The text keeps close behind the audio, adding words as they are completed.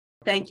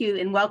Thank you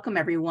and welcome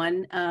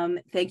everyone.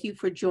 Thank you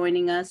for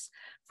joining us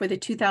for the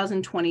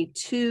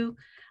 2022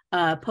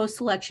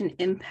 Post-Election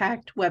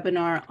Impact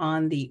Webinar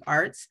on the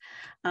Arts.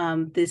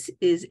 This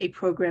is a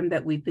program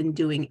that we've been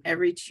doing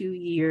every 2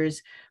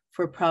 years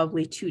for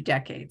probably 2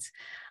 decades.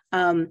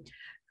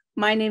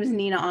 My name is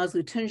Nina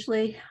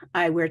Oslu-Tunjli.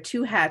 I wear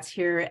 2 hats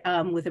here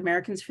with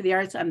Americans for the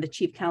Arts. I'm the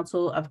Chief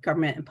Counsel of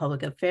Government and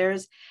Public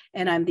Affairs,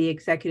 and I'm the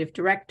Executive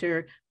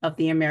Director of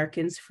the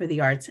Americans for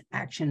the Arts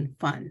Action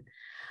Fund.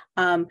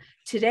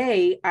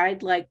 Today,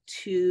 I'd like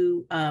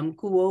to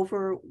go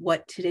over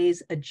what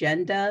today's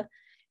agenda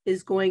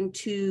is going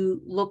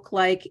to look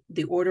like,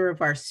 the order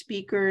of our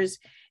speakers,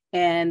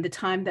 and the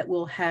time that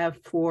we'll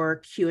have for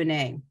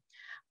Q&A.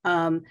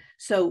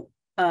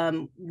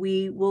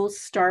 We will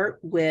start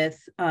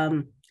with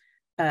an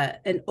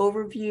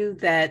overview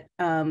that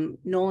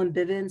Nolan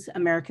Bivens,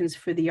 Americans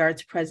for the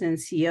Arts President and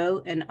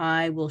CEO, and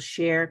I will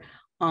share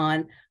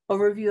on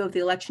overview of the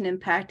election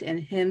impact and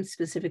him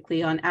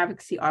specifically on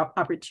advocacy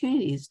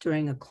opportunities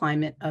during a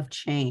climate of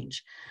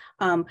change.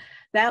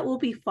 That will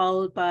be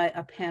followed by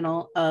a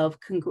panel of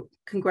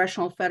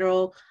Congressional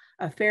Federal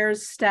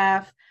Affairs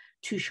staff,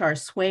 Tushar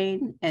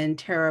Swain and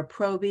Tara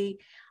Proby,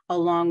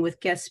 along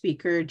with guest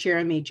speaker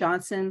Jeremy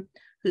Johnson,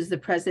 who's the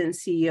president and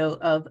CEO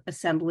of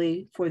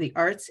Assembly for the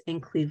Arts in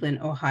Cleveland,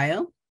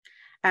 Ohio.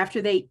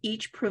 After they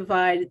each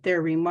provide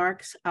their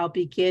remarks, I'll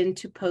begin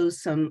to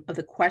pose some of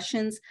the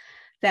questions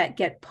that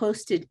get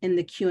posted in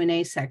the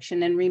Q&A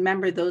section. And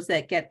remember, those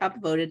that get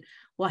upvoted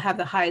will have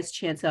the highest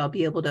chance that I'll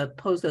be able to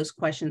pose those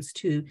questions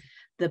to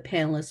the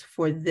panelists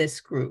for this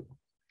group.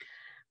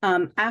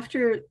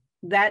 After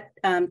that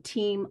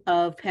team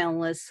of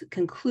panelists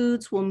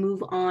concludes, we'll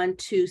move on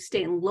to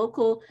state and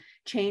local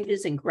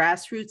changes and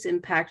grassroots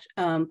impact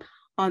on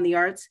the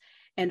arts.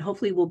 And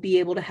hopefully we'll be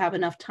able to have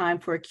enough time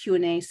for a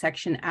Q&A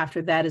section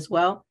after that as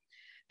well.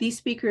 These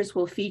speakers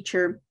will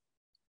feature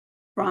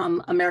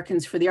from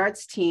Americans for the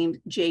Arts team,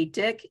 Jay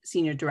Dick,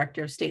 Senior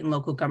Director of State and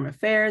Local Government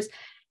Affairs,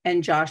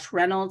 and Josh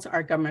Reynolds,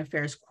 our Government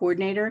Affairs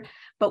Coordinator.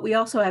 But we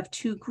also have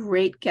 2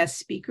 great guest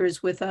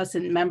speakers with us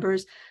and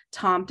members,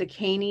 Tom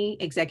DeCaney,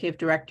 Executive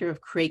Director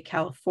of Create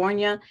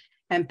California,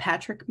 and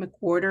Patrick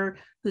McWhorter,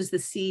 who's the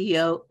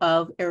CEO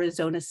of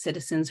Arizona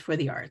Citizens for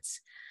the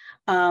Arts.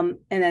 And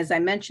as I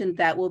mentioned,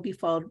 that will be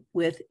followed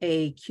with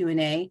a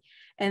Q&A.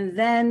 And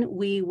then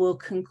we will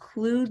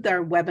conclude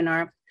our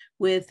webinar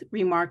with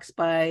remarks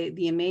by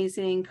the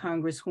amazing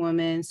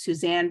Congresswoman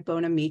Suzanne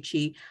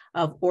Bonamici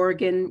of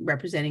Oregon,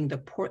 representing the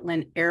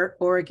Portland,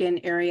 Oregon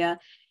area.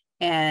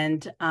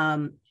 And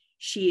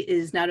she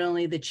is not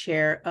only the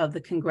chair of the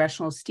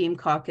Congressional STEAM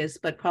Caucus,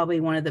 but probably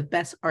one of the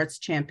best arts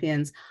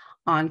champions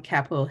on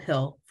Capitol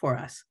Hill for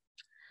us.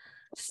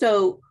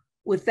 So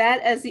with that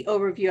as the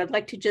overview, I'd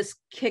like to just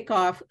kick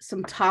off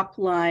some top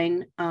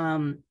line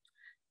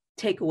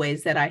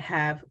takeaways that I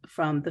have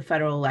from the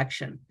federal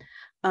election.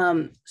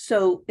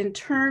 So in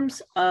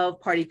terms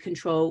of party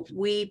control,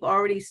 we've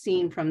already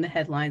seen from the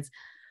headlines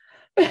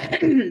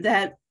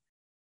that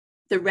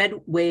the red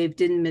wave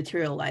didn't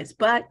materialize,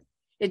 but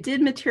it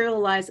did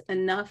materialize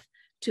enough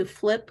to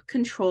flip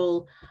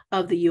control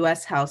of the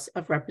U.S. House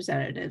of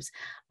Representatives.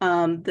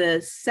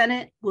 The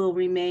Senate will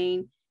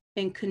remain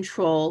in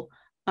control.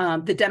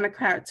 The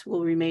Democrats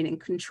will remain in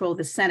control of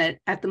the Senate.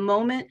 At the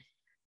moment,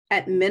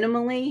 at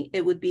minimally,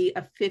 it would be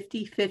a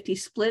 50-50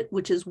 split,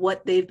 which is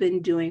what they've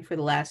been doing for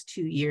the last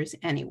 2 years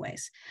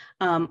anyways.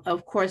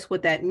 Of course,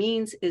 what that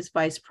means is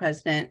Vice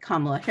President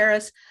Kamala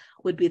Harris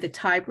would be the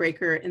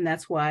tiebreaker, and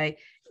that's why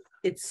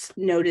it's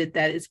noted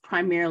that it's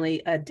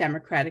primarily a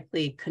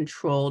democratically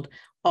controlled,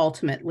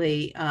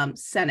 ultimately,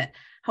 Senate.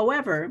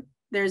 However,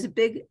 there's a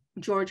big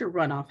Georgia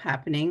runoff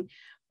happening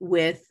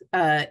with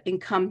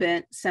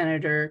incumbent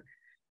Senator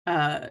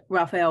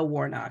Raphael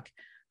Warnock,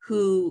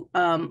 who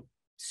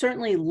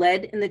certainly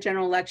led in the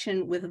general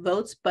election with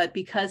votes, but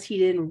because he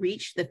didn't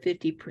reach the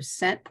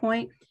 50%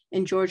 point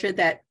in Georgia,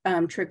 that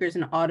triggers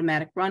an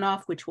automatic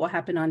runoff, which will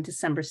happen on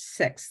December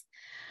 6th.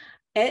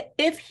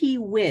 If he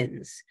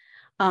wins,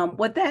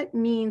 what that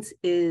means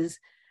is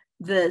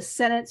the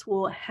Senate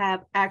will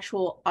have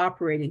actual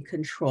operating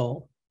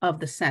control of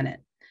the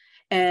Senate.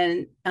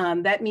 And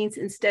that means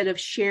instead of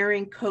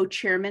sharing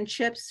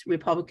co-chairmanships,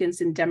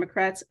 Republicans and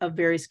Democrats of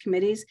various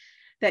committees,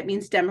 that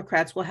means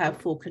Democrats will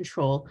have full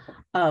control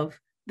of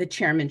the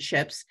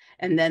chairmanships,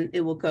 and then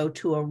it will go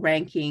to a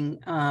ranking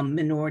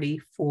minority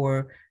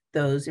for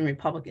those in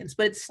Republicans.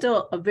 But it's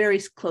still a very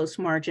close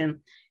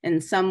margin.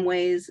 In some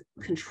ways,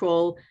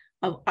 control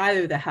of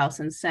either the House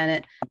and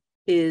Senate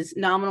is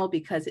nominal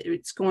because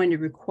it's going to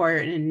require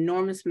an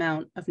enormous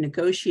amount of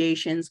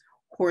negotiations,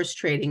 horse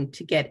trading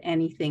to get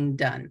anything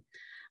done.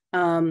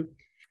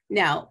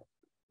 Now,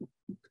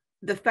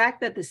 the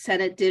fact that the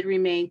Senate did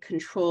remain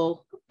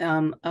control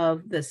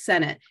of the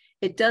Senate,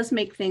 it does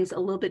make things a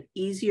little bit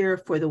easier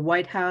for the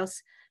White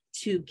House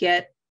to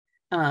get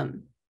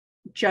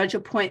judge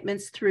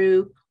appointments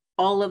through,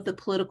 all of the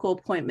political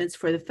appointments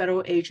for the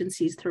federal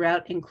agencies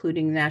throughout,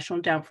 including National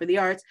Endowment for the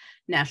Arts,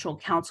 National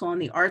Council on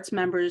the Arts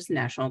members,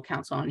 National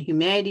Council on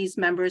Humanities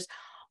members.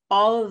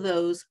 All of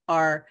those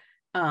are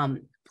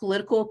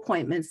political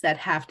appointments that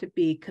have to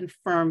be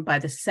confirmed by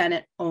the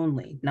Senate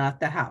only, not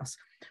the House.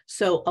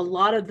 So a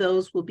lot of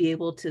those will be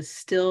able to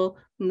still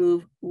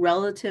move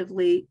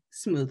relatively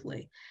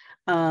smoothly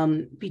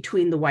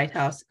between the White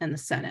House and the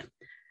Senate.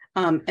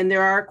 And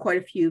there are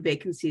quite a few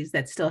vacancies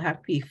that still have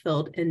to be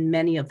filled in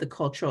many of the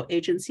cultural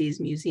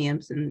agencies,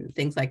 museums, and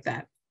things like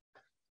that.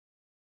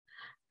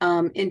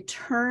 In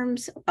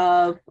terms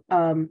of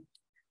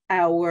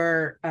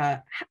our,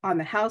 on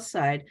the House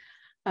side,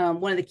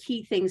 one of the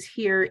key things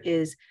here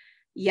is,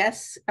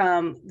 yes,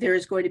 there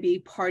is going to be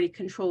party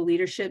control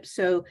leadership.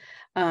 So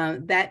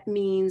that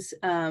means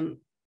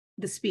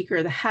the Speaker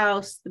of the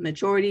House, the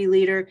Majority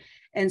Leader.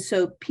 And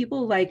so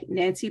people like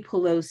Nancy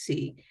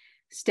Pelosi,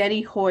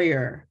 Steny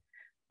Hoyer,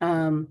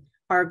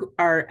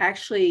 are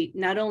actually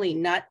not only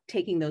not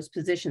taking those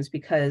positions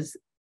because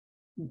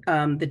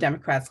the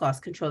Democrats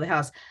lost control of the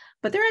House,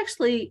 but they're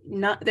actually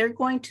not, they're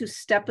going to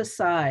step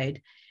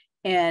aside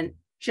and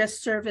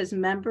just serve as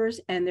members,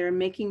 and they're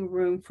making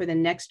room for the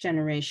next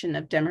generation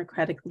of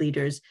Democratic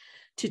leaders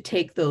to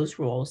take those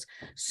roles.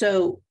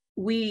 So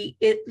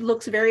it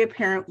looks very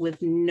apparent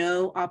with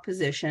no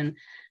opposition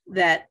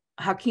that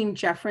Hakeem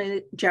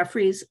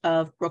Jeffries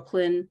of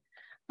Brooklyn,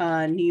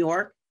 New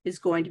York, is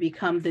going to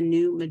become the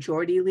new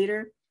majority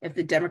leader. If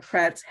the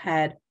Democrats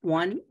had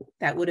won,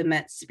 that would have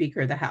meant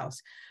Speaker of the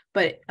House.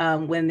 But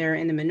when they're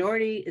in the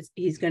minority,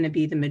 he's going to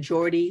be the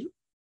majority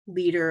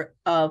leader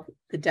of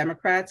the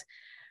Democrats.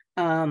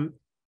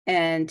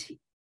 And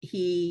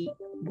he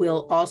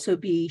will also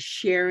be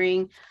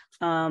sharing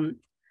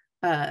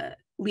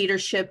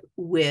leadership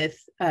with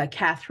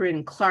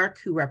Catherine Clark,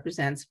 who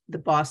represents the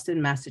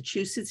Boston,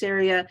 Massachusetts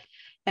area,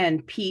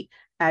 and Pete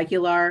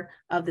Aguilar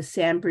of the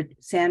San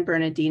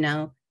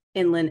Bernardino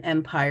Inland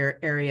Empire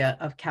area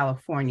of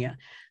California.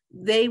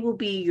 They will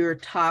be your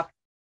top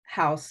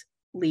House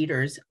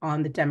leaders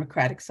on the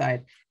Democratic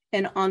side.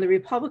 And on the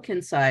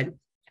Republican side,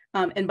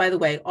 and by the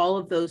way, all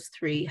of those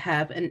three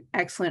have an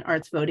excellent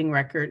arts voting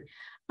record.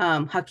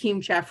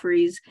 Hakeem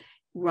Jeffries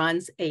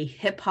runs a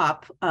hip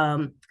hop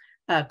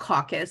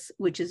caucus,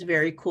 which is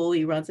very cool.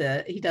 He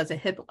does a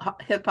hip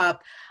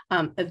hop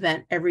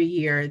event every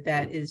year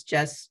that is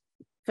just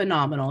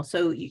phenomenal.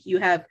 So you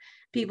have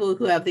people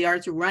who have the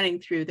arts running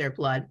through their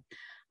blood.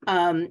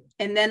 And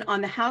then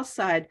on the House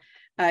side,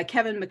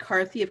 Kevin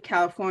McCarthy of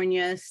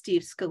California,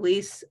 Steve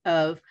Scalise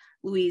of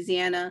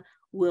Louisiana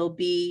will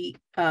be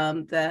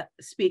the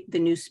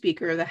new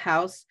Speaker of the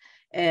House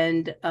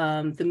and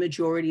the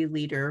majority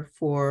leader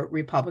for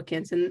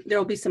Republicans. And there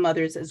will be some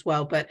others as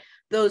well, but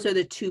those are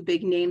the two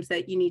big names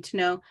that you need to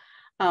know.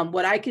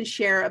 What I can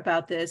share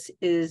about this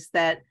is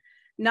that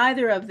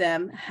neither of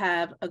them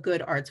have a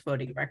good arts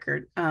voting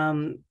record.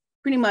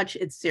 Pretty much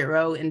it's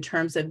zero in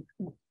terms of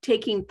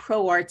taking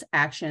pro-arts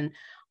action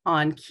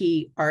on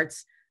key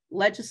arts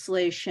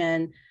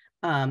legislation,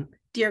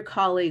 dear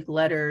colleague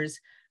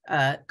letters,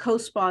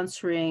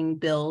 co-sponsoring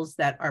bills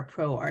that are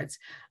pro-arts.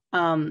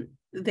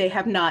 They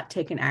have not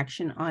taken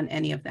action on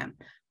any of them.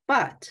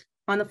 But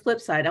on the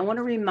flip side, I want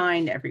to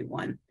remind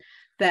everyone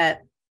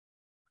that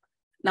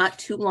not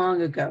too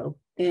long ago,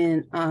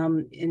 in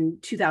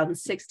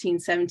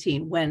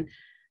 2016-17, when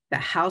the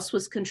House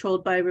was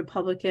controlled by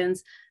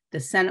Republicans, the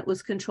Senate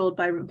was controlled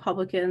by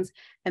Republicans,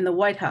 and the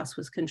White House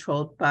was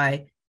controlled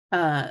by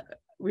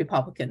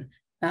Republican,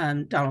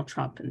 Donald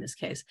Trump in this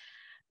case,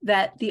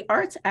 that the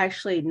arts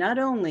actually not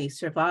only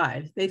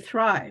survived, they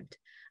thrived.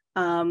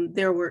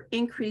 There were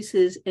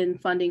increases in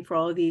funding for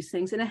all of these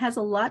things, and it has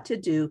a lot to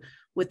do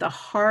with the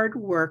hard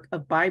work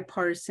of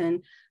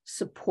bipartisan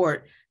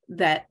support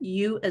that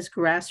you as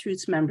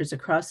grassroots members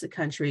across the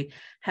country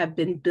have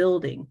been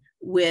building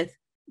with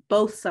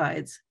both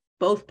sides,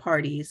 both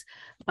parties,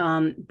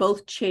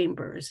 both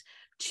chambers,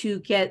 to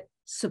get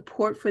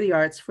support for the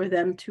arts, for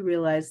them to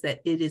realize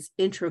that it is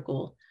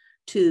integral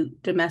to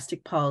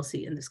domestic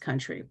policy in this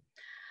country.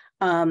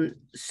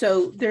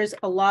 So there's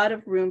a lot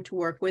of room to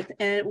work with,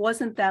 and it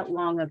wasn't that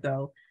long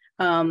ago,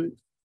 in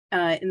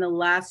the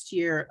last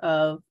year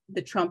of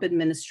the Trump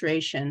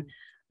administration,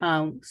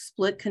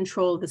 split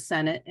control of the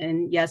Senate,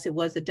 and yes, it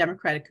was a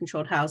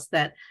Democratic-controlled House,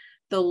 that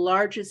the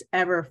largest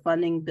ever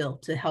funding bill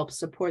to help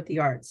support the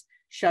arts,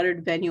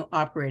 Shuttered Venue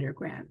Operator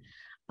Grant,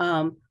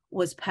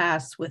 was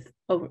passed with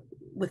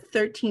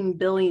 $13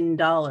 billion,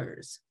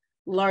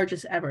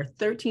 largest ever,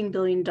 $13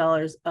 billion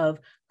of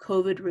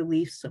COVID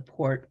relief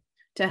support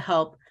to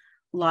help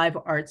live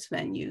arts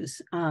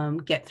venues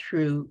get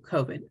through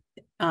COVID.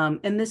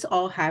 And this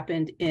all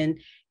happened in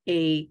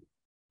a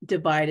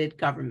divided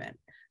government.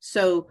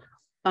 So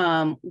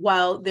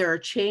while there are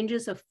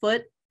changes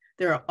afoot,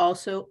 there are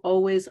also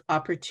always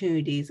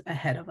opportunities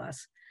ahead of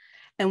us.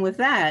 And with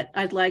that,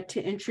 I'd like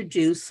to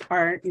introduce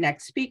our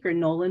next speaker,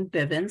 Nolan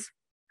Bivens,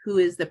 who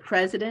is the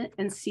president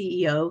and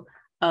CEO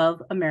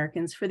of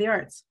Americans for the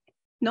Arts.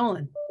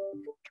 Nolan.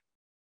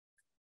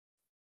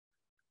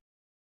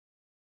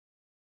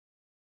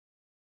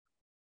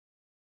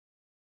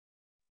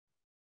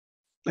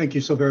 Thank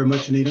you so very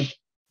much, Anita.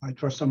 I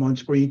trust I'm on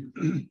screen.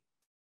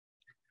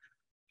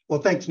 Well,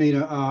 thanks,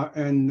 Nina,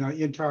 and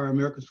entire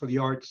Americans for the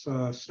Arts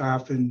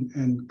staff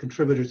and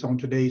contributors on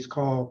today's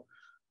call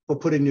for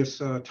putting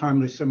this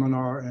timely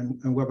seminar and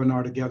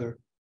webinar together.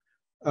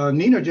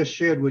 Nina just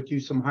shared with you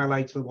some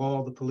highlights of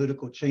all the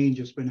political change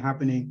that's been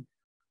happening.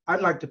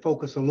 I'd like to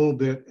focus a little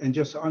bit and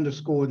just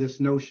underscore this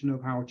notion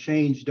of how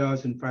change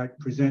does, in fact,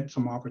 present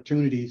some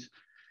opportunities.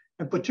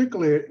 And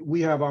particularly, we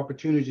have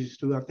opportunities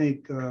to, I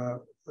think,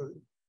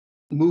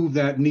 move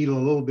that needle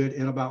a little bit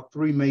in about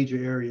three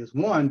major areas.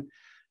 One,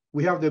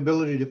 we have the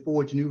ability to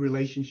forge new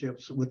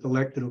relationships with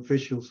elected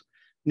officials.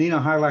 Nina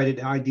highlighted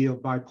the idea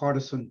of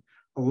bipartisan.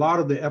 A lot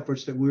of the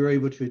efforts that we were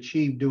able to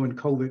achieve during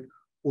COVID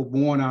were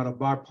born out of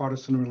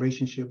bipartisan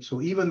relationships.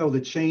 So even though the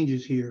change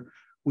is here,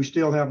 we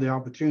still have the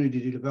opportunity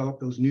to develop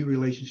those new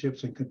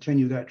relationships and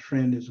continue that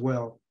trend as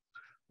well.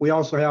 We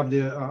also have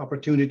the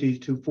opportunity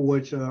to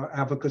forge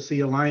advocacy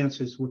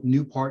alliances with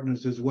new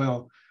partners as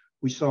well.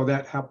 We saw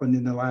that happen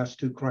in the last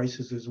two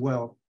crises as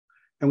well.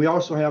 And we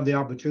also have the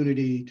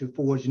opportunity to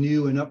forge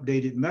new and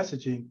updated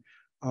messaging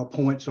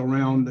points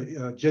around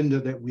the agenda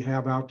that we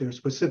have out there,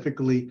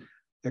 specifically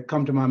that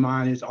come to my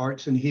mind is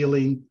arts and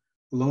healing,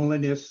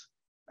 loneliness,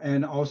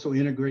 and also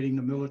integrating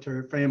the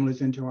military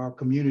families into our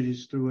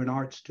communities through an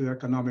arts to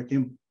economic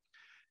impact.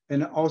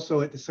 And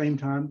also at the same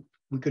time,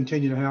 we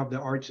continue to have the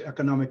arts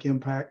economic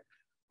impact,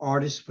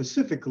 artists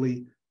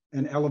specifically,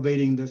 and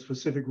elevating the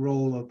specific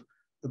role of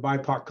the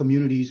BIPOC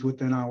communities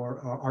within our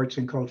arts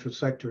and culture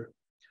sector.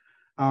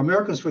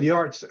 Americans for the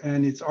Arts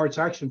and its Arts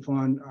Action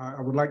Fund,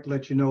 I would like to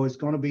let you know, is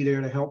going to be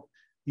there to help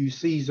you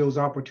seize those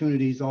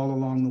opportunities all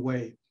along the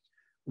way.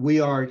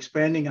 We are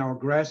expanding our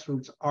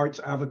grassroots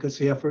arts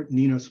advocacy effort.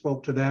 Nina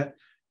spoke to that.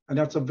 And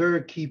that's a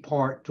very key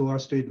part to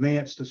us to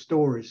advance the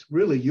stories,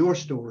 really your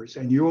stories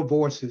and your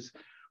voices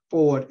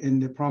forward in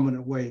the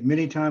prominent way.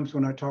 Many times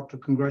when I talk to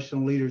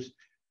congressional leaders,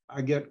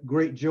 I get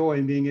great joy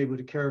in being able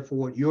to carry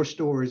forward your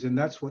stories, and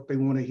that's what they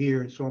want to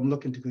hear. So I'm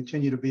looking to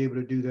continue to be able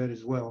to do that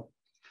as well.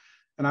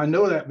 And I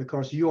know that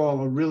because you all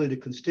are really the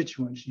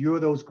constituents. You're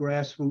those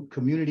grassroots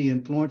community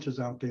influencers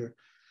out there.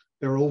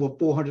 There are over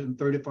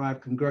 435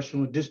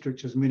 congressional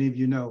districts, as many of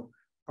you know,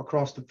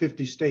 across the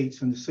 50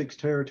 states and the 6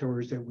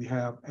 territories that we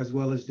have, as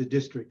well as the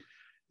district.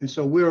 And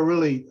so we're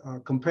really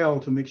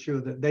compelled to make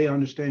sure that they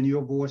understand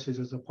your voices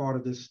as a part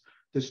of this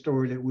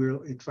story that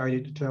we're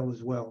excited to tell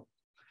as well.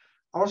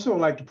 I also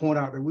like to point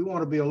out that we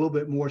want to be a little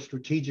bit more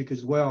strategic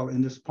as well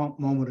in this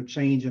moment of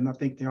change, and I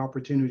think the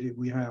opportunity that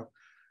we have.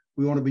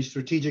 We want to be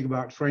strategic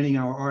about training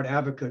our art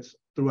advocates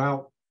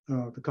throughout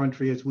the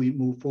country as we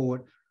move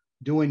forward,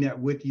 doing that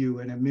with you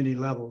and at many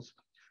levels.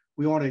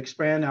 We want to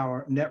expand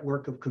our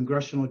network of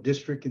congressional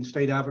district and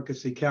state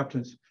advocacy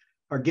captains.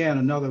 Again,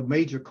 another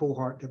major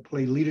cohort that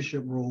play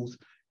leadership roles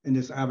in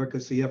this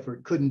advocacy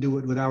effort. Couldn't do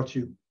it without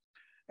you.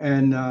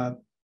 And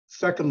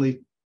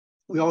secondly,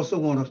 we also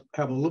want to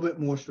have a little bit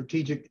more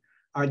strategic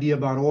idea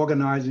about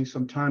organizing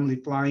some timely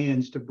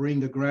fly-ins to bring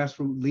the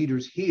grassroots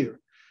leaders here.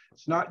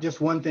 It's not just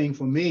one thing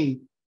for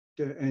me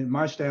and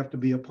my staff to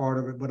be a part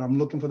of it, but I'm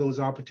looking for those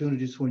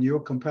opportunities when your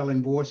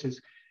compelling voices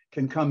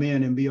can come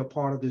in and be a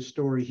part of this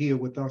story here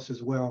with us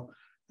as well.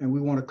 And we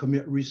want to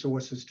commit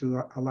resources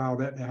to allow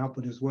that to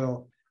happen as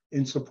well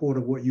in support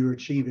of what you're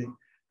achieving.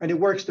 And it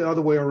works the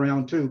other way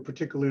around too,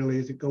 particularly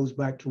as it goes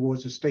back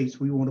towards the states.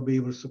 We want to be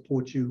able to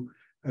support you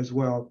as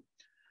well.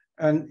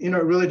 And it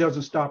really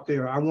doesn't stop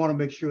there. I want to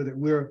make sure that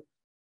we're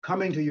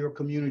coming to your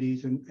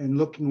communities and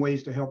looking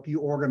ways to help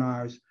you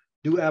organize,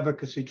 do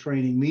advocacy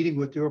training, meeting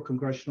with your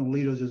congressional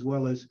leaders, as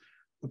well as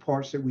the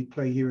parts that we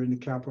play here in the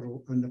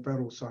Capitol and the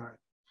federal side.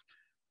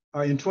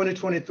 In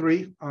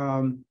 2023,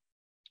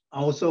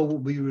 also we'll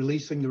be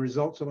releasing the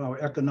results of our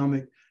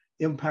economic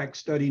impact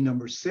study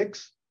number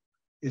 6.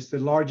 It's the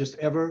largest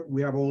ever.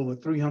 We have over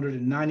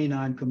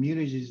 399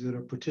 communities that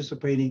are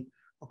participating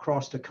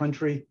across the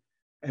country.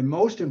 And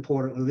most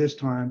importantly this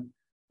time,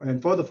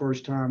 and for the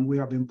first time, we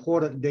have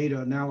important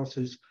data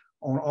analysis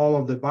on all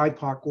of the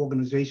BIPOC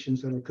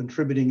organizations that are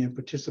contributing and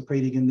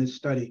participating in this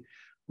study.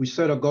 We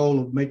set a goal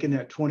of making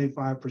that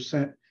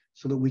 25%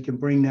 so that we can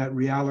bring that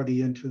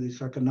reality into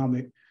this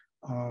economic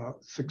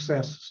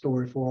success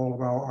story for all of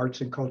our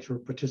arts and culture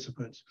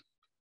participants.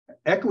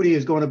 Equity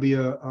is going to be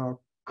a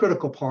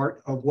critical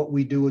part of what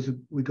we do as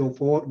we go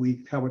forward.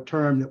 We have a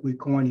term that we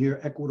coined here,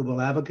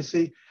 equitable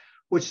advocacy,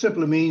 which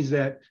simply means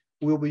that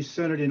we'll be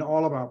centered in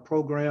all of our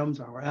programs,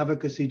 our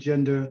advocacy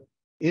agenda,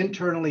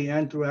 internally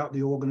and throughout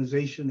the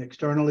organization,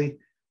 externally.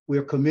 We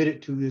are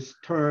committed to this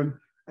term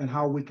and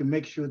how we can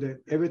make sure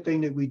that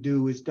everything that we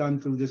do is done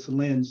through this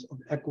lens of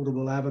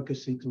equitable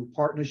advocacy through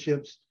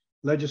partnerships,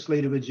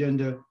 legislative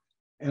agenda,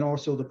 and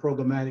also the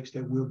programmatics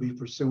that we'll be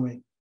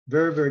pursuing.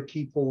 Very, very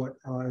key point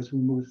as we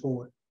move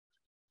forward.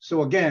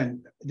 So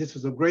again, this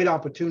is a great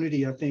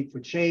opportunity, I think, for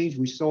change.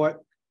 We saw it.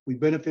 We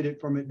benefited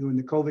from it during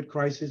the COVID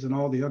crisis and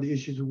all the other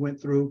issues we went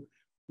through.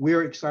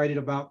 We're excited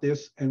about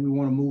this and we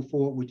want to move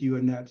forward with you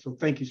in that. So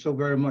thank you so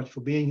very much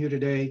for being here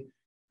today.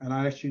 And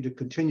I ask you to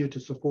continue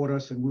to support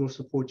us and we'll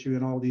support you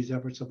in all these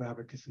efforts of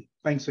advocacy.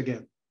 Thanks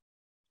again.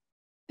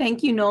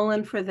 Thank you,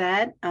 Nolan, for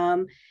that.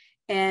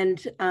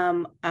 And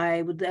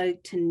I would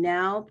like to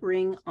now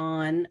bring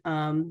on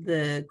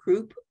the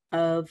group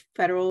of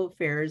federal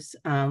affairs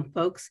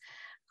folks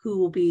who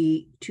will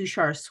be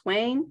Tushar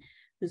Swain,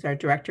 who's our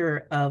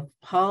Director of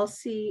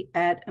Policy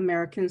at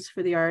Americans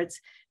for the Arts,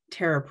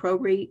 Tara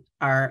Probry,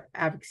 our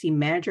Advocacy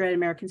Manager at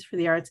Americans for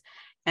the Arts,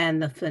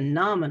 and the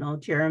phenomenal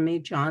Jeremy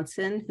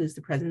Johnson, who's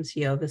the President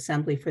and CEO of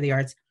Assembly for the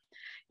Arts.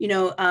 You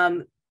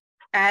know,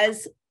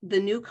 as the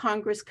new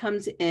Congress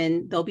comes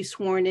in, they'll be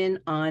sworn in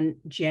on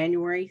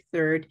January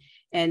 3rd,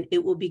 and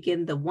it will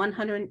begin the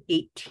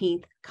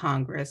 118th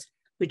Congress,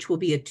 which will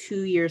be a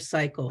 2-year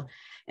cycle.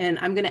 And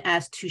I'm going to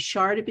ask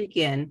Tushar to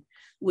begin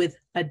with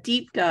a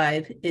deep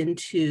dive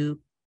into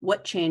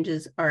what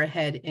changes are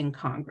ahead in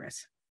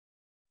Congress.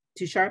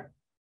 Tushar?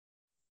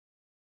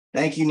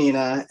 Thank you,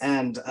 Nina,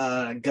 and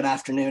good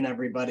afternoon,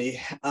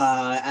 everybody.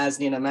 As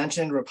Nina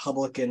mentioned,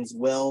 Republicans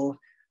will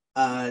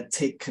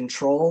take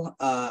control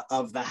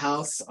of the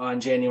House on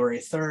January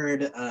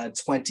 3rd,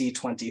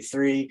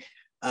 2023,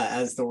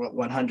 as the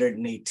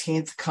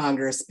 118th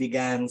Congress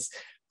begins.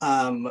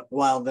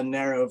 While the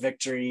narrow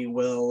victory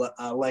will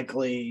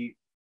likely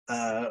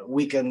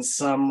weaken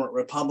some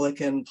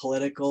Republican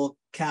political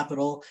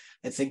capital,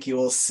 I think you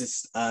will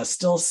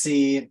still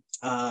see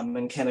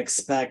and can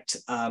expect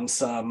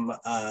some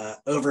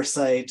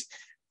oversight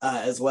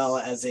as well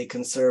as a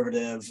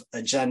conservative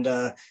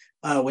agenda,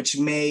 which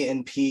may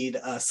impede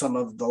some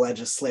of the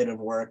legislative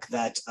work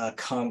that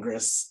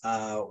Congress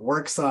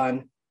works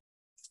on.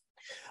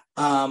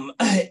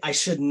 I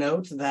should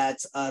note that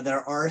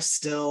there are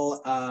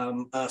still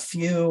a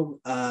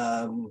few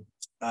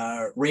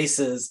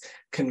races,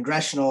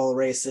 congressional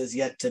races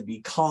yet to be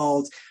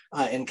called.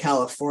 In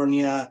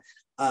California,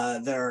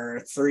 there are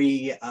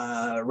 3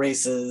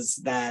 races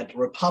that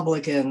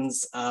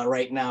Republicans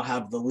right now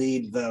have the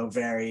lead, though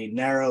very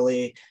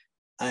narrowly.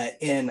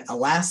 In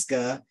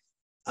Alaska,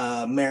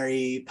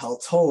 Mary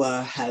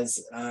Peltola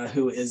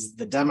who is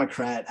the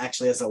Democrat,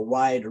 actually has a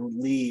wide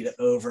lead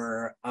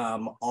over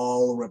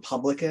all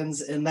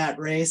Republicans in that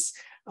race,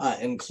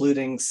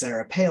 including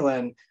Sarah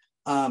Palin.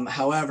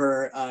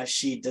 However,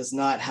 she does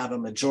not have a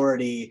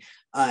majority,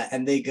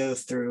 and they go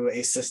through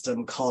a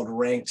system called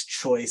ranked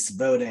choice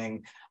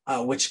voting,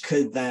 which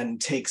could then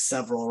take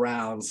several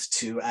rounds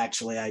to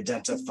actually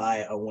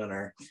identify a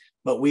winner.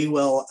 But we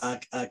will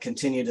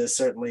continue to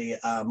certainly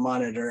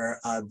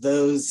monitor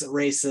those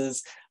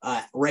races.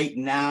 Right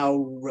now,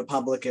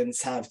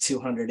 Republicans have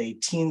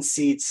 218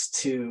 seats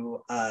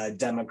to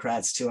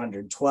Democrats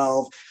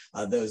 212.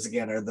 Those,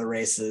 again, are the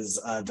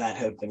races that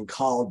have been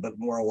called, but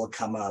more will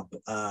come up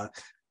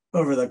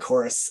over the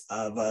course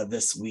of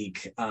this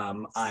week,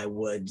 I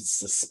would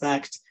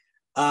suspect.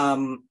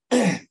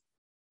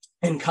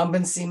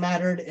 Incumbency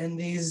mattered in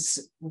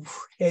these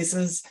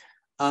cases.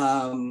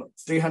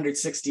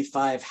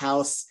 365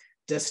 House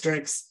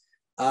districts,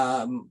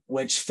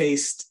 which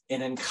faced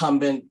an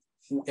incumbent,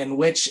 in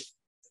which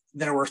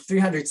there were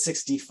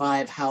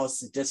 365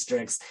 House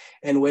districts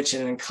in which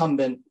an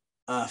incumbent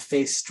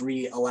faced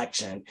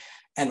re-election,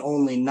 and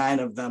only 9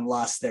 of them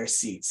lost their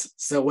seats.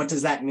 So what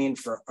does that mean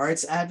for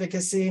arts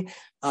advocacy?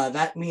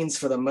 That means,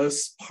 for the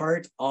most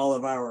part, all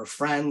of our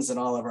friends and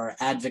all of our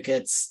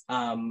advocates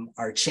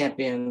are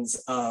champions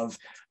of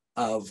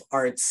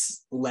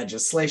arts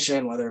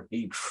legislation, whether it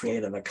be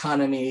creative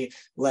economy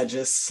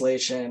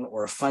legislation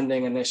or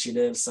funding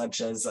initiatives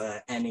such as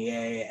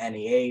NEA,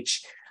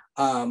 NEH.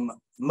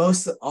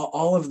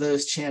 All of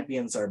those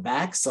champions are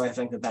back, so I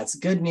think that that's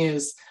good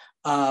news.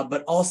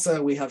 But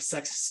also we have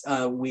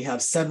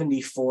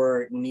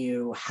 74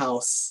 new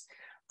House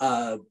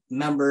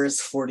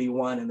members,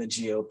 41 in the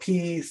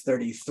GOP,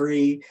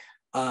 33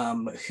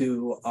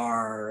 who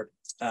are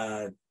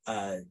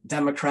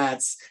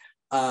Democrats.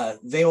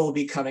 They will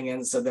be coming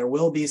in, so there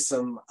will be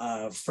some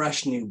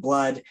fresh new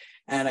blood.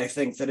 And I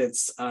think that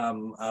it's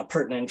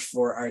pertinent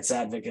for arts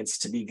advocates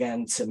to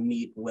begin to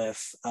meet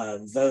with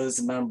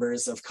those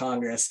members of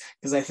Congress,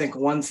 because I think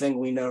one thing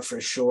we know for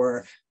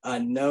sure,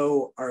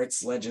 no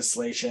arts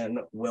legislation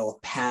will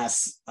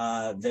pass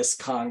this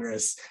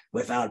Congress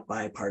without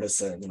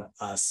bipartisan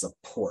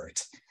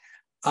support.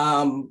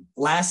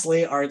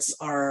 Lastly, arts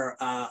are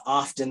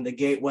often the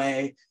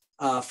gateway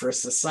for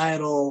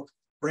societal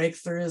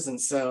breakthroughs.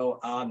 And so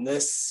on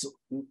this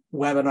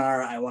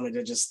webinar, I wanted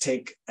to just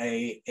take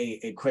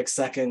a quick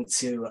second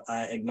to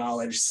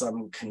acknowledge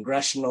some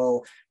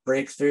congressional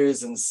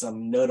breakthroughs and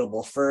some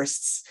notable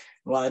firsts.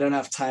 While I don't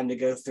have time to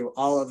go through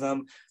all of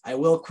them, I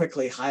will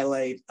quickly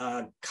highlight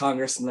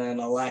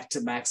Congressman-elect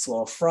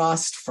Maxwell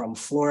Frost from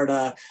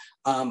Florida,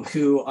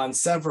 who on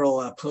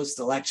several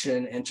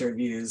post-election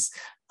interviews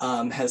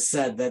has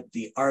said that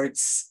the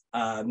arts,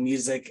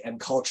 music, and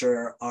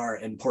culture are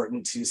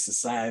important to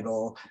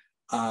societal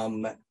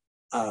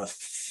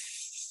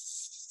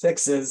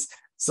fixes.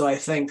 So I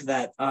think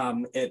that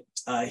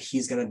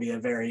he's going to be a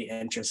very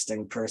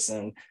interesting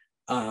person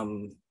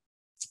to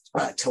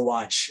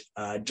watch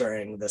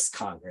during this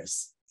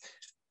Congress.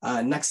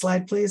 Next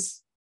slide,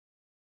 please.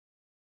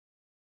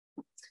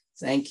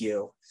 Thank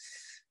you.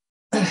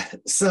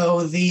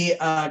 So the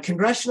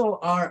Congressional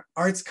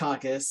Arts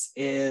Caucus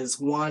is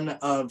one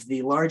of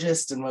the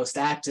largest and most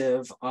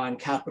active on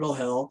Capitol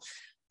Hill,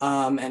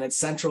 and it's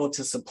central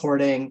to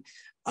supporting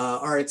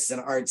arts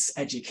and arts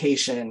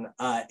education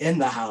in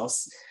the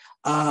House.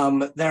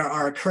 There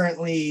are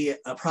currently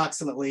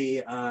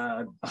approximately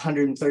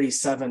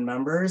 137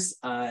 members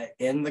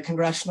in the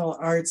Congressional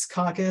Arts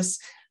Caucus.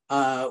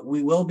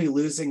 We will be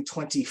losing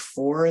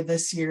 24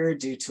 this year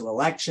due to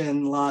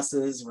election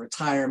losses,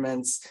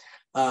 retirements,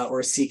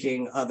 or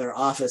seeking other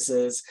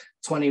offices,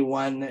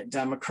 21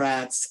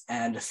 Democrats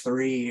and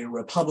 3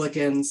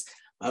 Republicans.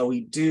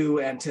 We do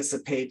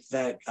anticipate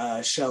that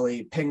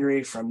Shelley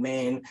Pingree from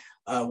Maine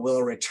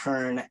will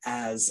return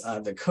as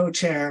the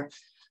co-chair.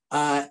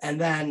 And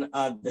then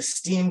the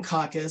STEAM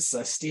caucus,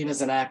 STEAM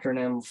is an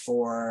acronym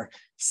for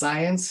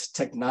science,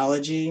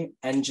 technology,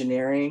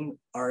 engineering,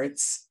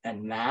 arts,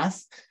 and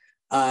math.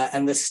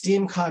 And the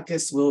STEAM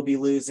caucus will be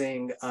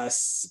losing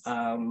us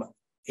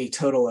a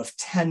total of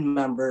 10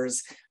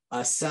 members,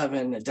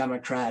 7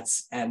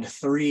 Democrats and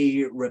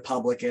 3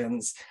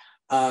 Republicans.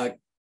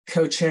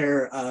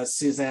 Co-chair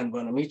Suzanne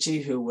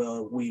Bonamici, who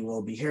we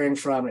will be hearing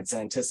from. It's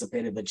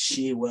anticipated that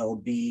she will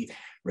be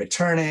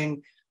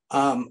returning.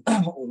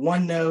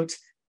 One note,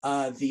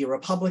 the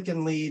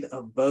Republican lead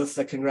of both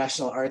the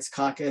Congressional Arts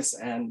Caucus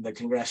and the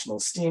Congressional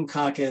STEAM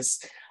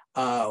Caucus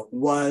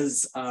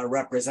was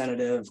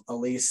Representative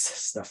Elise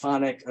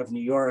Stefanik of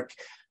New York.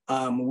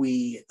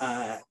 We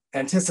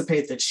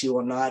anticipate that she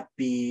will not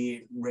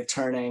be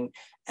returning.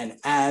 And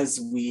as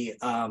we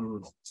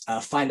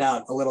find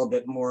out a little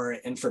bit more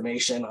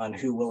information on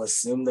who will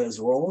assume those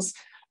roles,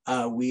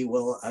 we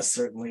will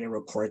certainly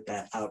report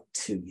that out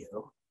to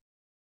you.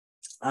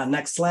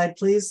 Next slide,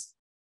 please.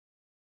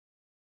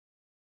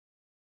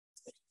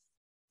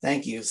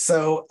 Thank you.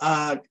 So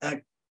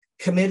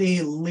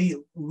committee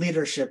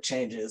leadership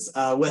changes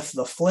with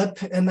the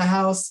flip in the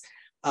House.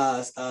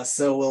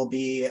 So will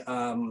be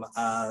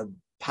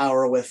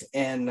power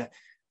within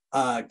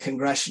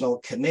congressional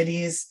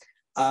committees.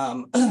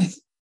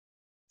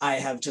 I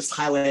have just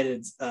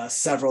highlighted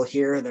several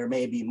here. There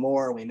may be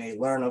more. We may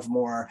learn of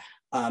more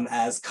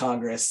as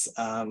Congress,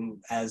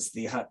 as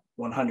the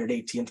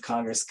 118th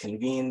Congress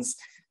convenes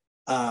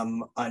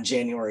on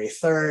January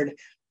 3rd.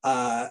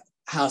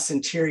 House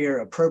Interior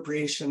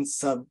Appropriations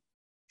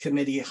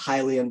Subcommittee,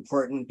 highly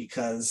important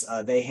because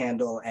they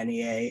handle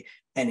NEA,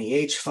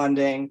 NEH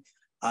funding.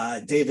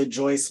 David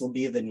Joyce will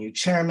be the new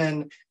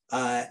chairman,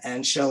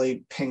 and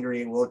Shelley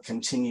Pingree will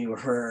continue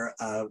her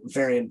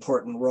very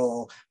important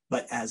role,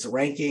 but as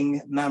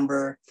ranking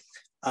member.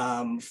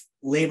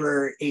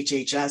 Labor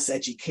HHS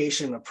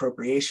Education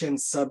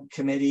Appropriations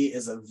Subcommittee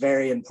is a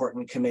very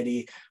important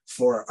committee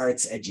for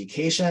arts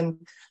education.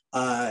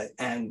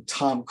 And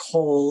Tom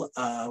Cole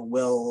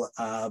will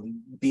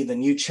be the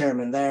new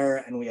chairman there,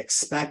 and we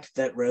expect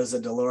that Rosa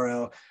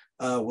DeLauro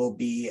will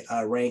be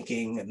a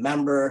ranking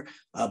member.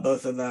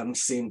 Both of them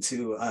seem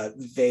to,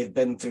 they've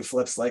been through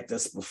flips like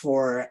this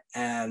before,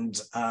 and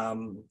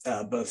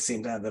both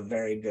seem to have a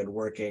very good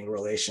working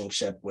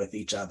relationship with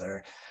each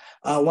other.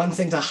 One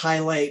thing to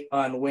highlight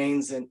on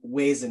Ways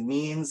and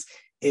Means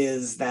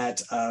is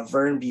that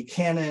Vern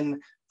Buchanan,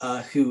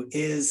 who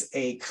is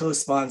a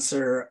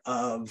co-sponsor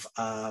of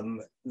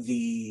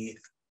the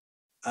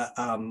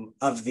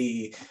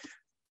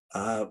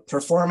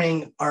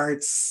Performing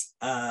Arts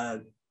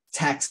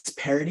Tax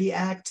Parity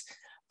Act,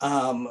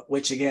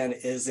 which again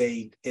is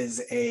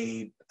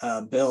a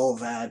bill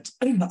that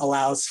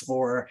allows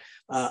for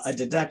a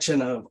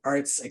deduction of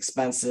arts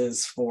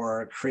expenses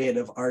for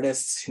creative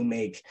artists who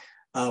make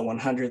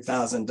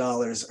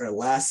 $100,000 or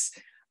less.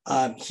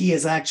 He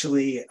is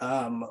actually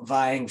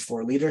vying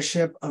for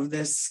leadership of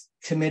this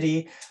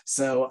committee.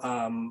 So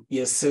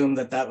you assume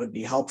that that would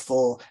be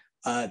helpful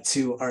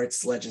to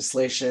arts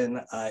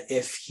legislation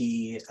if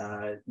he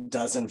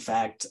does in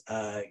fact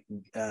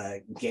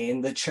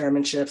gain the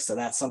chairmanship. So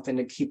that's something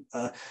to keep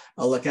a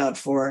lookout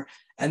for.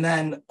 And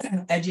then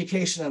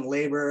education and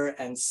labor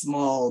and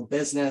small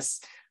business,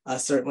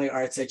 certainly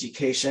arts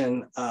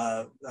education,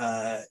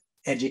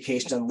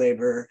 education and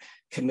labor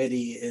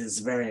committee is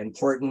very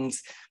important.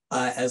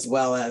 As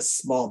well as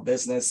small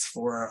business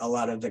for a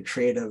lot of the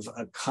creative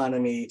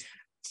economy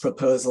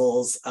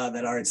proposals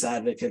that arts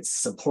advocates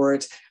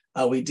support.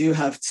 We do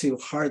have 2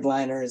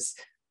 hardliners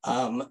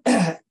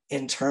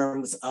in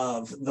terms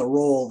of the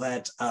role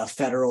that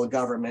federal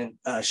government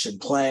should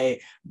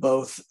play,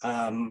 both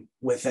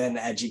within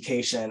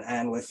education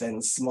and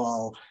within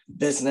small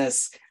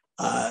business,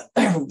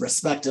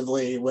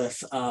 respectively,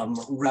 with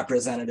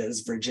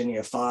Representatives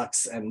Virginia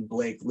Fox and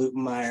Blake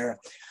Lutenmeyer.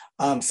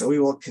 So we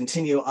will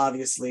continue,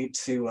 obviously,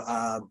 to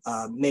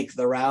make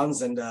the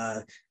rounds and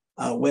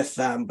with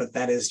them, but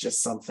that is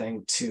just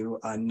something to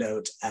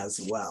note as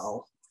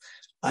well.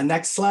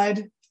 Next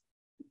slide.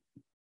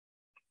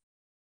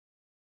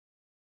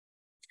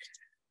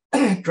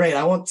 Great,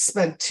 I won't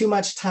spend too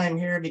much time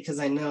here because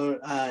I know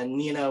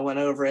Nina went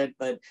over it,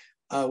 but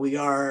we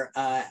are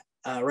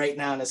right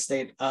now in a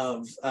state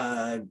of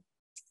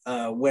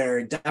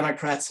where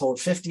Democrats hold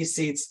 50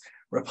 seats,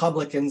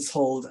 Republicans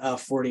hold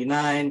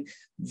 49.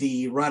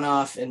 The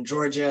runoff in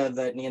Georgia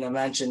that Nina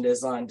mentioned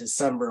is on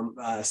December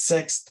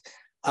 6th.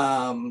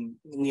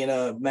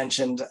 Nina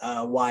mentioned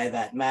why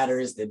that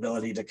matters, the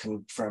ability to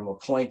confirm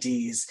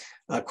appointees,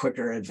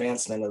 quicker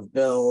advancement of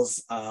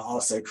bills,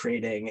 also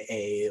creating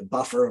a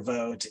buffer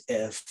vote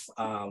if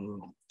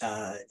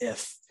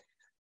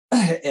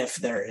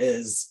there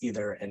is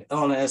either an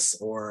illness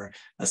or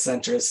a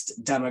centrist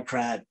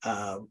Democrat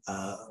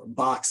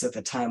box at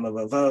the time of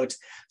a vote.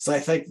 So I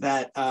think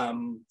that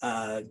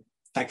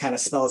that kind of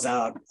spells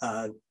out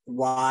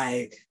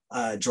why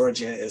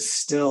Georgia is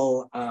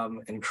still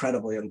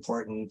incredibly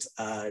important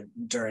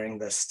during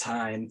this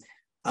time,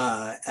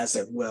 as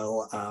it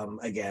will,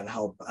 again,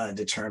 help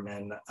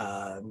determine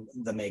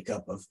the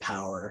makeup of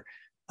power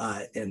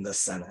in the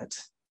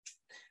Senate.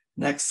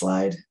 Next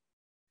slide.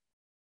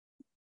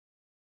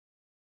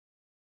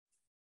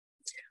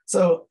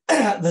 So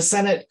the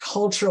Senate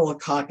Cultural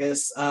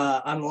Caucus,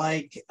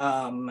 unlike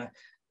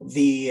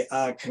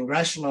the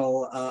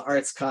Congressional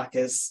Arts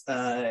Caucus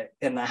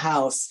in the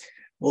House,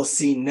 will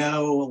see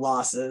no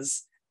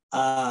losses.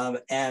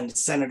 And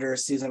Senator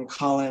Susan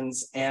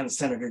Collins and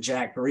Senator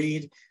Jack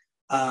Reed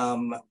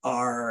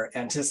are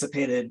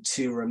anticipated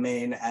to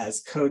remain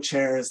as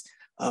co-chairs.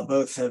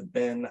 Both have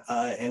been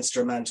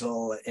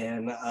instrumental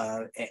in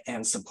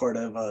and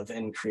supportive of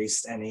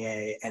increased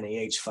NEA,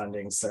 NEH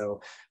funding.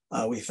 So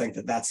we think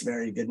that that's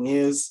very good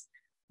news.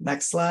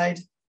 Next slide.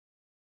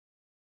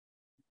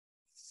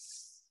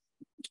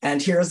 And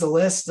here's a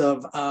list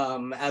of,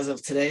 as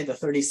of today, the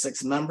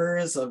 36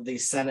 members of the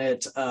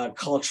Senate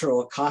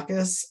Cultural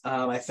Caucus.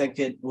 I think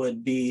it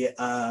would be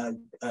a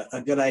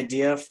good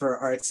idea for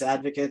arts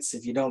advocates,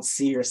 if you don't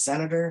see your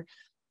senator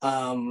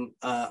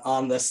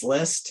on this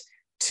list,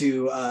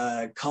 to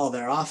call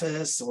their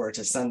office or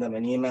to send them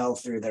an email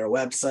through their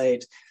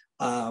website,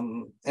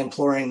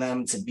 imploring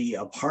them to be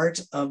a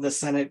part of the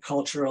Senate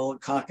Cultural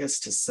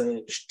Caucus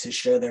to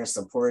show their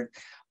support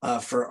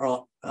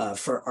for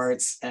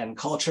arts and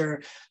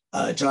culture.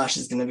 Josh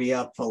is going to be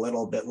up a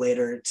little bit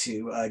later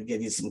to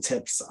give you some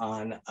tips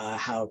on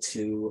how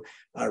to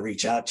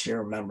reach out to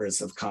your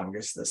members of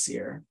Congress this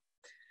year.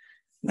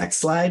 Next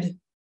slide.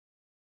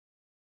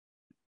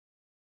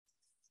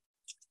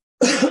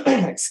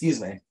 Excuse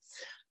me.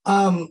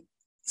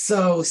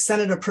 So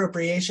Senate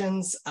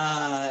Appropriations,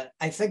 I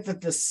think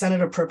that the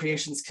Senate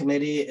Appropriations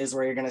Committee is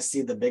where you're going to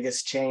see the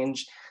biggest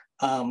change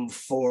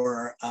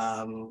for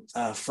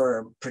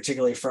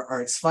particularly for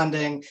arts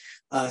funding.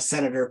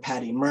 Senator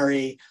Patty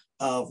Murray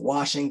of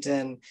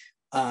Washington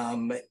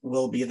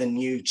will be the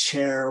new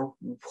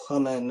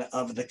chairwoman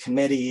of the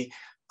committee,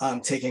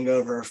 taking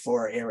over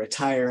for a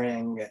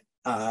retiring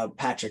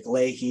Patrick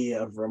Leahy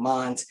of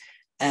Vermont,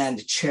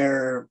 and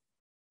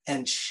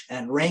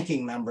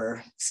ranking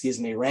member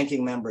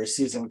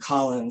Susan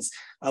Collins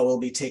will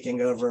be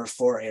taking over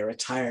for a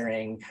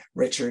retiring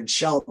Richard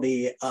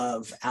Shelby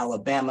of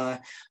Alabama.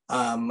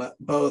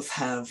 Both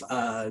have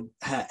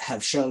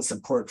shown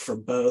support for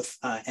both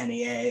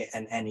NEA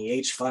and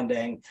NEH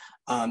funding,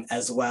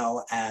 as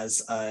well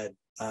as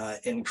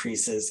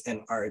increases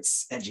in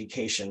arts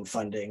education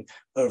funding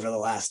over the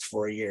last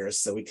 4 years.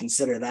 So we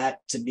consider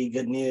that to be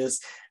good news.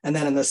 And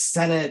then in the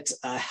Senate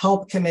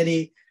Help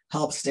Committee,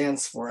 HELP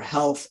stands for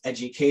Health,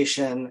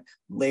 Education,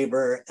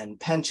 Labor, and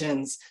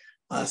Pensions.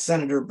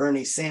 Senator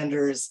Bernie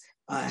Sanders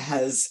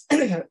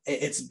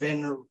it's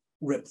been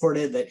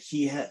reported that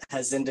he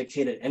has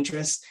indicated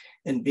interest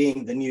in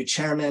being the new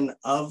chairman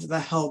of the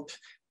HELP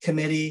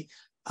Committee.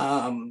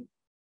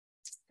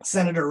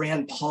 Senator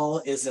Rand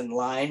Paul is in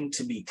line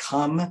to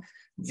become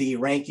the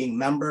ranking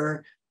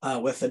member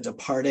with a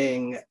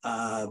departing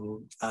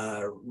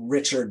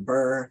Richard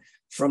Burr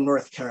from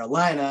North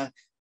Carolina.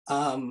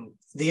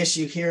 The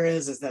issue here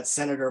is that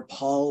Senator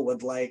Paul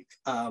would like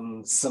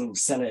some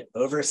Senate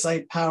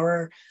oversight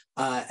power,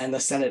 and the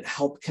Senate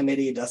Help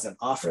Committee doesn't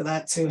offer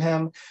that to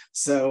him.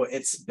 So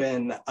it's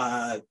been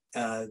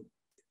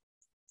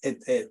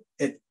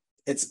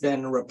it's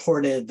been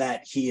reported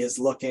that he is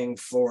looking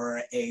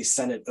for a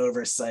Senate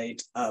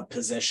oversight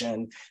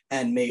position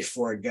and may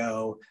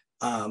forego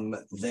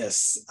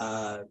this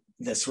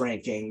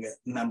ranking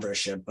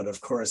membership. But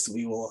of course,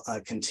 we will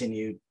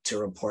continue to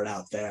report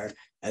out there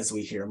as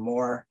we hear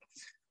more.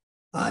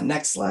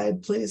 Next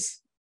slide,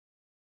 please.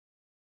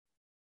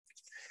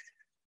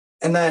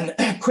 And then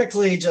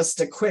quickly,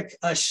 just a quick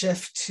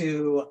shift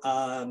to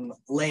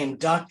lame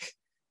duck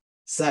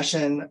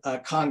session.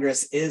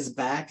 Congress is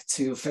back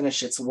to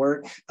finish its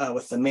work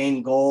with the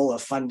main goal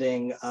of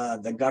funding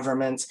the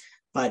government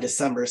by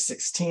December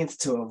 16th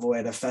to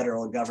avoid a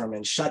federal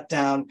government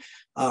shutdown.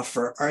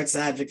 For arts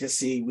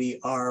advocacy, we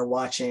are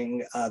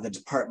watching the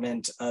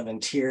Department of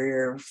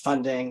Interior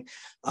funding.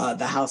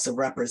 The House of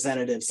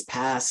Representatives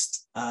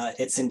passed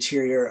its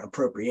Interior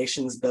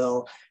Appropriations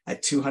Bill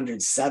at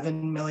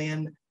 $207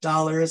 million,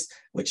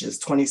 which is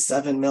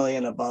 $27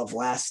 million above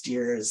last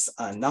year's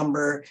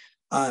number.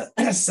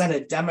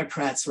 Senate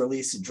Democrats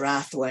released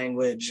draft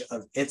language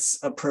of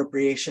its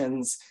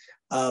appropriations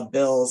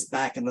bills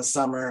back in the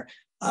summer.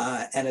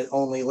 and it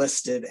only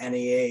listed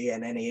NEA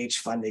and NEH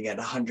funding at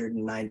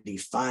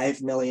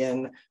 $195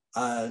 million.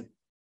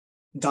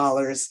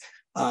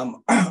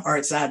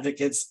 Arts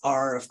advocates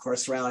are, of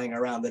course, rallying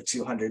around the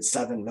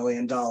 $207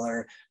 million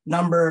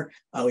number.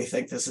 We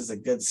think this is a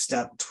good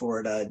step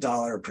toward a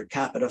dollar per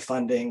capita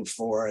funding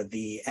for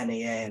the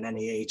NEA and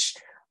NEH,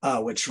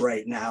 which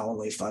right now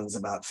only funds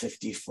about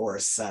 54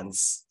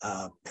 cents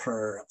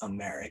per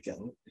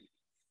American.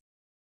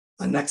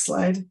 Next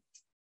slide.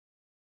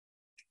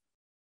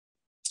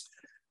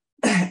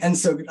 And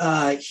so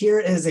here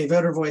is a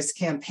voter voice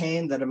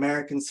campaign that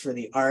Americans for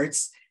the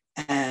Arts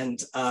and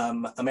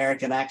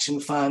American Action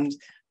Fund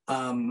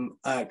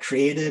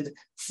created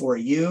for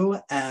you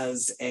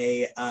as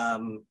a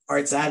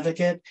arts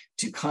advocate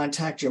to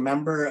contact your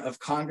member of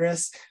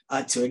Congress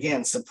to,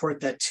 again, support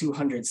that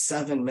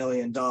 $207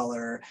 million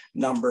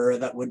number.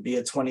 That would be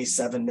a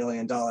 $27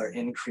 million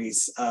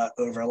increase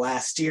over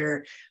last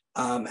year,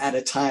 at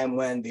a time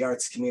when the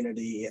arts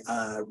community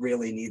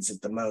really needs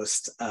it the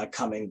most,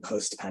 coming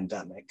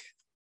post-pandemic.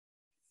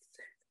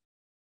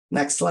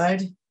 Next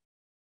slide.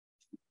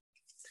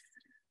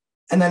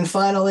 And then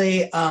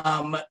finally,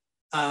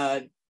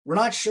 we're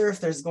not sure if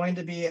there's going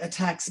to be a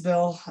tax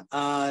bill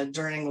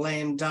during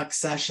lame duck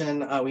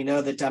session. We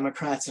know that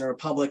Democrats and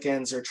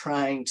Republicans are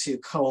trying to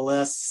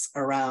coalesce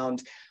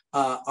around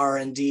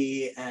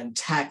R&D and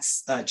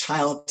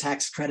child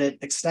tax credit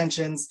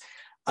extensions.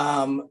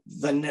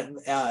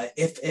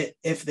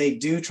 If they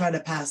do try to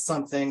pass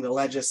something, the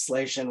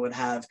legislation would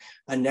have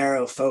a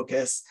narrow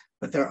focus,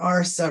 but there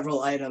are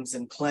several items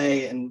in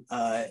play and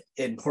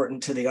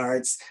important to the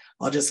arts.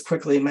 I'll just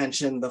quickly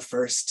mention the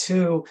first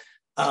two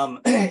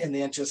in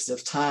the interest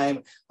of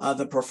time.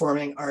 The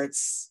Performing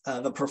Artists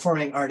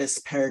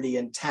Parity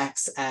and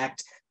Tax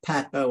Act,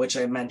 PATBA, which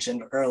I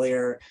mentioned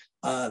earlier,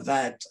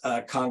 that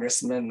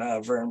Congressman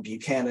Vern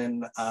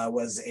Buchanan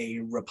was a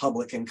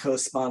Republican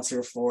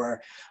co-sponsor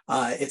for.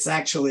 It's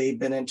actually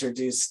been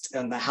introduced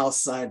on the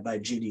House side by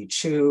Judy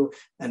Chu,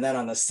 and then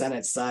on the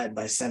Senate side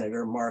by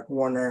Senator Mark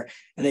Warner,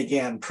 and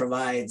again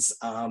provides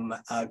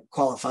a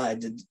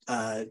qualified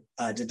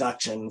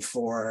deduction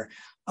for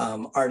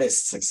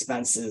artists'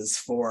 expenses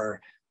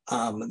for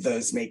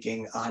those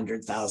making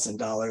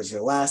 $100,000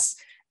 or less.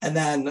 And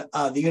then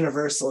the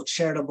universal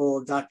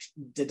charitable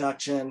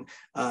deduction,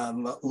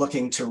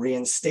 looking to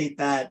reinstate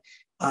that.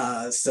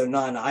 So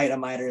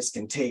non-itemizers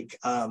can take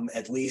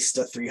at least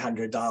a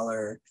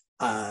 $300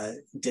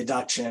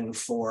 deduction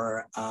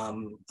for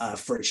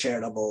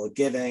charitable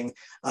giving.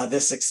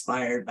 This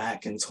expired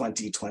back in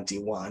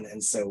 2021.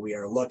 And so we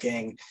are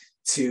looking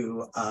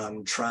to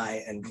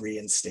try and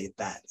reinstate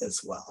that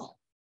as well.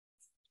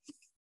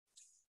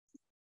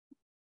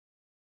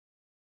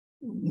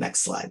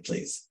 Next slide,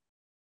 please.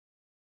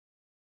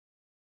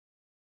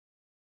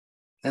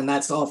 And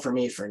that's all for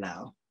me for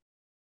now.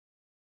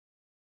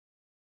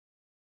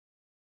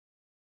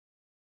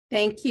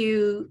 Thank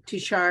you,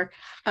 Tushar.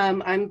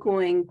 I'm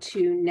going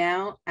to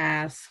now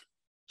ask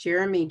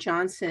Jeremy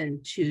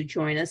Johnson to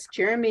join us.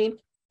 Jeremy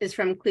is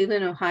from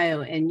Cleveland,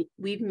 Ohio, and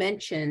we've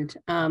mentioned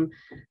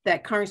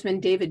that Congressman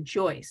David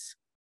Joyce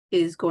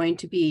is going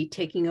to be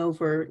taking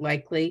over,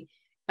 likely,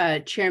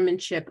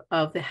 chairmanship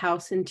of the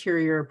House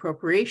Interior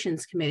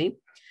Appropriations Committee.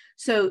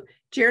 So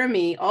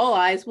Jeremy, all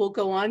eyes will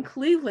go on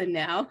Cleveland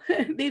now.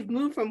 They've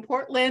moved from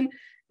Portland,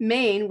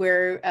 Maine,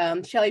 where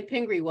Shelley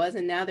Pingree was,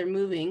 and now they're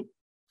moving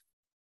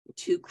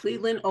to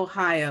Cleveland,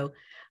 Ohio.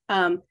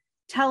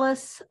 Tell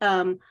us,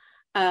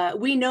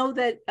 we know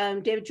that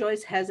David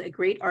Joyce has a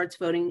great arts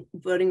voting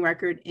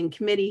record in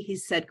committee.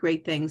 He's said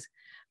great things,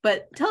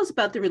 but tell us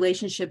about the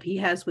relationship he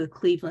has with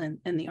Cleveland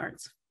and the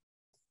arts.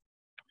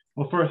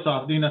 Well, first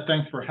off, Nina,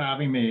 thanks for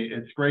having me.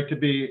 It's great to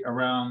be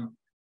around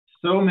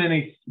so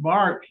many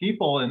smart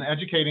people and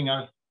educating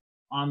us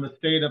on the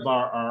state of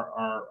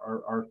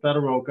our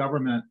federal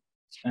government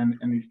and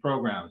these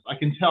programs. I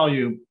can tell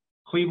you,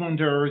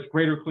 Clevelanders,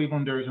 greater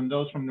Clevelanders, and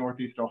those from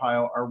Northeast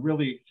Ohio are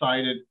really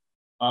excited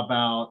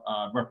about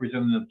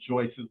Representative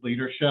Joyce's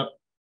leadership.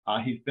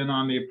 He's been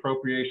on the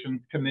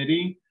Appropriations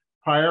Committee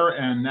prior,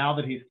 and now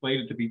that he's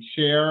slated to be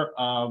chair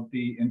of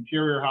the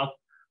Interior House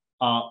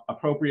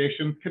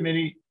Appropriations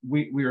Committee,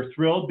 we are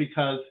thrilled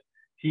because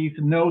he's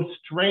no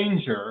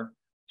stranger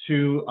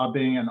to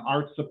being an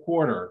arts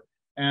supporter,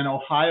 and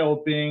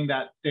Ohio being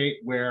that state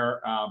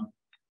where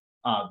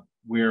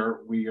we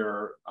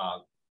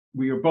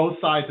are both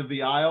sides of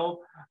the aisle,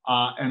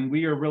 and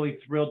we are really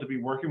thrilled to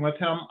be working with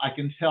him. I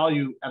can tell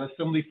you at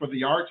Assembly for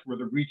the Arts, we're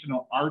the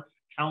Regional Arts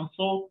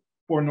Council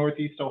for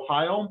Northeast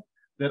Ohio,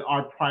 that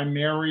our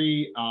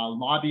primary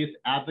lobbyist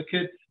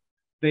advocates,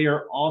 they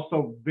are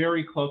also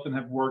very close and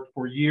have worked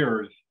for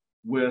years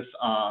with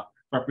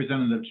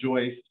Representative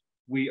Joyce.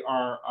 We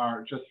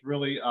are just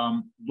really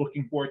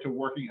looking forward to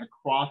working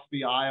across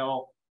the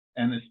aisle,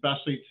 and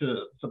especially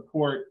to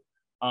support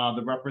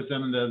the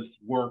representative's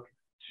work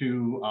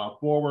to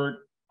forward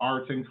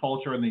arts and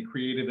culture and the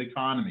creative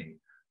economy.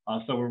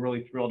 So we're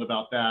really thrilled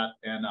about that.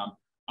 And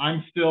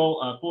I'm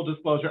still, full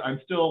disclosure, I'm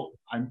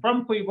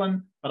from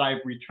Cleveland, but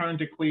I've returned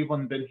to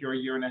Cleveland, been here a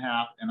year and a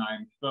half, and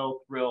I'm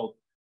so thrilled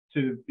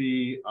to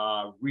be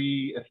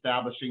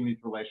re-establishing these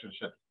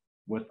relationships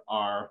with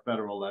our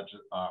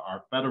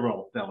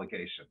federal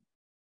delegation.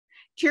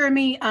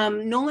 Jeremy,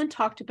 Nolan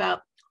talked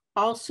about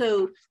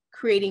also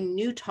creating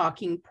new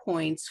talking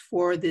points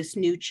for this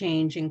new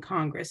change in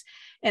Congress.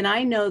 And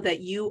I know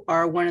that you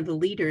are one of the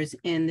leaders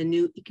in the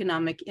new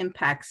Economic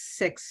Impact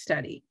 6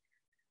 study.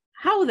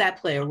 How will that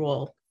play a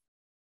role?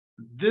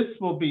 This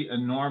will be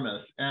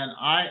enormous. And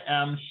I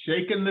am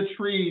shaking the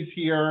trees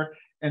here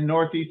in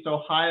Northeast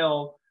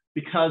Ohio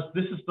because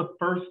this is the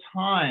first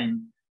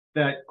time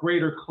that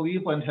Greater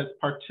Cleveland has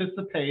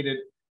participated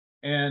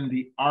in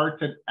the Arts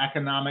and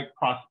Economic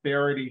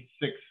Prosperity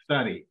 6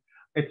 study.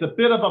 It's a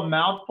bit of a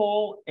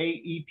mouthful,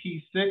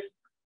 AEP 6,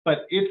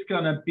 but it's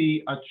going to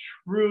be a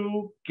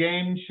true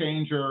game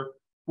changer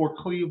for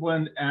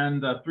Cleveland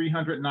and the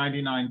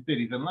 399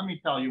 cities. And let me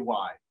tell you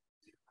why.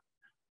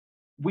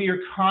 We are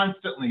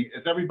constantly,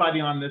 as everybody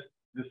on this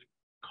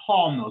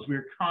call knows, we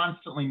are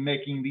constantly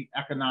making the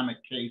economic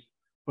case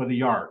for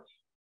the arts.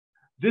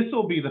 This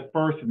will be the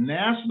first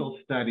national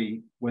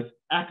study with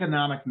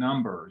economic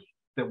numbers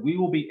that we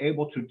will be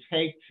able to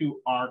take to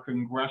our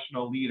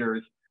congressional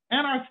leaders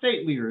and our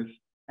state leaders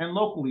and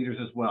local leaders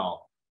as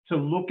well to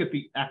look at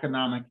the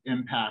economic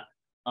impact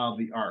of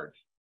the arts.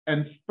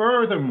 And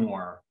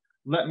furthermore,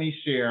 let me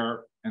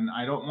share, and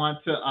I don't want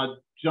to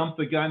jump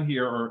the gun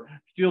here or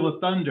steal the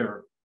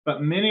thunder,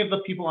 but many of the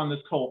people on this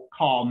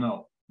call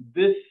know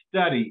this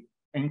study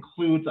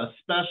includes a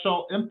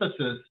special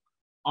emphasis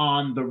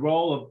on the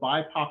role of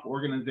BIPOC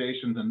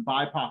organizations and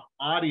BIPOC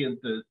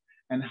audiences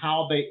and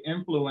how they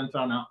influence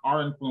on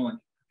are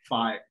influenced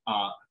by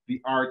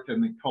the arts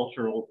and the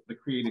cultural, the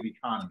creative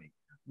economy.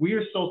 We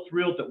are so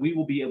thrilled that we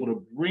will be able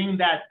to bring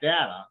that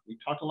data. We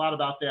talked a lot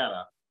about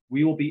data.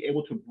 We will be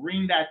able to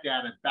bring that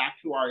data back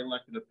to our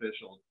elected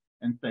officials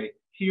and say,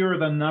 here are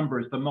the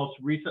numbers, the most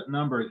recent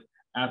numbers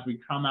as we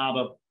come out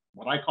of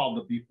what I call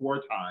the before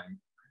time,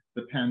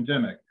 the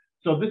pandemic.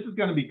 So this is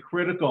going to be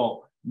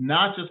critical,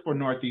 not just for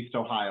Northeast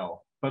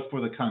Ohio, but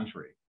for the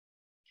country.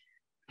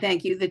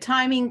 Thank you. The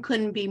timing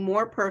couldn't be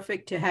more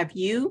perfect to have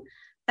you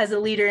as a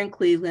leader in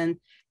Cleveland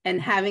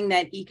and having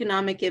that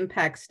economic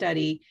impact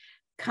study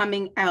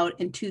coming out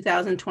in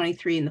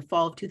 2023, in the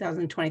fall of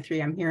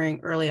 2023. I'm hearing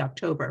early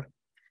October.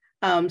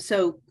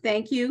 So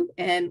thank you,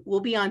 and we'll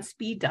be on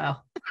speed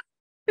dial.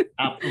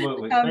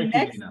 Absolutely.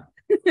 Thank you,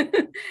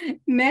 Nina.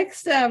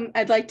 Next,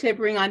 I'd like to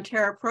bring on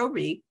Tara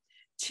Proby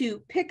to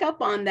pick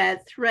up on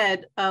that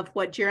thread of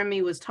what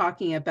Jeremy was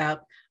talking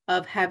about,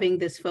 of having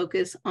this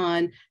focus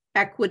on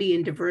equity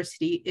and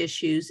diversity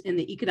issues in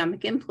the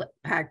Economic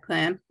Impact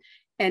Plan.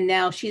 And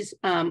now she's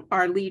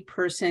our lead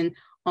person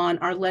on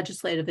our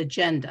legislative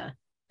agenda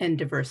and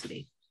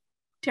diversity.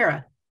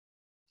 Tara.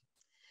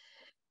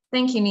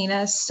 Thank you,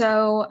 Nina.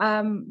 So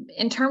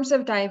in terms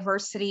of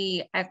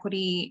diversity,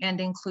 equity, and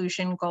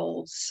inclusion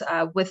goals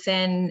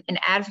within an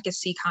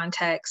advocacy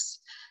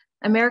context,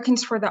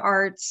 Americans for the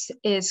Arts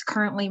is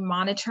currently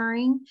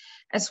monitoring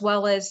as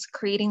well as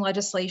creating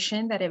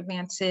legislation that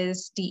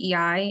advances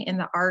DEI in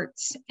the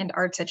arts and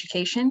arts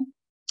education.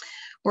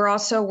 We're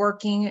also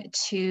working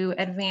to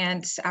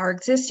advance our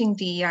existing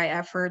DEI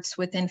efforts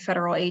within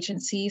federal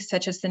agencies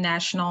such as the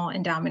National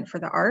Endowment for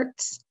the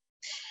Arts.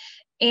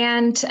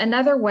 And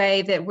another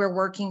way that we're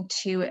working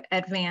to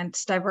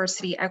advance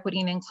diversity,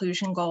 equity, and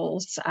inclusion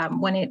goals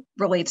when it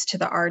relates to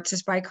the arts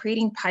is by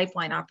creating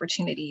pipeline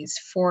opportunities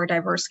for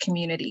diverse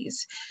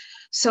communities.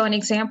 So an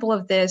example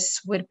of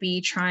this would be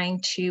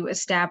trying to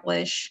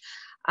establish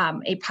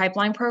a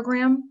pipeline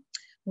program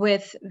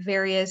with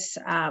various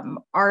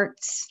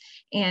arts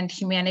and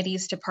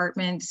humanities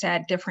departments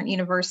at different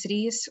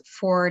universities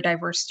for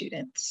diverse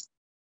students.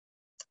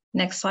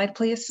 Next slide,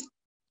 please.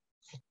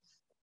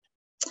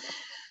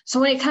 So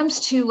when it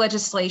comes to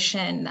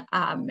legislation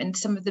and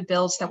some of the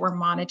bills that we're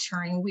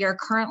monitoring, we are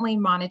currently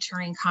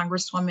monitoring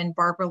Congresswoman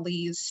Barbara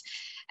Lee's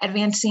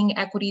Advancing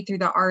Equity Through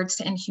the Arts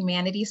and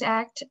Humanities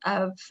Act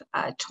of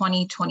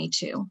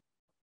 2022.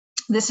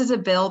 This is a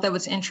bill that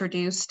was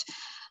introduced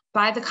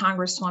by the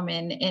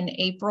Congresswoman in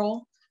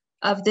April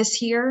of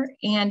this year,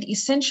 and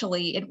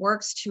essentially it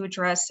works to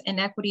address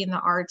inequity in the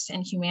arts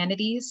and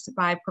humanities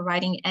by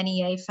providing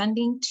NEA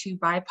funding to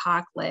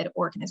BIPOC-led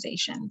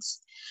organizations.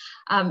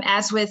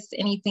 As with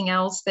anything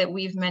else that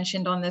we've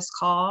mentioned on this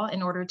call,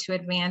 in order to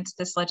advance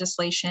this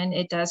legislation,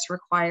 it does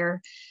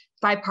require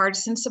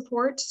bipartisan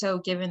support. So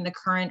given the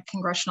current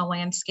congressional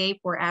landscape,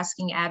 we're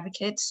asking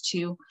advocates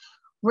to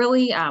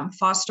really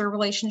foster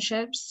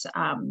relationships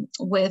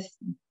with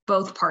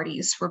both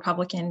parties,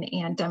 Republican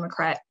and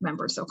Democrat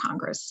members of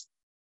Congress.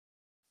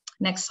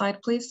 Next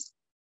slide, please.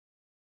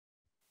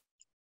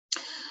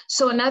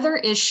 So another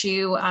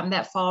issue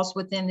that falls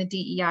within the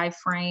DEI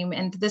frame,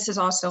 and this is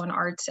also an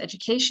arts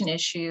education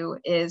issue,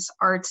 is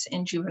arts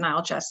and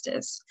juvenile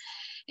justice.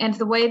 And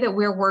the way that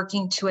we're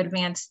working to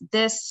advance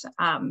this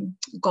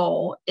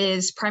goal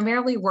is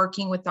primarily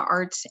working with the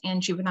Arts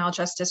and Juvenile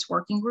Justice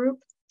Working Group.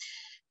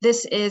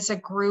 This is a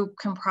group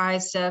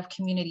comprised of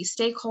community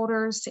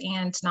stakeholders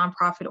and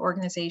nonprofit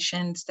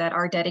organizations that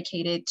are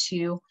dedicated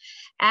to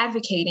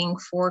advocating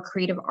for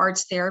creative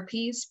arts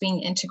therapies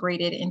being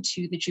integrated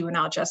into the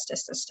juvenile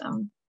justice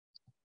system.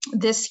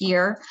 This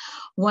year,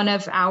 one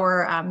of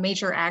our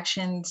major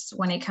actions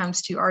when it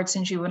comes to arts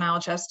and juvenile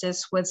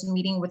justice was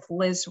meeting with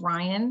Liz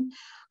Ryan,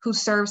 who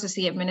serves as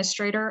the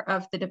administrator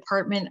of the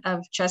Department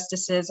of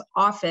Justice's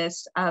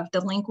Office of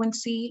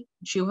Delinquency,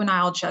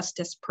 Juvenile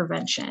Justice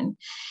Prevention.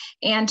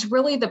 And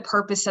really the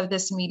purpose of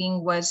this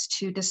meeting was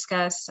to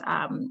discuss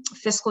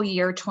fiscal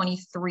year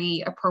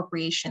 23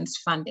 appropriations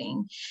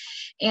funding.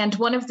 And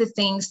one of the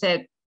things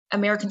that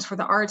Americans for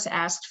the Arts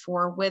asked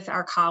for with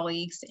our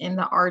colleagues in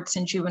the Arts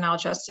and Juvenile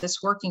Justice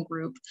Working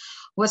Group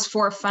was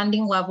for a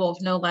funding level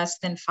of no less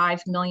than $5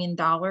 million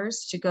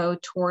to go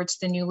towards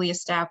the newly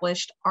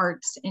established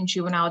Arts and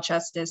Juvenile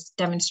Justice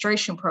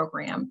Demonstration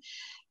Program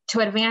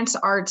to advance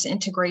arts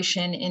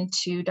integration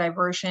into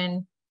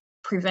diversion,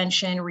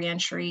 prevention,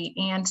 reentry,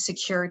 and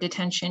secure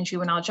detention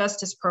juvenile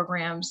justice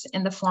programs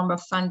in the form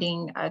of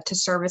funding to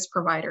service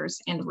providers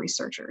and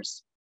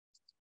researchers.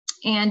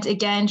 And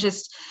again,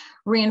 just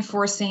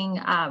reinforcing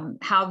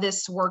how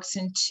this works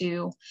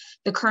into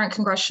the current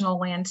congressional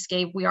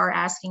landscape, we are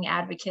asking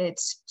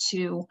advocates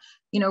to,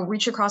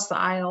 reach across the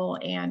aisle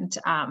and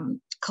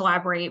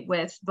collaborate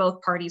with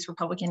both parties,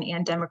 Republican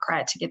and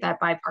Democrat, to get that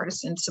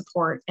bipartisan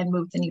support and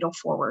move the needle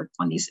forward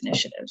on these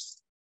initiatives.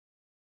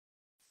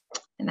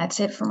 And that's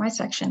it for my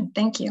section.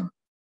 Thank you.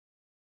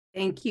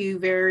 Thank you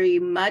very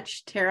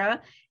much,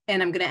 Tara.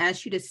 And I'm going to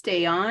ask you to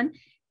stay on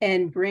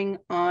and bring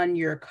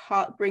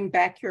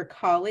back your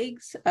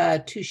colleagues,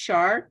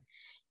 Tushar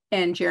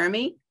and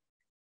Jeremy,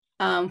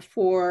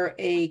 for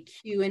a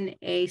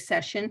Q&A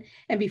session.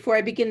 And before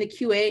I begin the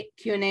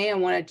Q&A, I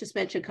want to just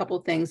mention a couple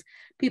of things.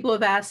 People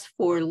have asked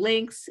for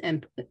links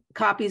and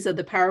copies of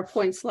the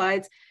PowerPoint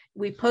slides.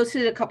 We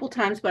posted it a couple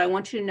times, but I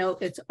want you to know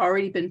it's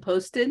already been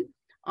posted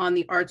on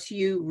the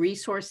ArtsU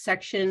resource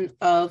section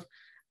of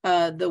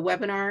the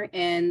webinar.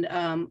 And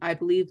I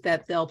believe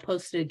that they'll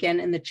post it again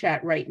in the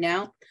chat right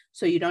now.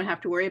 So you don't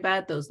have to worry about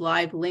it. Those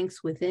live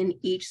links within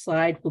each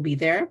slide will be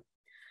there.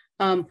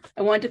 I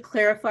wanted to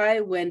clarify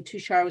when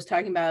Tushar was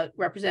talking about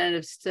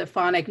Representative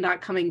Stefanik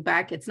not coming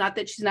back. It's not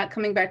that she's not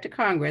coming back to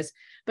Congress,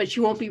 but she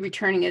won't be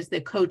returning as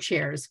the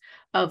co-chairs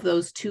of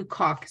those two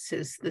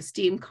caucuses, the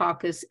STEAM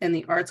caucus and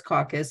the Arts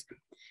caucus.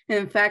 And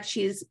in fact,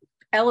 she's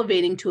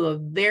elevating to a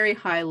very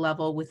high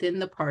level within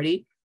the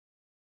party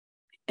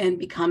and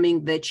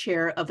becoming the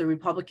chair of the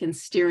Republican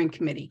Steering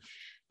Committee.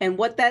 And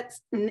what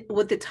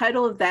the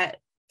title of that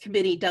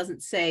committee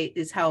doesn't say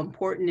is how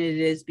important it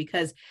is,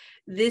 because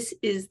this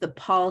is the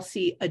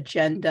policy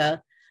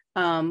agenda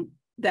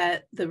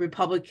that the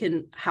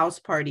Republican House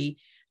Party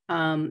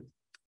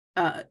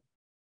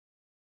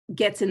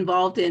gets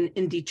involved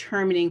in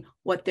determining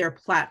what their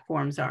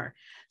platforms are.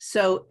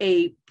 So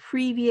a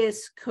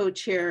previous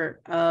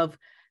co-chair of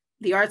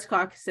the Arts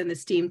Caucus and the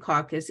STEAM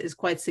Caucus is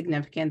quite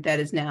significant.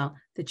 That is now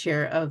the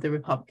chair of the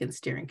Republican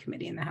Steering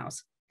Committee in the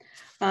House.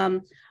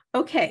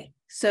 Okay,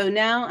 so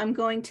now I'm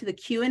going to the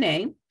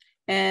Q&A.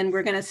 And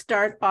we're going to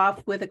start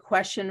off with a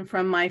question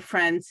from my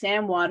friend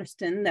Sam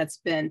Waterston that's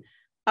been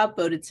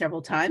upvoted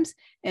several times.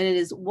 And it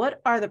is, what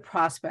are the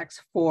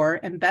prospects for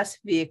and best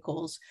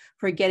vehicles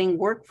for getting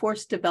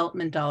workforce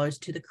development dollars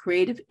to the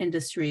creative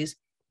industries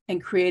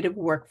and creative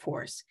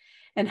workforce?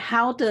 And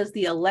how does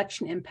the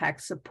election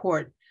impact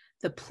support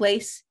the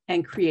Place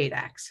and Create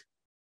Acts?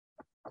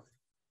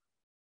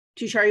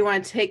 Tushar, you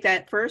want to take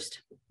that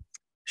first?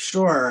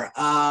 Sure.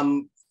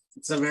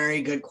 It's a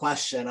very good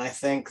question. I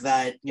think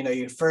that,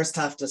 you first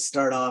have to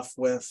start off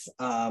with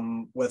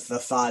the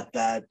thought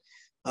that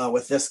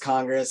with this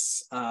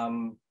Congress,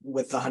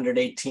 with the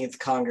 118th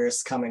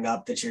Congress coming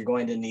up, that you're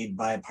going to need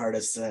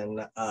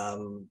bipartisan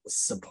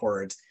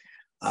support.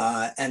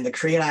 And the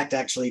CREATE Act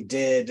actually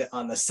did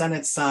on the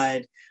Senate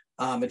side.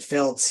 It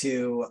failed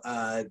to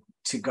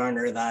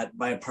garner that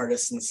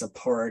bipartisan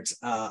support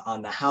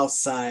on the House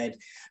side.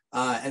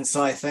 And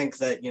so I think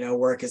that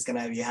work is going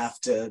to have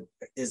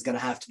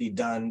to be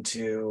done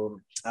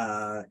to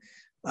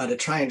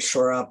try and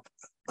shore up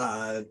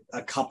a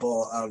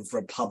couple of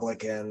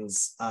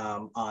Republicans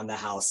on the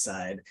House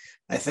side.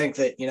 I think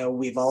that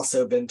we've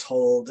also been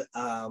told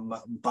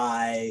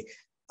by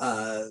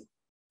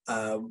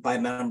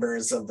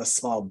members of the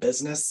Small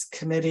Business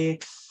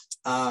Committee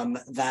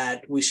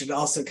that we should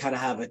also kind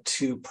of have a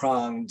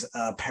two-pronged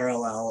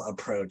parallel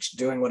approach,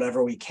 doing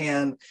whatever we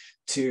can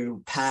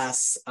to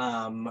pass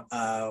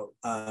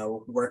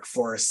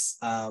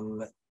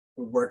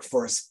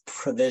workforce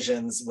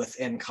provisions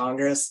within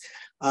Congress,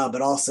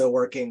 but also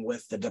working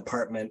with the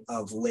Department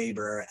of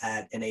Labor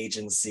at an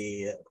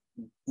agency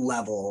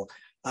level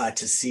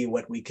to see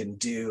what we can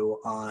do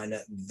on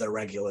the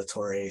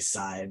regulatory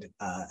side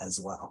as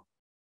well.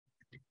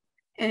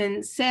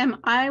 And Sam,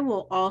 I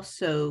will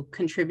also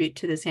contribute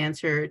to this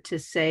answer to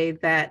say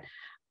that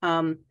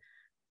I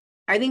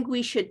think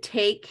we should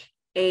take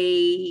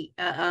the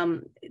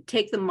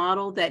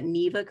model that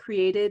NEVA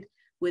created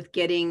with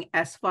getting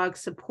SFOG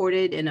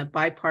supported in a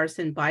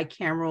bipartisan,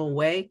 bicameral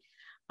way.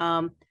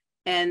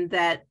 And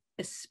that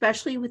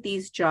especially with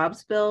these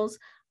jobs bills,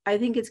 I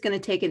think it's going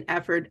to take an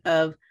effort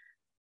of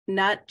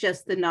not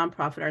just the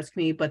nonprofit arts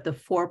community, but the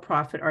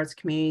for-profit arts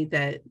community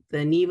that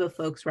the NEVA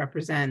folks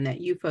represent,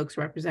 that you folks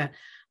represent,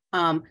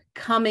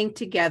 coming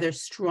together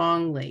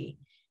strongly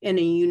in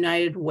a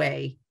united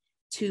way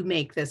to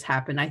make this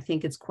happen. I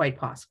think it's quite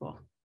possible.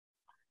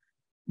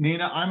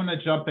 Nina, I'm going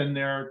to jump in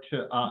there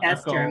to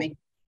echo Jeremy.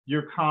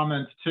 your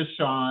comments to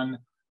Sean,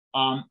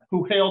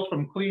 who hails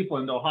from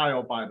Cleveland,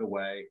 Ohio, by the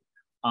way,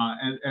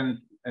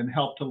 and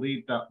helped to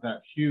lead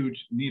that huge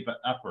NEVA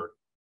effort,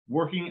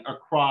 working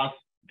across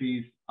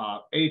these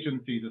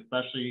agencies,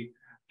 especially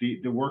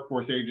the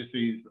workforce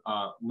agencies,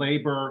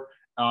 labor.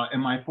 In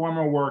my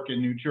former work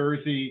in New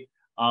Jersey,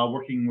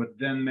 working with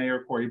then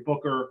Mayor Cory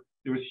Booker,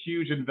 there was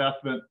huge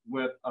investment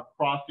with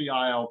across the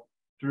aisle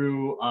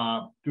through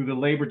the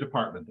Labor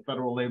Department, the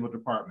Federal Labor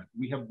Department.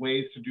 We have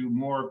ways to do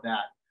more of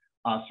that,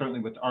 certainly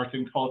with arts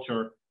and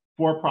culture,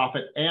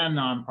 for-profit and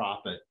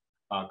nonprofit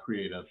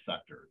creative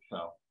sectors.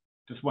 So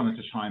just wanted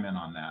to chime in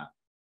on that.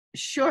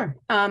 Sure.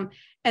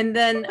 And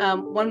then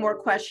one more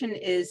question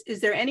is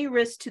there any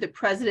risk to the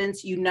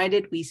president's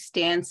United We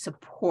Stand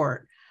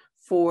support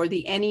for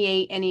the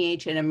NEA,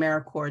 NEH, and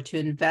AmeriCorps to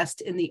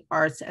invest in the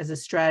arts as a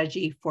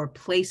strategy for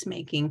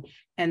placemaking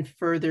and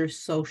further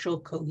social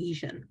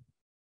cohesion?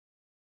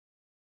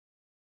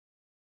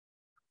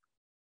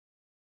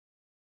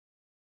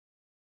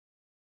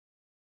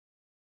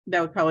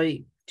 That would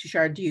probably,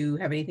 Tushar, do you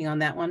have anything on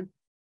that one?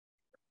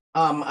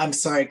 I'm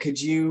sorry,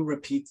 could you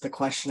repeat the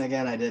question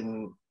again? I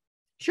didn't.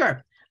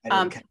 Sure.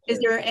 Is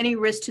there any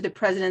risk to the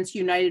president's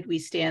United We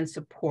Stand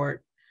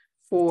support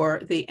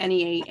for the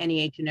NEA,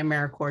 NEH, and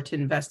AmeriCorps to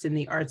invest in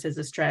the arts as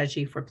a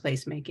strategy for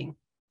placemaking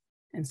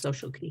and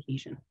social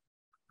cohesion?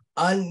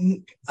 I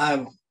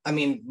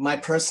mean, my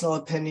personal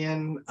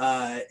opinion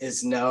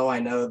is no. I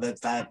know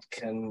that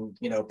can,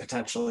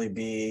 potentially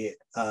be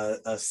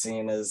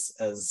seen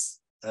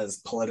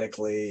as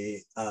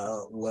politically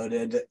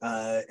loaded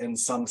in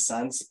some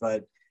sense,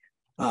 but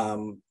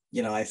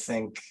I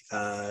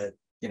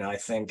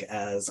think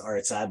as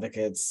arts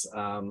advocates,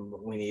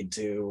 we need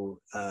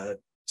to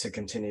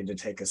continue to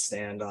take a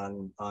stand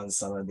on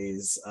some of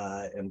these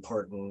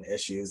important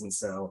issues, and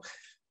so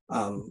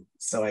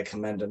I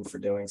commend him for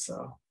doing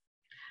so.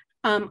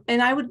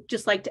 And I would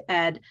just like to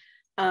add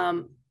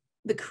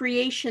the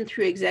creation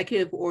through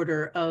executive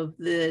order of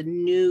the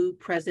new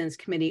President's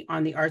Committee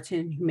on the Arts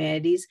and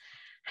Humanities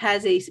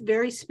has a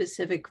very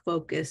specific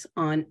focus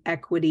on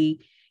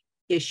equity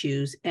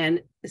issues,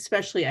 and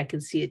especially I can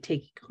see it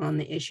taking on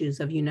the issues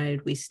of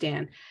United We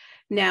Stand.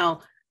 Now,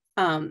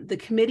 the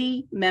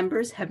committee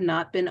members have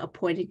not been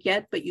appointed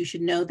yet, but you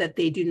should know that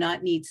they do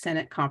not need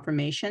Senate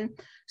confirmation.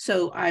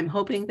 So I'm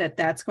hoping that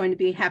that's going to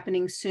be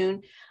happening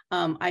soon.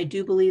 I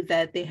do believe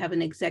that they have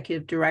an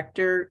executive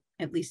director,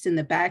 at least in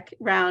the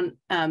background,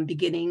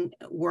 beginning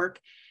work.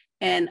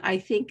 And I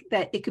think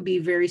that it could be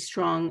very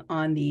strong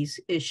on these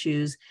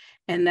issues.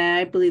 And that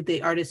I believe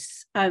the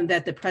artists,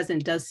 that the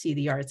president does see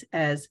the arts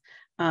as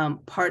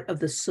part of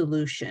the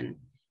solution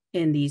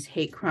in these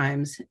hate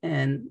crimes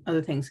and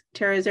other things.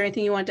 Tara, is there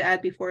anything you want to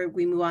add before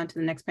we move on to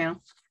the next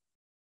panel?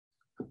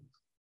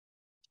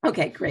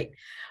 Okay, great.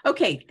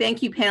 Okay,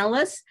 thank you,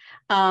 panelists.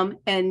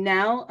 And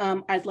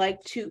now I'd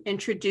like to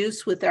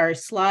introduce with our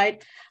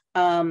slide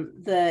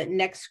the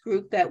next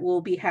group that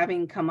we'll be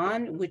having come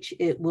on, which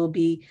it will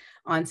be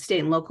on state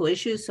and local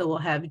issues. So we'll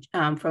have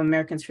from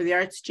Americans for the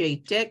Arts, Jay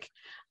Dick,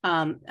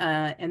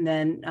 and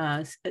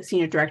then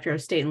Senior Director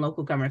of State and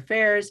Local Government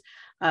Affairs,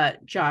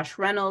 Josh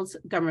Reynolds,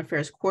 Government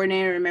Affairs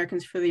Coordinator,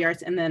 Americans for the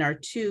Arts, and then our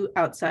two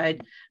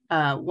outside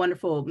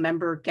wonderful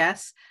member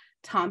guests,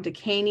 Tom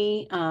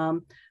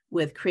DeCaney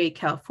with Create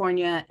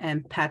California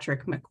and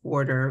Patrick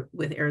McWhorter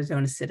with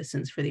Arizona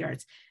Citizens for the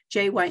Arts.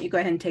 Jay, why don't you go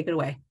ahead and take it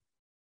away?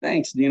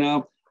 Thanks,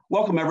 Dina.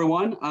 Welcome,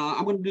 everyone.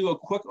 I'm going to do a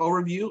quick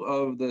overview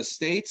of the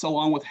states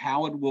along with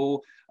how it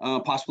will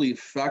possibly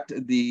affect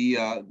the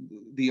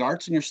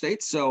arts in your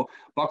states. So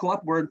buckle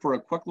up, we're in for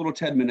a quick little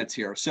 10 minutes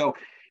here. So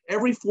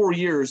every 4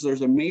 years,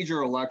 there's a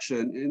major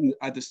election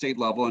at the state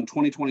level, and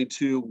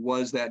 2022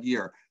 was that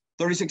year.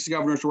 36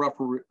 governors were up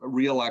for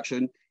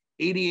re-election.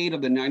 88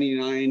 of the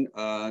 99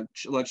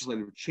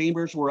 legislative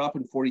chambers were up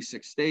in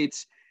 46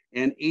 states,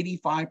 and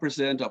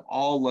 85% of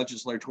all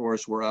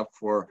legislators were up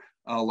for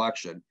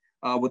election.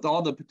 With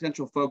all the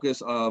potential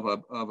focus of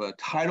a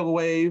tidal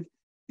wave,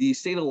 the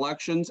state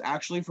elections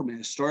actually from a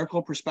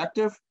historical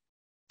perspective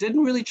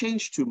didn't really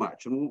change too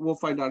much, and we'll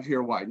find out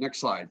here why. Next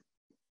slide.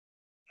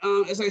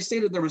 As I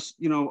stated, there was,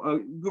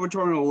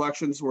 gubernatorial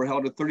elections were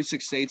held in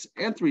 36 states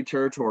and 3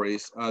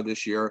 territories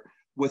this year,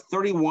 with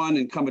 31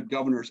 incumbent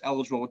governors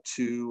eligible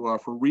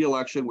for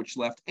re-election, which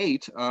left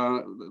 8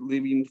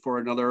 leaving for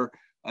another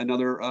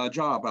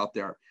job out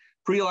there.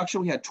 Pre-election,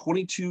 we had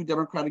 22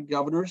 Democratic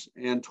governors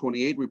and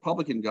 28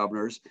 Republican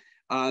governors.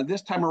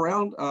 This time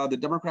around, the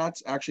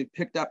Democrats actually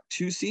picked up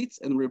 2 seats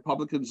and the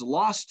Republicans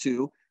lost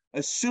 2,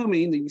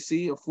 assuming that you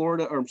see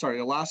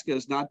Alaska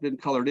has not been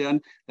colored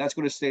in, that's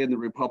going to stay in the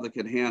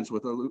Republican hands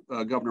with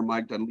Governor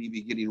Mike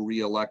Dunleavy getting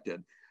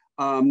reelected.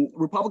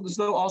 Republicans,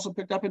 though, also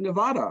picked up in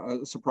Nevada,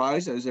 a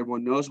surprise, as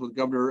everyone knows, with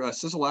Governor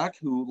Sisolak,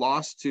 who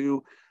lost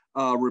to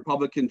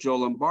Republican Joe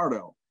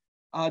Lombardo.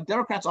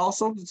 Democrats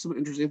also did some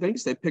interesting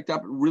things. They picked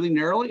up really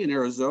narrowly in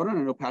Arizona, and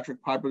I know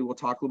Patrick Piper will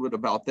talk a little bit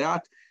about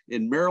that,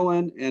 in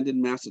Maryland and in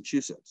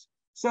Massachusetts.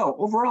 So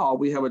overall,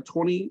 we have a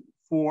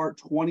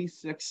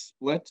 24-26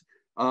 split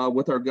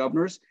with our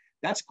governors.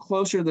 That's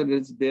closer than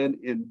it's been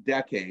in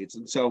decades,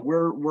 and so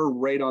we're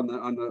right on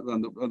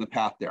the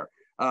path there.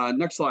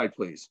 Next slide,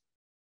 please.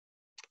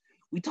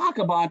 We talk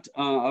about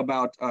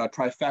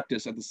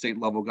trifectas at the state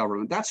level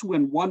government. That's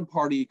when one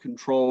party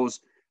controls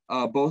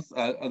both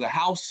the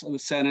House, the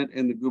Senate,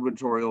 and the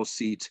gubernatorial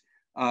seat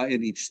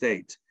in each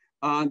state.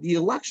 The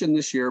election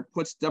this year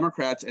puts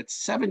Democrats at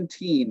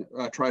 17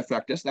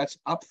 trifectas. That's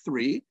up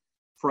 3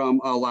 from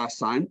last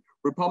time.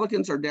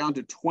 Republicans are down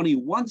to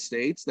 21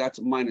 states. That's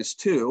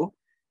 -2.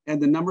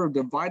 And the number of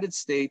divided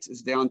states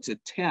is down to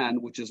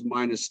 10, which is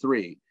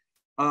 -3.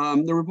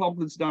 The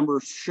Republicans'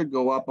 numbers should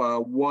go up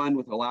 1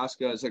 with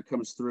Alaska as it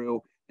comes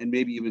through, and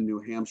maybe even New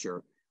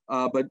Hampshire.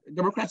 But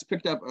Democrats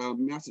picked up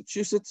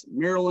Massachusetts,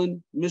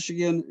 Maryland,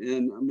 Michigan,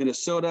 and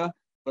Minnesota,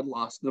 but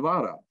lost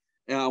Nevada,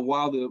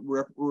 while the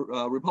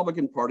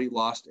Republican Party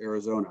lost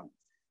Arizona.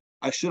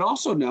 I should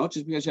also note,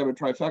 just because you have a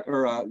trifecta,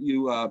 or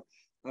you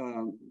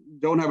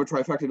don't have a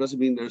trifecta doesn't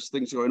mean there's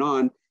things going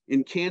on.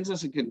 In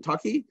Kansas and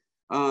Kentucky,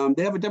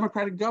 they have a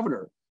Democratic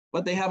governor,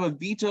 but they have a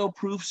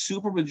veto-proof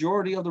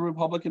supermajority of the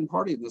Republican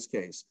Party in this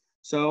case.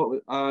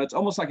 So it's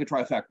almost like a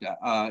trifecta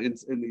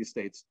in these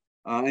states.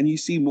 And you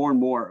see more and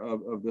more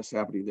of this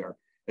happening there.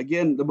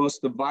 Again, the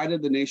most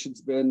divided the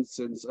nation's been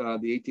since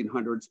the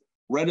 1800s.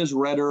 Red is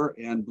redder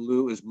and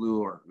blue is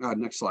bluer.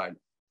 Next slide.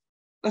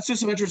 Let's do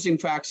some interesting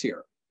facts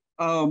here.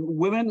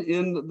 Women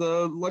in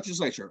the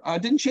legislature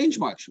didn't change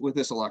much with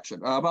this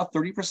election. About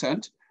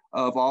 30%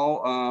 of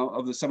all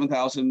of the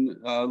 7,000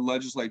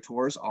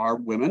 legislators are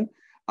women.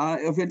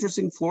 Of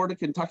interesting, Florida,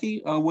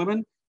 Kentucky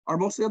women are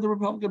mostly of the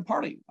Republican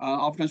Party.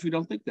 Oftentimes we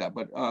don't think that,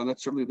 but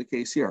that's certainly the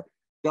case here.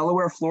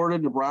 Delaware, Florida,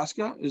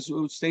 Nebraska is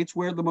states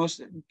where the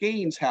most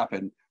gains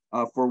happen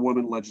for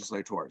women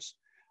legislators.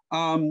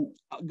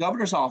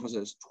 Governor's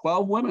offices,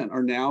 12 women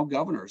are now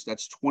governors.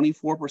 That's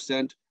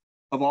 24%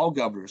 of all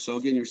governors. So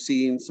again, you're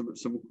seeing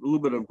a little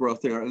bit of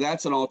growth there.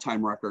 That's an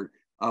all-time record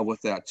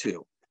with that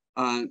too.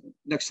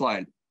 Next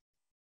slide.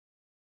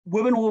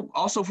 Women will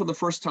also, for the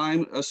first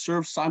time,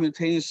 serve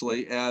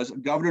simultaneously as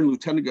governor and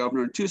lieutenant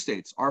governor in 2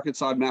 states,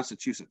 Arkansas and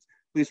Massachusetts.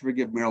 Please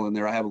forgive Maryland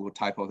there, I have a little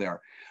typo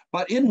there.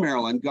 But in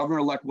Maryland,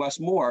 Governor-elect Wes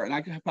Moore, and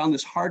I found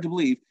this hard to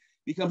believe,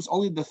 becomes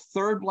only the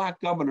 3rd Black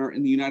governor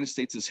in the United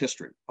States'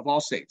 history, of all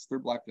states,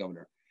 3rd Black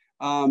governor.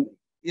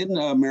 In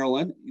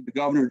Maryland, the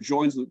governor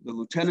joins the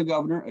lieutenant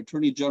governor,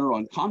 attorney general,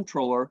 and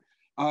comptroller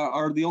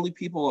are the only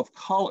people of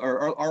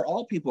color, are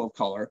all people of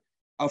color,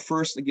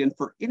 first, again,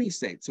 for any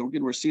state. So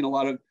again, we're seeing a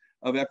lot of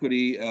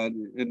equity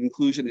and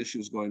inclusion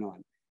issues going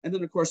on. And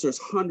then, of course, there's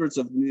hundreds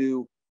of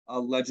new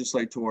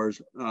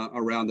legislators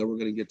around that we're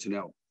going to get to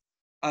know.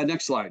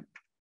 Next slide.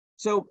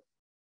 So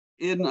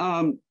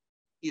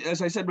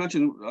as I said,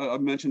 I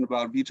mentioned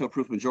about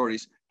veto-proof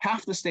majorities.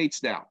 Half the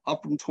states now,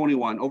 up from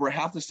 21, over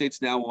half the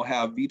states now will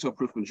have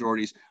veto-proof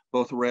majorities,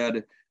 both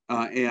red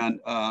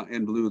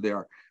and blue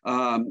there.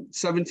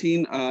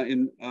 17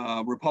 in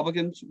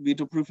Republicans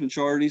veto-proof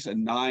majorities,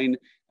 and 9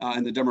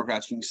 in the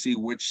Democrats. You can see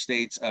which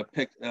states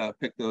pick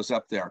those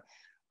up there.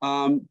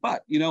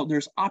 But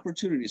there's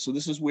opportunities. So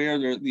this is where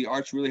the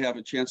arts really have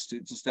a chance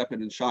to step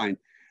in and shine.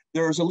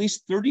 There's at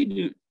least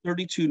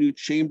 32 new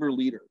chamber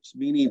leaders,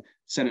 meaning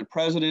Senate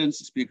presidents,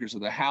 speakers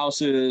of the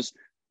houses,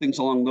 things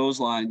along those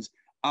lines,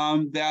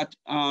 that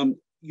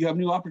you have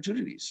new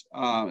opportunities.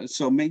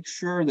 So make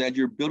sure that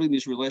you're building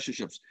these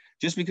relationships.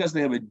 Just because they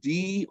have a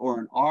D or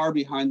an R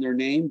behind their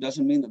name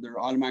doesn't mean that they're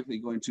automatically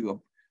going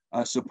to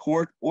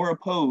support or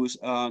oppose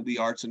the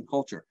arts and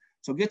culture.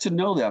 So get to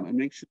know them and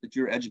make sure that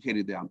you're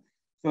educating them.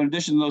 So in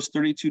addition to those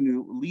 32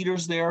 new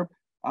leaders there,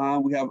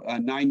 we have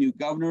 9 new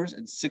governors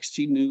and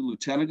 16 new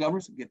lieutenant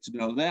governors. Get to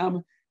know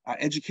them,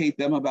 educate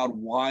them about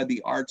why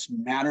the arts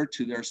matter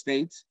to their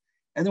states.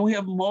 And then we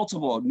have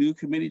multiple new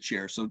committee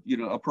chairs. So,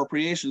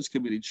 appropriations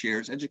committee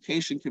chairs,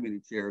 education committee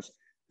chairs,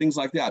 things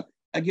like that.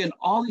 Again,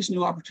 all these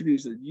new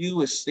opportunities that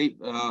you as state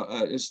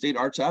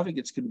arts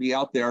advocates can be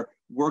out there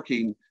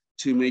working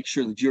to make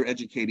sure that you're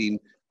educating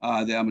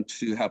them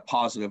to have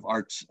positive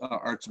arts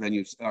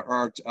venues,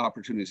 arts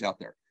opportunities out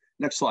there.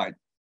 Next slide.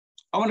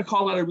 I want to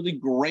call out a really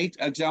great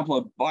example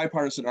of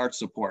bipartisan arts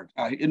support.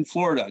 In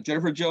Florida,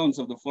 Jennifer Jones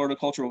of the Florida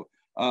Cultural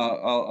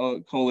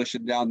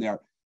Coalition down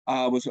there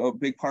was a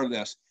big part of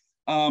this.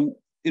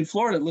 In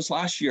Florida, this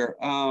last year,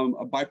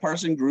 a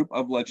bipartisan group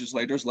of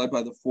legislators led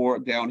by the 4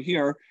 down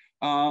here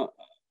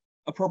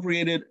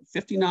appropriated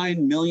 $59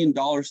 million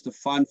to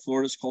fund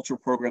Florida's cultural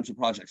programs and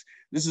projects.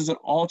 This is an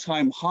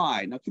all-time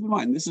high. Now, keep in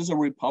mind, this is a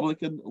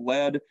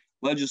Republican-led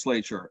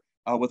legislature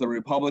with a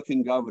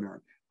Republican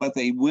governor. but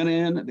they went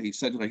in, they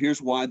said,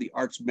 here's why the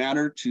arts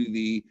matter to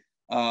the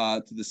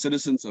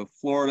citizens of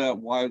Florida,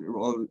 why it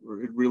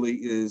really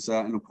is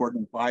an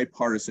important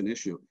bipartisan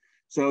issue.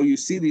 So you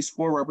see these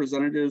four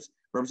representatives,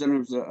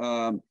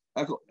 Anna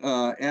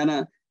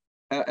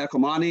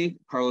Ecomani,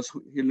 Carlos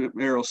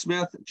Hierro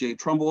Smith, Jay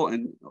Trumbull,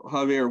 and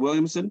Javier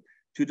Williamson,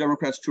 2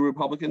 Democrats, 2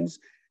 Republicans.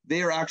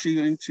 They are actually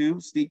going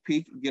to sneak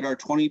peek, get our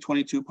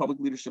 2022 Public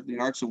Leadership in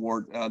the Arts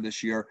Award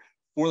this year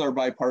for their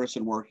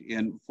bipartisan work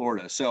in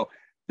Florida. So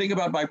think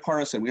about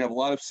bipartisan. We have a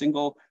lot of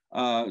single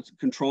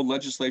controlled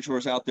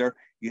legislators out there.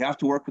 You have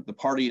to work with the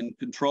party in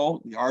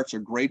control. The arts are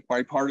great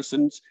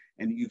bipartisans,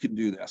 and you can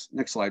do this.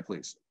 Next slide,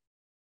 please.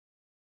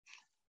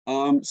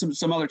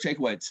 Some other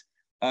takeaways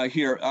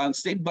here.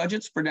 State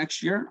budgets for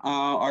next year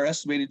are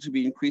estimated to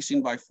be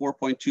increasing by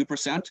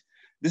 4.2%.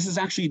 This is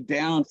actually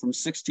down from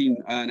 16.5%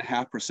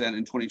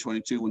 in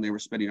 2022 when they were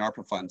spending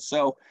ARPA funds.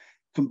 So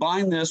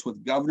combine this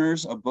with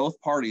governors of both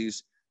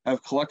parties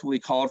have collectively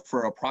called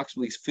for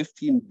approximately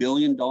 $15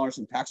 billion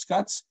in tax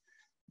cuts.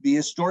 The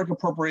historic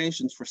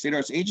appropriations for state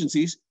arts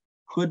agencies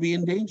could be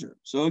in danger.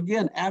 So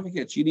again,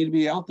 advocates, you need to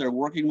be out there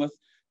working with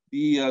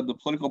the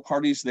political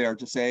parties there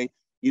to say,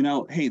 you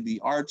know, hey,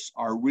 the arts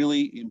are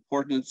really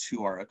important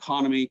to our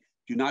economy.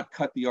 Do not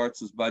cut the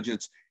arts'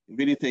 budgets. If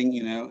anything,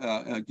 you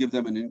know, give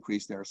them an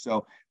increase there.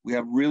 So we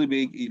have really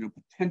big, you know,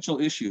 potential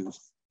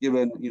issues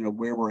given, you know,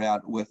 where we're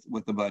at with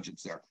the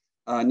budgets there.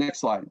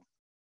 Next slide.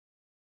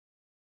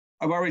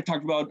 I've already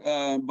talked about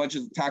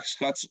budget tax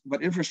cuts,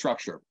 but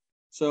infrastructure.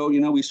 So, you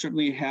know, we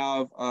certainly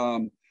have a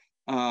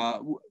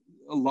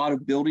lot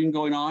of building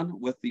going on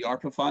with the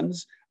ARPA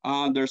funds.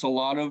 There's a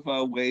lot of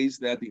ways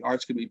that the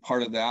arts can be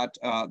part of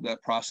that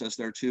process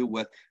there too,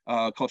 with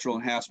cultural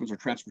enhancements or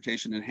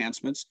transportation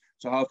enhancements.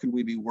 So how can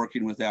we be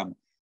working with them?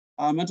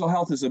 Mental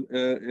health is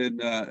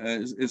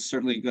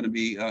certainly going to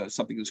be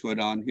something that's going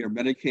on here.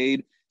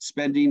 Medicaid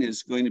spending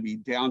is going to be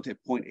down to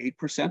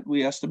 0.8%,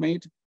 we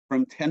estimate,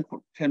 from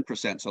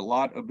 10%. So a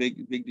lot of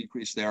big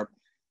decrease there.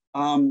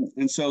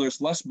 And so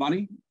there's less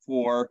money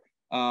for,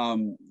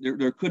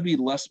 there could be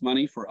less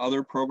money for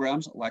other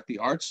programs like the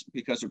arts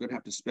because they're going to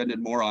have to spend it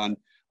more on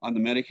the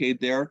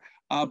Medicaid there.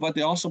 But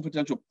the also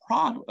potential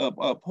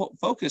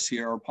focus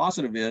here or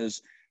positive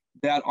is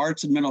that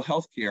arts and mental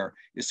health care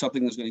is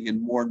something that's going to get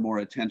more and more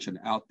attention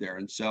out there.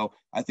 And so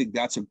I think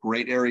that's a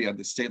great area at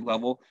the state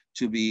level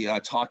to be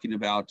talking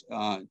about,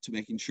 to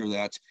making sure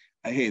that,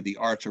 hey, the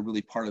arts are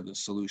really part of the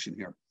solution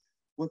here.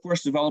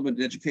 Workforce development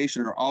and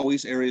education are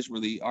always areas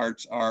where the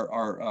arts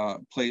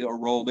play a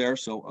role there.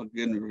 So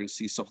again, we're going to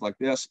see stuff like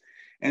this.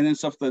 And then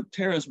stuff that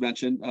Tara's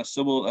mentioned,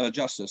 civil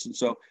justice. And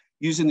so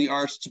using the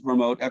arts to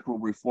promote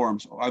equitable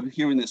reforms. I'm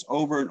hearing this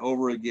over and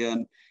over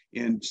again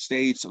in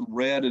states,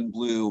 red and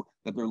blue,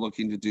 that they're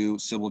looking to do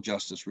civil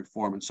justice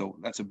reform. And so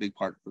that's a big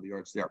part for the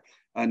arts there.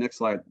 Next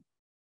slide.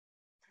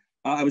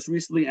 I was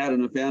recently at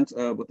an event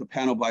with a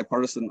panel of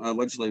bipartisan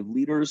legislative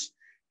leaders.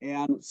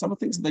 And some of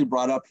the things that they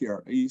brought up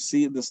here, you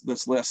see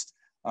this list,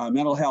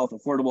 mental health,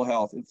 affordable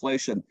health,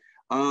 inflation.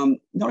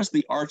 Notice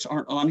the arts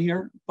aren't on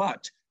here,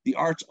 but the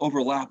arts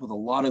overlap with a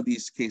lot of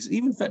these cases,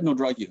 even fentanyl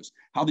drug use,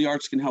 how the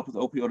arts can help with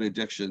opioid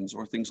addictions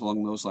or things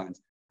along those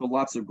lines. So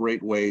lots of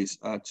great ways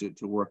to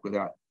work with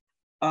that.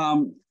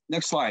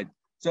 Next slide.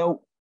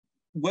 So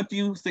what do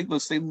you think the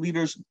state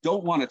leaders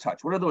don't want to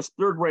touch? What are those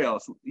third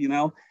rails, you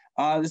know?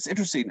 It's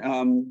interesting.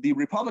 The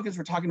Republicans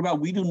were talking about,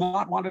 we do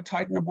not want to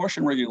tighten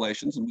abortion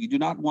regulations, and we do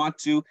not want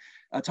to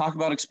talk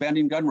about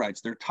expanding gun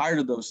rights. They're tired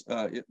of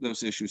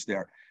those issues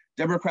there.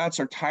 Democrats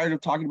are tired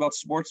of talking about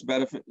sports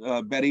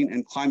betting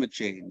and climate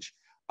change.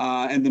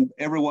 And then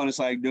everyone is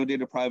like, no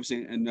data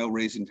privacy and no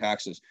raising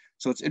taxes.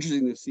 So it's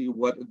interesting to see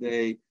what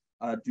they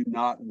do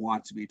not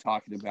want to be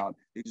talking about.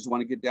 They just want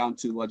to get down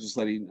to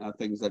legislating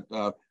things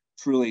that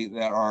truly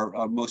that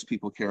are most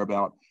people care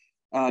about.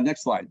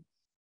 Next slide.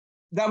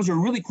 That was a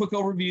really quick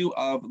overview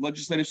of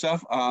legislative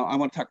stuff. I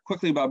want to talk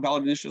quickly about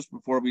ballot initiatives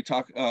before we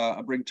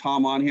bring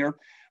Tom on here.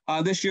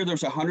 This year,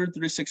 there's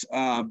 136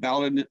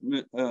 ballot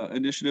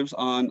initiatives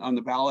on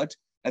the ballot.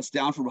 That's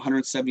down from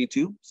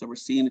 172. So we're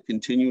seeing it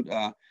continued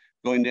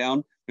going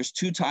down. There's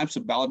two types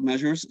of ballot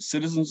measures: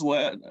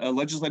 citizens-led,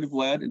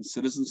 legislative-led, and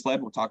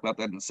citizens-led. We'll talk about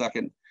that in a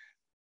second.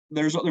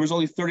 There was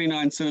only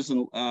 39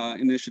 citizen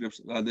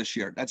initiatives this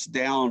year. That's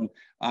down,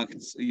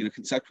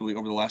 consecutively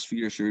over the last few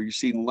years. So you're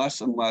seeing less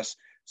and less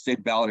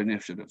state ballot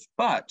initiatives,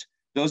 but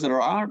those that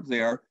are out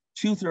there,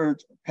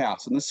 2/3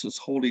 pass, and this is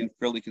holding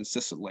fairly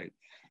consistently.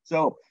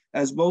 So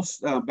as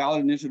most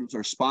ballot initiatives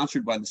are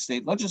sponsored by the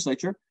state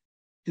legislature,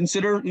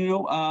 consider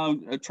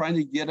trying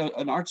to get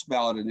an arts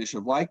ballot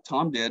initiative like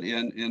Tom did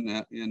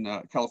in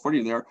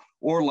California there,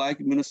 or like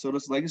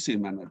Minnesota's legacy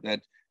amendment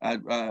that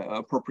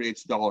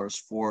appropriates dollars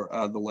for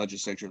the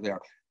legislature there.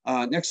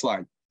 Next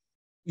slide.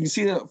 You can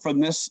see that from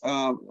this,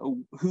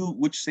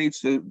 which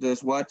states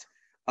does what.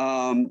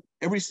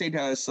 Every state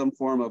has some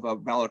form of a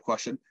ballot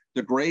question.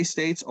 The gray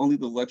states, only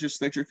the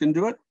legislature can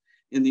do it.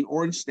 In the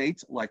orange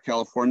states, like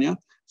California,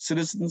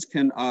 citizens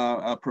can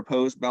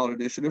propose ballot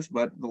initiatives,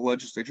 but the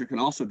legislature can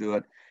also do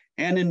it.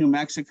 And in New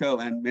Mexico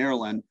and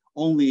Maryland,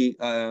 only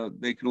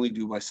they can only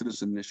do by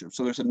citizen initiative.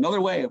 So there's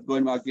another way of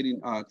going about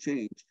getting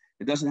change.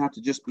 It doesn't have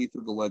to just be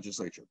through the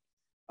legislature.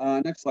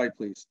 Next slide,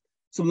 please.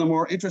 Some of the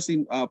more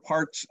interesting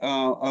parts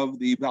of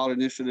the ballot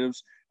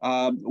initiatives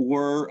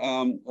were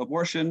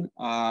abortion,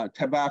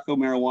 tobacco,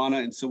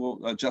 marijuana, and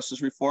civil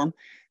justice reform.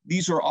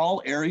 These are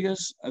all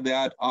areas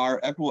that are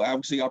equitable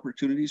advocacy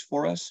opportunities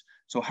for us.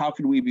 So how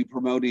can we be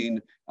promoting,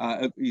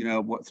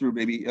 through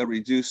maybe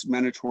reduced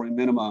mandatory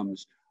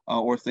minimums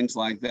or things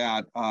like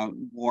that,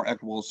 more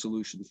equitable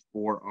solutions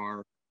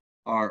for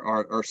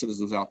our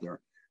citizens out there.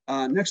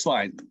 Next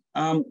slide.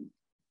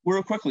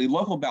 Real quickly,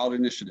 local ballot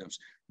initiatives.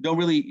 Don't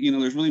really,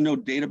 there's really no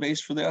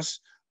database for this,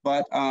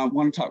 but I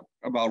want to talk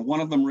about one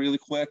of them really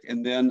quick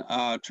and then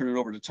turn it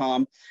over to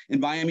Tom. In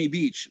Miami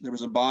Beach, there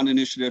was a bond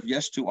initiative,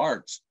 Yes to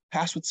Arts,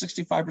 passed with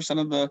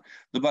 65% of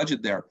the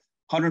budget there.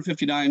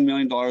 $159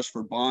 million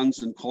for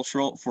bonds and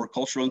cultural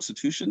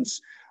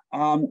institutions.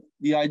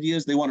 The idea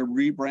is they want to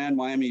rebrand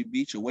Miami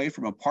Beach away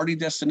from a party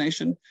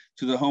destination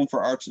to the home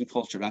for arts and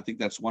culture, and I think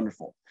that's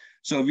wonderful.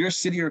 So if your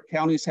city or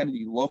county has had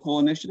any local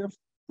initiatives,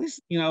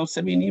 please,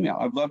 send me an email.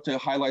 I'd love to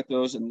highlight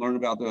those and learn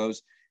about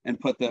those and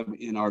put them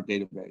in our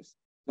database.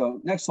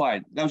 So next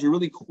slide. That was a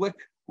really quick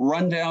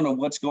rundown of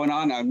what's going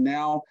on. I'm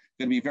now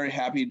going to be very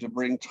happy to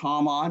bring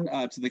Tom on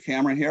to the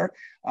camera here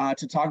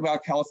to talk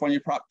about California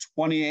Prop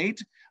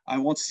 28. I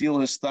won't steal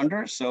his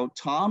thunder. So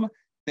Tom,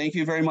 thank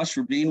you very much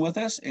for being with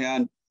us,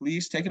 and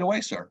please take it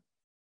away, sir.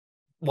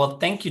 Well,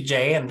 thank you,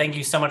 Jay, and thank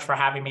you so much for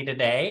having me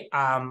today.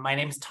 My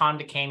name is Tom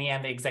DeCaney.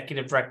 I'm the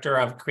Executive Director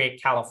of Create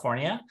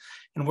California,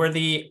 and we're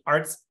the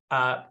arts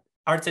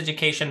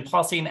education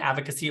policy and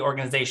advocacy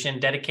organization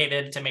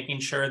dedicated to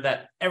making sure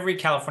that every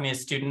California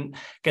student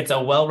gets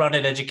a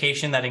well-rounded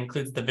education that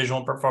includes the visual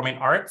and performing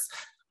arts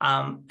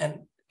and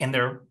in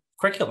their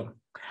curriculum.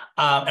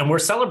 And we're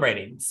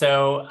celebrating.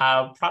 So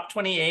Prop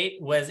 28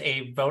 was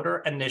a voter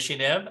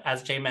initiative.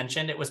 As Jay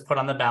mentioned, it was put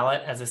on the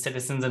ballot as a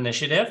citizens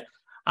initiative.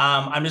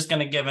 I'm just going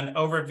to give an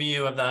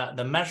overview of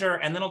the measure,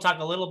 and then I'll talk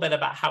a little bit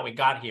about how we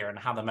got here and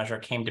how the measure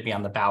came to be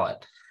on the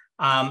ballot.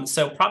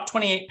 So Prop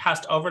 28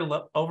 passed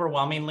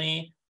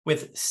overwhelmingly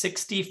with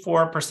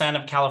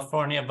 64% of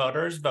California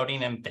voters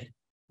voting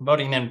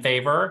in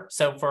favor.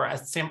 So for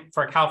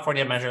a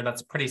California measure,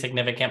 that's a pretty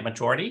significant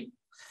majority.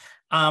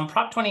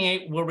 Prop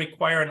 28 will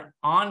require an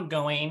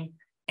ongoing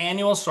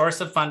annual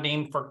source of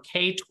funding for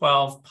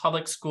K-12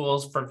 public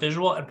schools for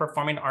visual and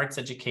performing arts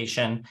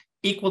education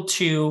equal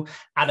to,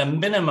 at a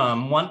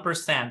minimum,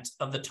 1%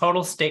 of the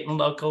total state and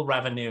local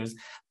revenues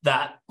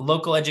that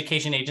local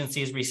education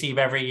agencies receive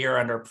every year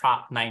under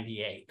Prop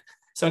 98.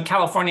 So in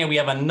California, we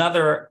have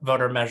another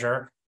voter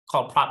measure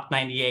called Prop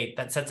 98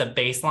 that sets a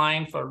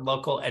baseline for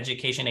local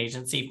education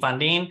agency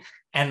funding,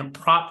 and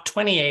Prop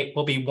 28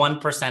 will be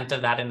 1%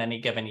 of that in any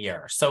given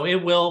year. So it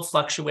will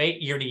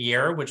fluctuate year to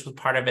year, which was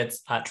part of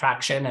its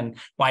traction and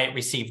why it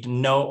received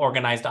no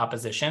organized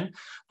opposition.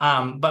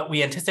 But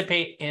we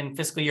anticipate in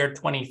fiscal year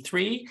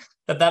 23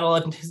 that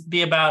that'll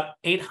be about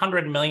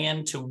 $800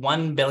 million to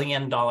 $1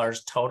 billion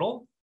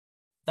total.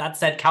 That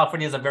said,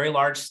 California is a very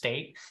large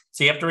state,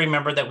 so you have to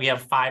remember that we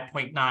have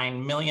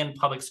 5.9 million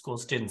public school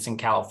students in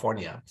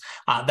California.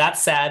 That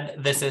said,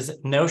 this is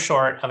no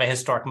short of a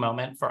historic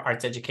moment for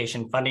arts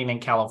education funding in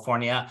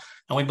California,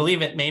 and we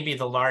believe it may be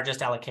the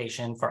largest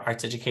allocation for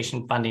arts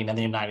education funding in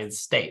the United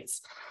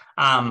States.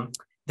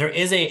 There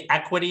is an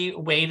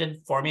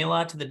equity-weighted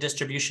formula to the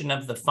distribution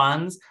of the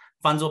funds.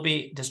 Funds will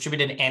be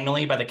distributed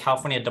annually by the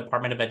California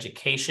Department of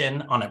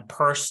Education on a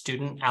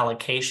per-student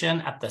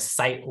allocation at the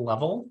site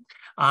level.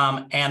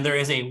 And there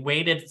is a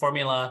weighted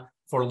formula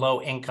for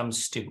low-income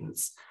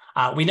students.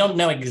 We don't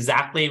know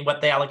exactly what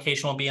the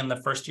allocation will be in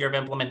the first year of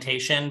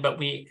implementation, but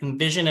we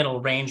envision it'll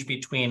range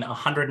between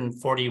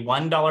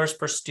 $141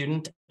 per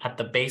student at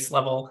the base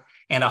level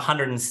and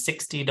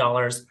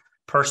 $160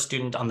 per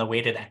student on the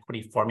weighted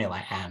equity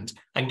formula end.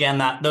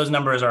 Again, those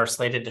numbers are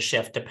slated to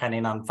shift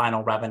depending on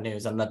final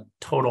revenues and the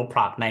total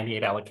Prop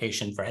 98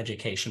 allocation for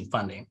education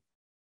funding.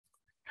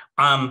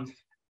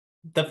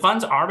 The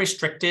funds are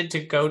restricted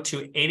to go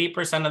to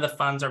 80% of the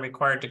funds are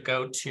required to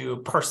go to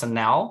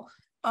personnel.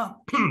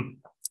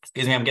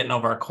 Excuse me, I'm getting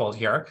over a cold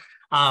here.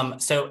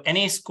 So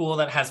any school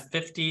that has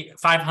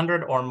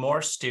 500 or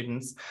more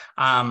students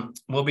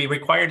will be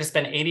required to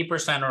spend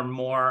 80% or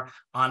more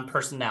on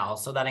personnel.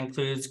 So that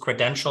includes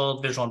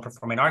credentialed visual and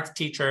performing arts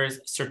teachers,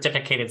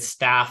 certificated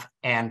staff,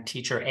 and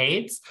teacher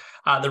aides.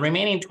 The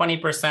remaining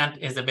 20%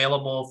 is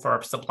available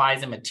for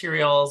supplies and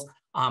materials,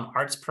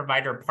 arts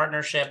provider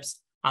partnerships,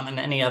 and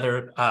any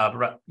other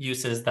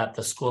uses that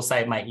the school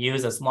site might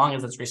use, as long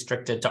as it's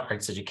restricted to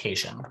arts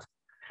education.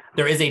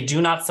 There is a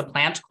do not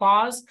supplant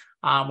clause.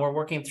 We're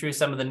working through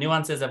some of the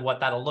nuances of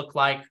what that'll look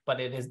like, but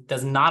it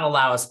does not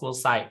allow a school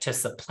site to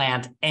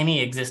supplant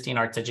any existing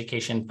arts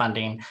education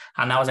funding.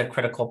 And that was a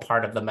critical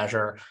part of the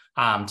measure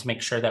to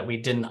make sure that we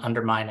didn't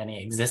undermine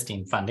any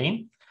existing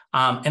funding.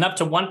 And up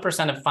to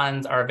 1% of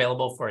funds are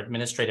available for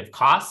administrative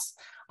costs.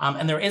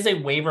 And there is a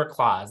waiver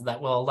clause that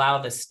will allow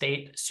the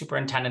state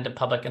superintendent of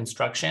public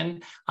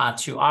instruction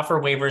to offer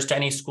waivers to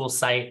any school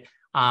site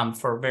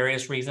for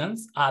various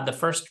reasons. The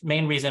first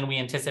main reason we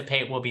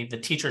anticipate will be the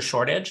teacher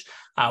shortage.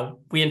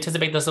 We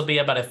anticipate this will be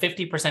about a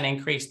 50%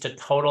 increase to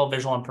total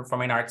visual and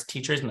performing arts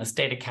teachers in the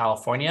state of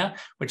California,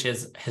 which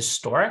is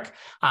historic,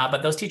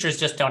 but those teachers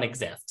just don't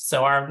exist.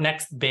 So our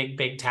next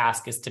big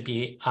task is to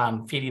be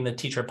feeding the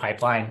teacher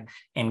pipeline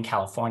in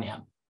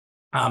California.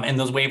 And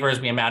those waivers,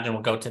 we imagine,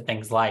 will go to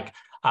things like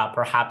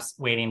perhaps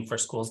waiting for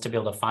schools to be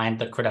able to find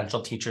the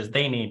credentialed teachers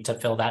they need to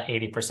fill that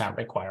 80%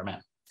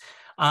 requirement.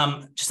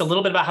 Just a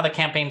little bit about how the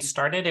campaign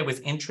started. It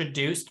was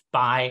introduced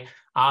by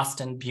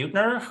Austin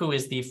Buettner, who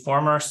is the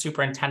former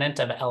superintendent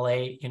of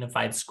LA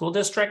Unified School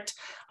District.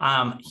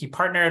 He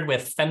partnered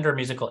with Fender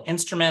Musical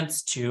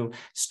Instruments to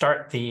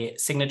start the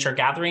signature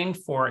gathering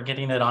for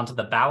getting it onto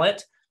the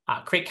ballot.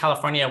 Create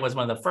California was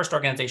one of the first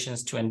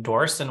organizations to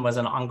endorse and was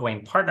an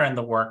ongoing partner in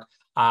the work.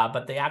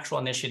 But the actual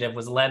initiative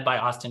was led by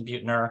Austin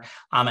Buettner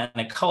and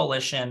a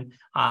coalition.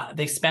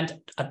 They spent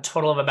a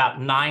total of about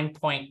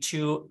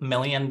 $9.2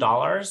 million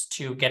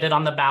to get it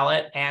on the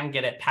ballot and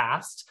get it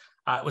passed.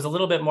 It was a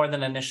little bit more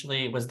than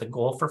initially was the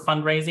goal for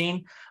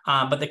fundraising,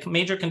 but the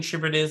major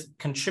contributors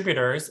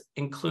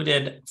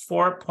included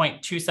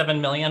 $4.27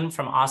 million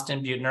from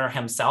Austin Buettner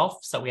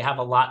himself. So we have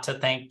a lot to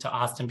thank to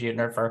Austin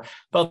Buettner for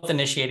both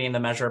initiating the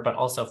measure, but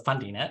also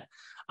funding it.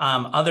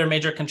 Other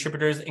major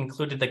contributors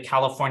included the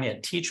California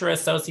Teacher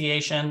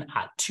Association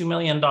at $2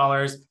 million,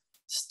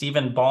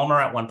 Stephen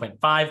Ballmer at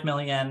 $1.5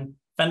 million,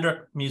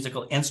 Fender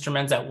Musical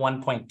Instruments at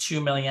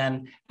 $1.2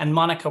 million, and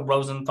Monica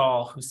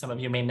Rosenthal, who some of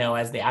you may know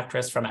as the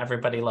actress from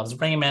Everybody Loves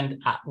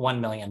Raymond, at $1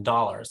 million.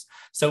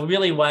 So it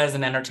really was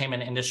an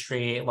entertainment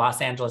industry, Los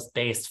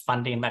Angeles-based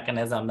funding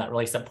mechanism that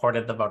really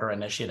supported the voter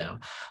initiative.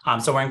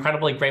 So we're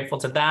incredibly grateful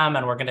to them,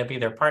 and we're going to be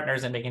their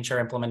partners in making sure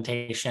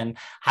implementation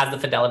has the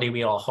fidelity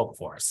we all hope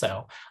for.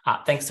 So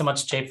thanks so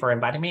much, Jay, for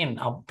inviting me, and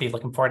I'll be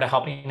looking forward to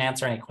helping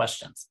answer any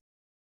questions.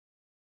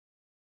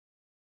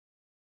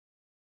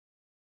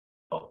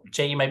 Oh,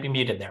 Jay, you might be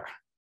muted there.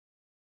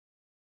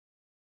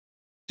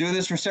 Doing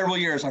this for several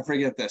years, I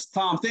forget this.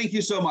 Tom, thank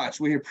you so much.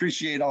 We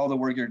appreciate all the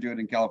work you're doing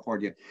in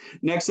California.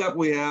 Next up,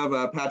 we have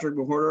Patrick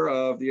Mahorter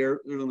of the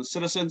Arizona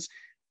Citizens.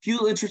 A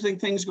few interesting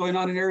things going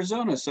on in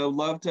Arizona, so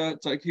love to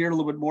hear a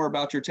little bit more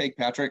about your take,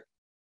 Patrick.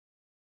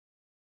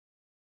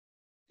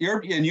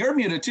 You're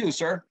muted too,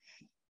 sir.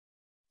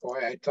 Boy,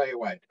 I tell you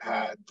what,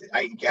 I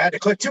had to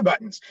click two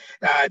buttons.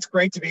 It's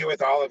great to be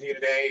with all of you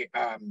today.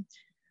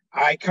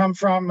 I come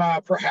from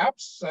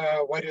perhaps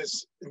what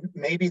is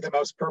maybe the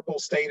most purple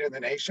state in the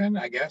nation,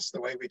 I guess,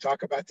 the way we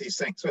talk about these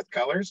things with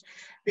colors,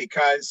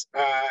 because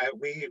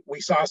we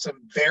saw some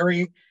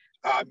very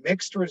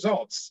mixed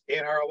results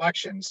in our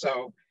election.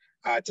 So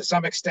to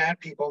some extent,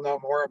 people know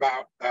more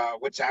about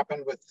what's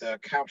happened with the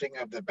counting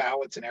of the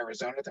ballots in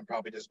Arizona than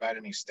probably just about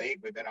any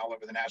state. We've been all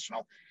over the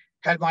national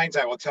headlines.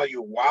 I will tell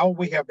you, while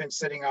we have been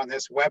sitting on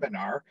this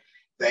webinar,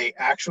 they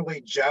actually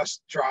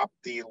just dropped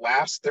the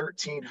last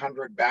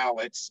 1,300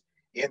 ballots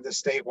in the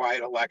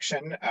statewide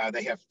election.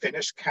 They have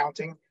finished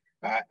counting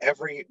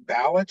every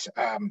ballot.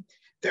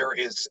 There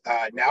is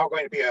now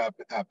going to be a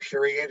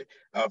period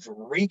of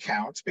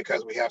recounts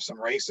because we have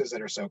some races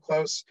that are so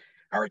close.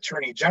 Our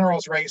Attorney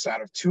General's race,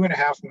 out of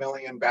 2.5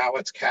 million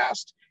ballots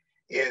cast,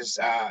 is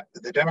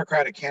the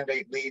Democratic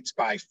candidate leads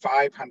by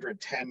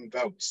 510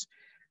 votes.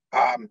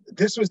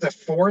 This was the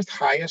fourth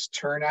highest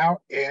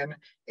turnout in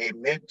a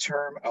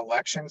midterm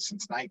election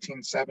since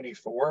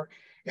 1974.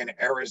 In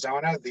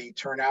Arizona, the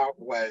turnout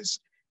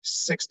was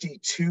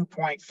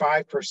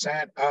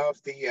 62.5%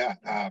 of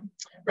the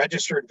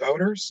registered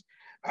voters,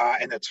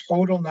 and the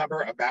total number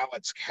of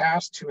ballots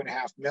cast,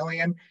 2.5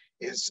 million,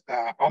 is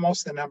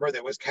almost the number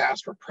that was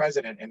cast for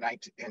president in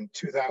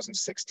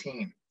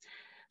 2016.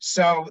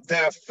 So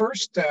the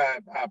first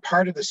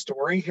part of the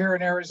story here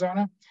in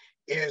Arizona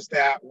is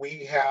that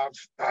we have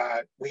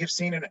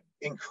seen an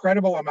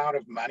incredible amount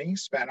of money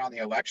spent on the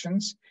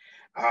elections.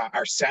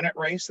 Our Senate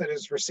race that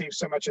has received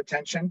so much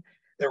attention,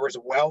 there was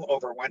well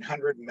over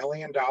 $100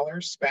 million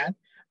spent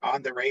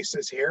on the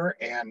races here,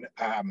 and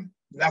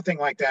nothing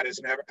like that has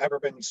ever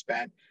been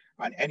spent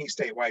on any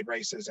statewide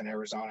races in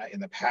Arizona in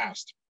the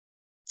past.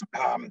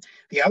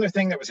 The other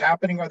thing that was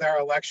happening with our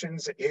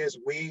elections is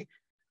we,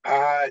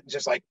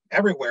 just like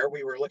everywhere,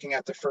 we were looking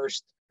at the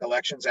first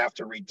elections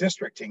after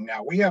redistricting.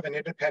 Now, we have an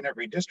independent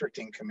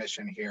redistricting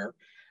commission here.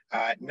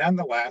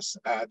 Nonetheless,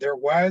 there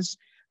was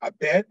a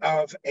bit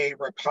of a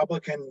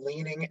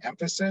Republican-leaning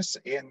emphasis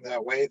in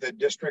the way the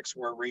districts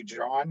were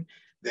redrawn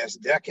this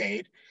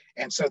decade.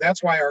 And so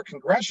that's why our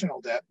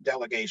congressional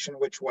delegation,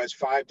 which was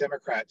 5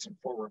 Democrats and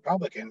 4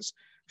 Republicans,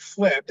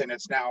 flipped, and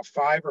it's now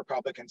 5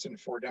 Republicans and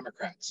 4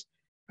 Democrats.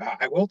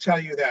 I will tell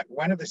you that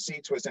one of the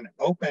seats was an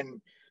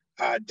open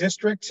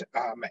district,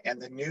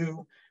 and the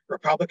new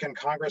Republican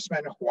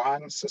Congressman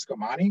Juan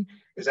Ciscomani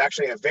is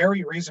actually a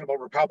very reasonable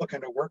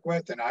Republican to work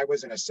with, and I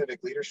was in a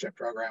civic leadership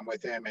program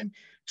with him in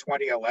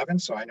 2011,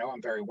 so I know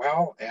him very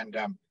well. And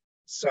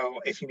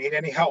so if you need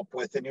any help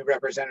with the new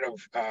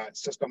Representative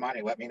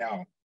Ciscomani, let me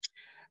know.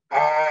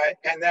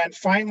 And then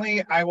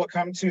finally, I will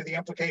come to the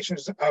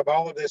implications of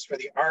all of this for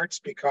the arts,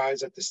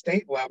 because at the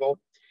state level,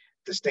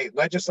 the state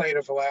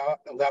legislative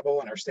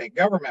level and our state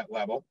government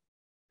level,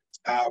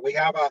 we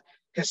have a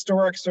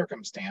historic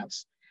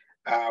circumstance.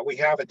 We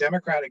have a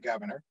Democratic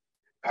governor,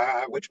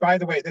 which, by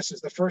the way, this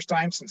is the first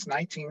time since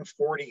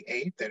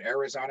 1948 that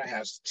Arizona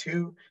has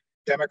 2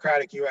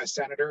 Democratic U.S.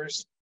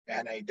 senators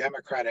and a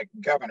Democratic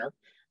governor.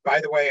 By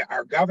the way,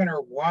 our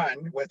governor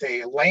won with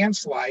a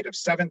landslide of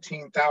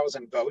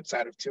 17,000 votes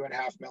out of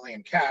 2.5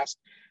 million cast.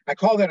 I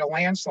call that a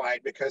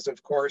landslide because,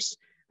 of course,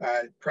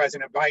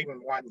 President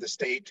Biden won the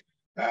state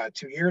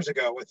 2 years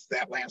ago with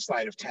that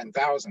landslide of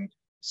 10,000.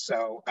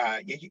 So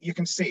you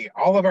can see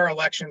all of our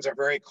elections are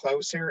very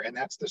close here, and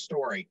that's the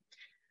story.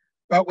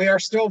 But we are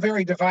still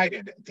very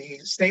divided. The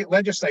state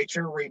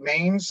legislature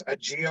remains a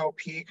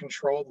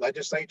GOP-controlled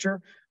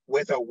legislature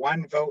with a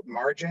 1-vote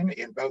margin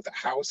in both the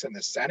House and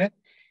the Senate.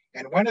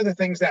 And one of the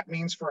things that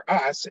means for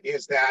us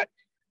is that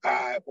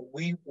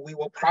we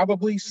will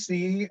probably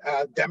see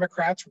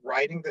Democrats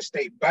writing the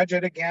state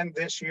budget again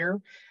this year,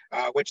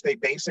 which they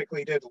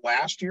basically did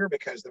last year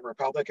because the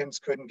Republicans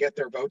couldn't get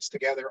their votes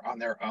together on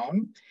their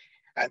own.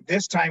 And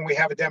this time we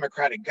have a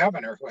Democratic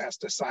governor who has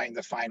to sign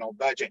the final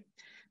budget.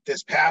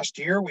 This past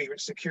year, we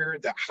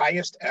secured the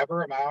highest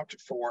ever amount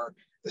for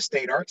the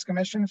State Arts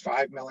Commission,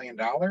 $5 million.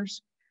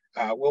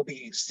 We'll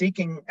be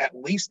seeking at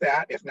least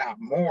that, if not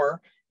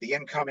more. The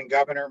incoming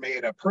governor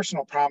made a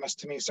personal promise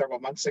to me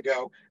several months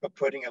ago of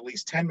putting at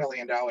least $10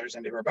 million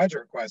into her budget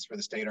request for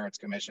the State Arts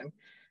Commission.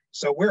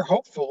 So we're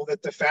hopeful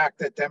that the fact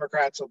that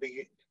Democrats will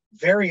be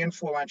very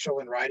influential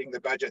in writing the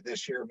budget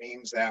this year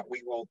means that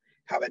we will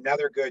have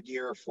another good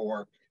year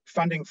for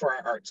funding for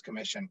our Arts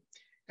Commission.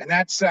 And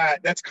that's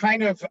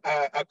kind of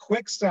a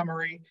quick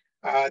summary.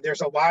 There's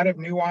a lot of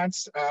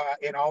nuance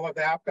in all of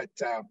that, but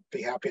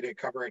be happy to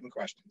cover it in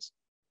questions.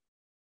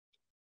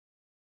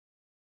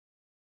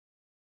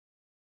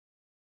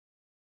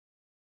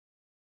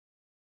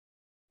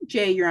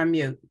 Jay, you're on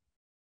mute.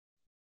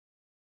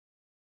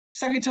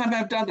 Second time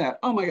I've done that.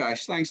 Oh my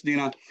gosh, thanks,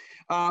 Dina.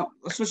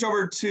 Let's switch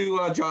over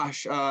to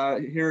Josh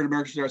here at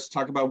American Arts to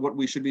talk about what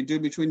we should be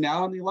doing between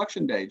now and the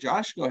election day.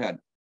 Josh, go ahead.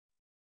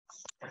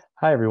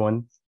 Hi,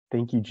 everyone.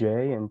 Thank you,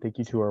 Jay, and thank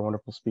you to our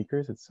wonderful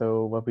speakers. It's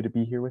so lovely to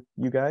be here with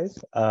you guys.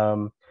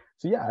 So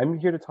yeah, I'm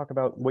here to talk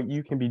about what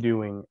you can be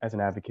doing as an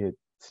advocate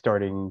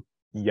starting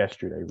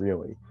yesterday,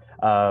 really.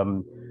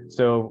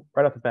 So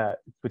right off the bat,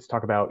 let's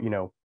talk about,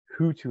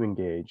 who to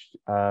engage.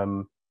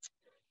 You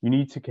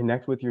need to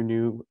connect with your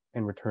new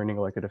and returning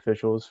elected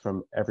officials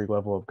from every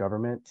level of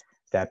government,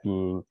 that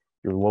being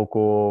your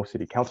local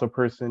city council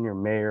person, your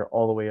mayor,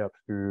 all the way up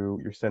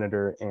through your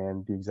senator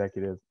and the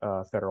executive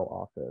federal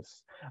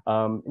office.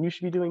 And you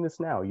should be doing this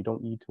now. You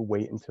don't need to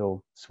wait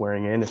until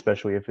swearing in,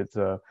 especially if it's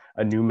a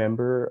new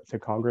member to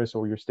Congress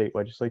or your state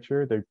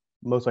legislature. They're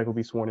most likely will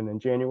be sworn in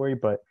January,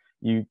 but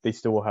they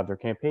still will have their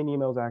campaign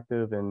emails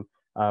active. And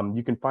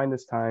you can find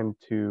this time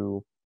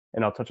to,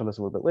 and I'll touch on this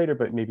a little bit later,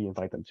 but maybe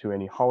invite them to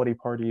any holiday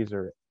parties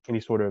or any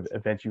sort of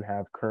event you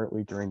have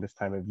currently during this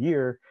time of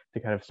year to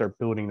kind of start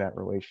building that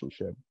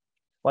relationship.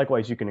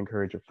 Likewise, you can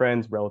encourage your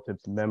friends,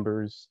 relatives,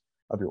 members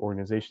of your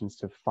organizations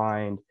to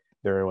find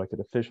their elected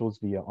officials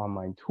via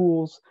online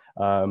tools.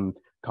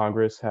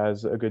 Congress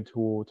has a good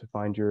tool to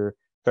find your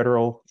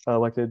federal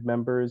elected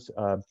members.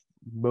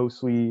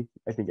 Mostly,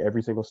 I think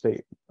every single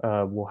state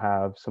will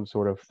have some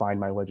sort of Find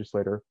My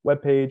Legislator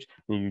webpage,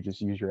 and you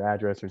just use your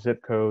address or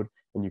zip code,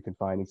 and you can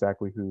find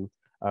exactly who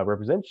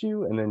represents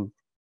you, and then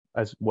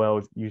as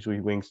well,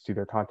 usually links to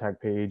their contact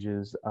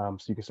pages, so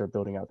you can start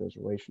building out those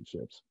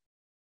relationships.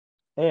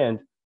 And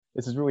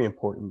this is really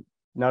important.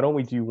 Not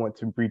only do you want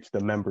to reach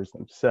the members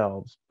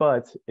themselves,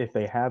 but if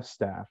they have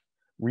staff,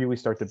 really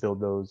start to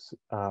build those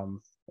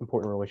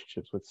important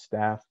relationships with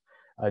staff.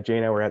 Jay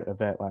and I were at an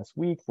event last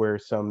week where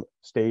some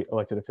state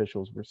elected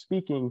officials were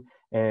speaking,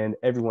 and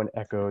everyone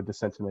echoed the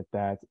sentiment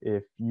that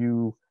if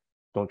you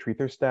don't treat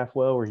their staff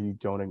well, or you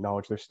don't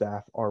acknowledge their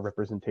staff are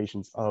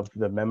representations of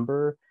the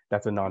member,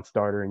 that's a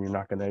non-starter, and you're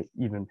not going to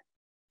even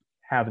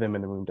have them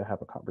in the room to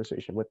have a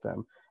conversation with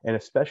them. And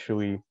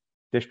especially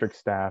district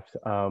staff,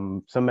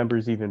 some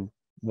members even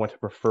want to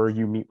prefer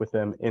you meet with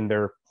them in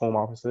their home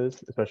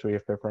offices, especially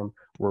if they're from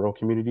rural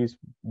communities,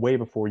 way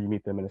before you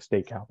meet them in a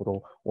state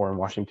capitol or in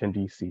Washington,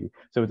 D.C.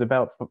 So it's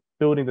about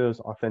building those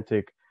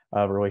authentic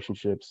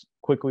relationships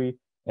quickly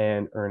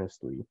and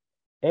earnestly.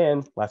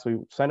 And lastly,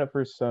 sign up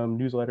for some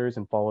newsletters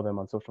and follow them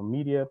on social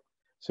media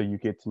so you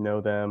get to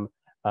know them.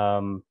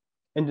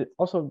 And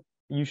also,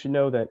 you should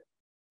know that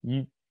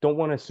you don't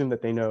want to assume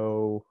that they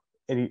know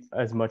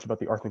as much about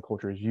the arts and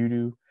culture as you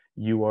do.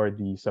 You are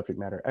the subject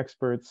matter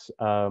experts.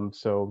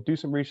 So do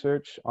some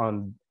research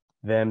on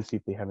them, see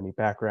if they have any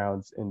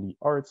backgrounds in the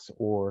arts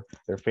or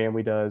their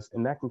family does,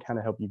 and that can kind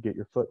of help you get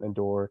your foot in the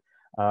door.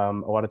 A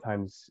lot of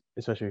times,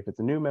 especially if it's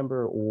a new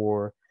member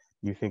or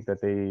you think that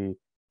they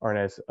aren't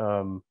as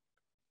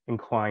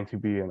inclined to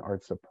be an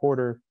arts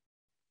supporter,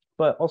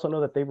 but also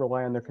know that they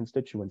rely on their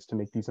constituents to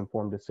make these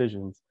informed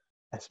decisions,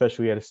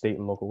 especially at a state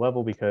and local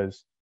level,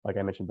 because like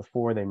I mentioned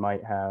before, they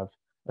might have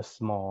a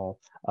small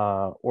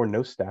or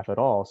no staff at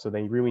all. So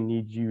they really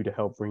need you to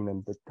help bring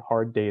them the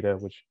hard data,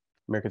 which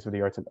Americans for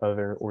the Arts and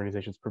other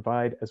organizations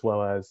provide, as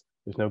well as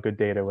there's no good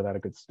data without a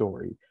good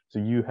story. So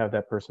you have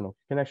that personal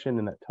connection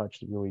and that touch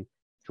to really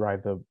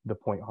drive the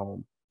point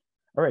home.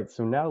 All right,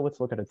 so now let's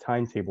look at a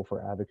timetable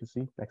for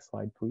advocacy. Next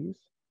slide, please.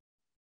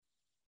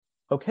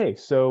 Okay,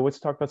 so let's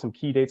talk about some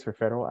key dates for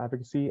federal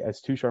advocacy.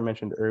 As Tushar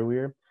mentioned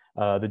earlier,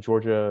 the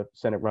Georgia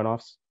Senate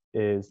runoffs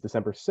is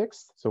December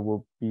 6th, so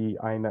we'll be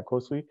eyeing that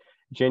closely.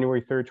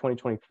 January 3rd,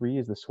 2023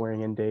 is the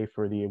swearing-in day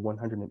for the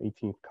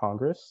 118th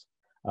Congress.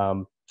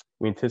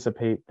 We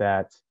anticipate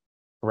that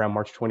around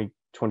March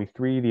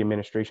 2023, the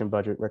administration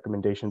budget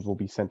recommendations will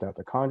be sent out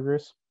to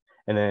Congress.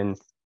 And then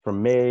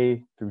from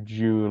May through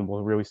June,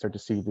 we'll really start to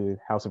see the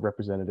House of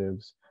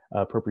Representatives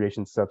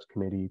Appropriations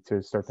Subcommittee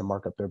to start to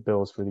mark up their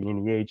bills for the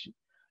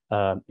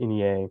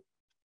NEA,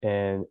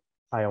 and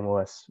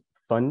IMLS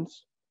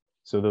funds.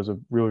 So those are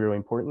really, really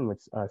important.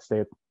 Let's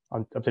stay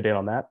up to date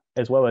on that,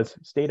 as well as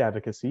state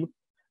advocacy.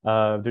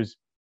 There's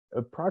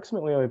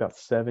approximately only about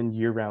 7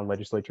 year-round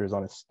legislatures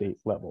on a state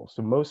level.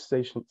 So most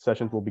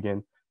sessions will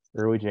begin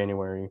early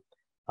January,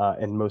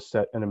 and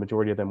a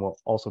majority of them will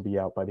also be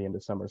out by the end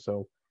of summer.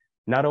 So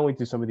not only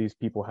do some of these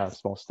people have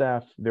small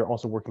staff, they're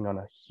also working on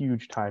a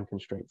huge time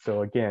constraint.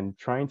 So again,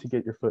 trying to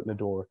get your foot in the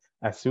door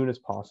as soon as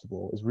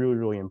possible is really,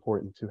 really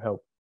important to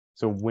help.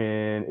 So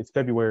when it's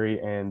February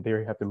and they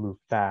have to move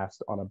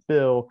fast on a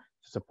bill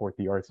to support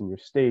the arts in your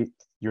state,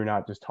 you're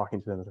not just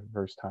talking to them for the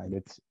first time.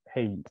 It's,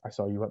 hey, I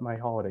saw you at my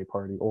holiday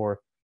party, or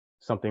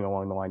something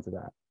along the lines of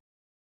that.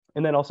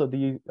 And then also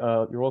your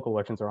local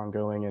elections are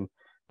ongoing, and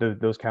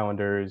those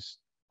calendars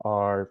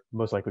are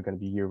most likely going to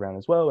be year-round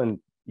as well, and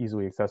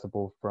easily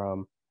accessible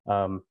from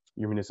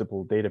your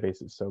municipal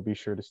databases. So be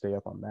sure to stay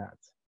up on that.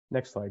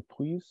 Next slide,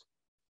 please.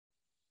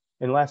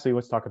 And lastly,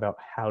 let's talk about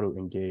how to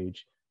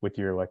engage with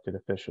your elected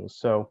officials.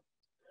 So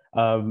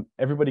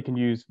everybody can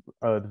use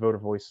the Voter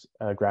Voice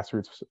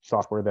grassroots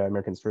software that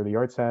Americans for the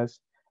Arts has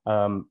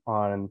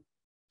on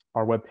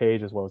our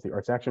webpage, as well as the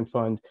Arts Action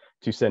Fund,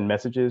 to send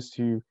messages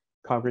to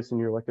Congress and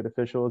your elected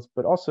officials.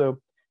 But also,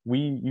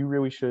 you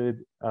really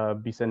should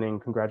be sending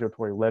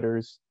congratulatory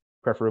letters,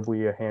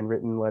 preferably a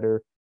handwritten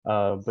letter.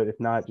 But if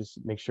not, just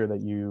make sure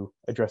that you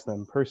address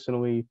them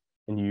personally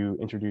and you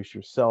introduce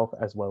yourself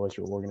as well as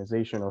your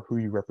organization or who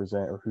you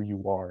represent or who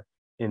you are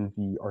in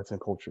the arts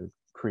and culture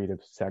creative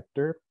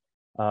sector,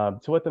 to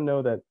let them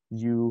know that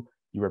you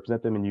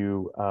represent them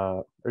and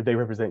or they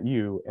represent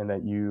you, and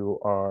that you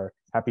are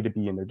happy to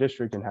be in their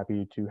district and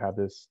happy to have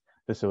this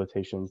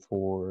facilitation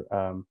for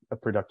a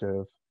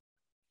productive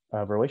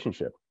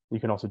relationship. You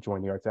can also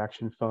join the Arts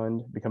Action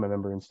Fund, become a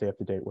member, and stay up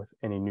to date with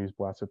any news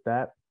blasts with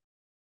that.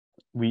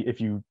 If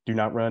you do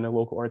not run a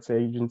local arts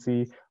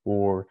agency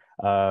or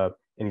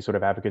any sort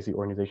of advocacy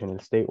organization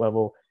at a state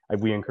level,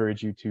 we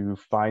encourage you to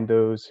find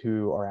those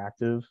who are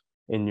active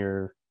in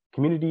your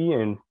community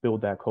and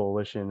build that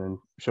coalition and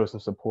show some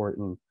support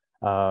and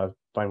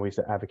find ways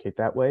to advocate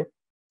that way.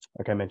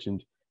 Like I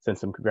mentioned, send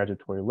some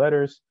congratulatory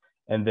letters,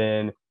 and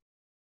then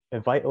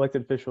invite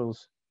elected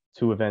officials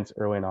to events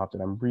early and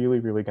often. I'm really,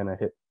 really going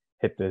to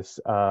hit this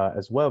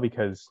as well,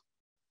 because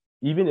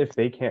even if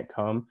they can't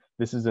come,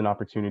 this is an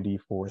opportunity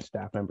for a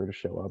staff member to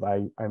show up.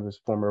 I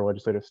was former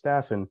legislative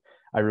staff, and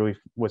I really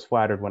was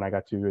flattered when I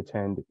got to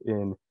attend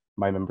in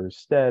my member's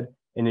stead.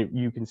 And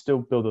you can still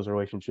build those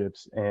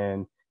relationships,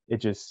 and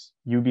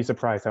you'd be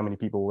surprised how many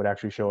people would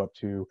actually show up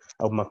to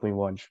a monthly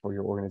lunch for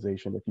your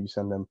organization if you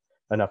send them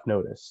enough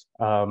notice.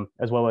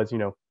 As well as,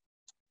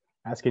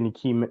 ask any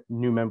key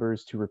new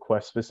members to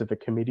request specific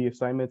committee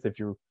assignments if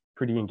you're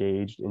pretty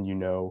engaged and you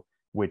know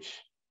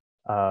which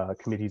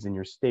committees in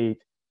your state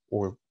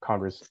or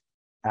Congress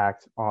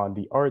act on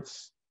the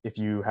arts. If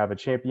you have a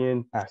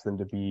champion, ask them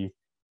to be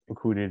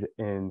included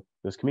in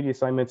those committee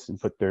assignments and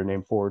put their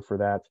name forward for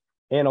that.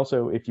 And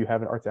also, if you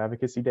have an arts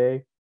advocacy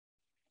day,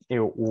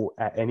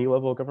 at any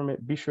level of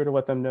government, be sure to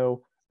let them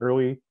know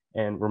early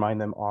and remind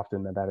them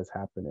often that is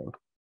happening.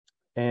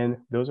 And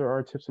those are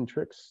our tips and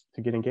tricks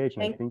to get engaged.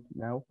 And I think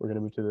now we're going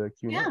to move to the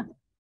Q&A. Yeah.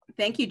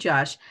 Thank you,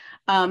 Josh.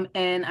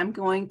 And I'm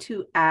going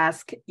to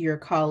ask your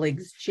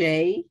colleagues,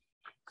 Jay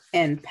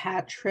and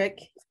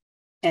Patrick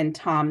and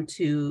Tom,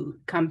 to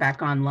come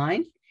back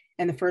online.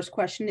 And the first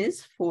question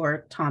is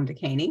for Tom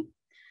DeCaney.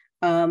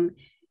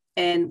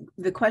 And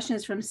the question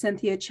is from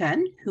Cynthia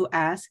Chen, who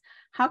asks,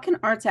 how can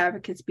arts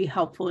advocates be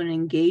helpful in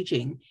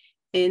engaging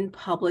in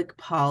public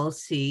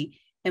policy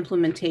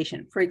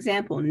implementation? For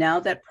example, now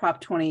that Prop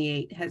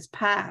 28 has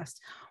passed,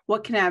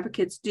 what can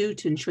advocates do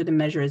to ensure the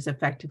measure is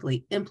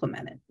effectively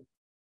implemented?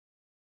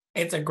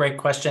 It's a great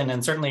question,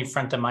 and certainly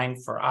front of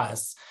mind for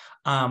us.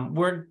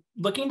 We're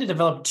looking to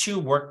develop 2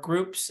 work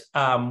groups,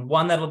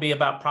 one that'll be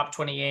about Prop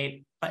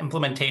 28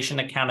 implementation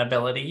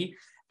accountability,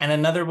 And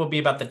another will be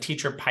about the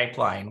teacher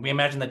pipeline. We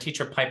imagine the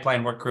teacher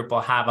pipeline work group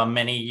will have a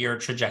many-year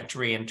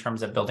trajectory in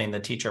terms of building the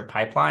teacher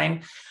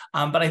pipeline.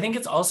 But I think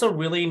it's also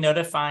really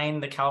notifying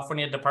the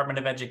California Department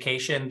of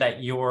Education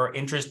that you're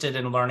interested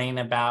in learning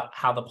about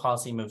how the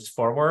policy moves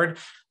forward.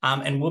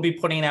 And we'll be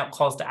putting out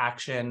calls to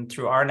action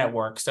through our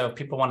network. So if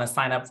people want to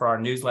sign up for our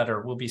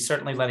newsletter, we'll be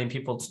certainly letting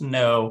people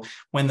know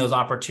when those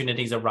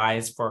opportunities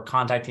arise for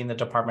contacting the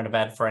Department of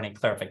Ed for any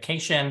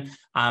clarification,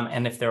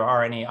 and if there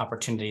are any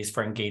opportunities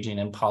for engaging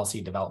in policy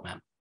development.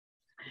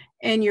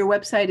 And your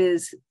website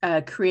is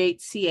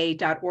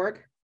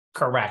createca.org?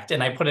 Correct.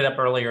 And I put it up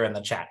earlier in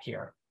the chat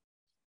here.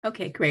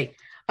 Okay, great.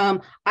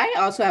 I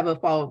also have a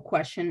follow-up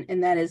question,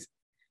 and that is,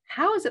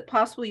 how is it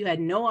possible you had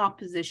no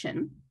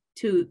opposition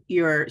to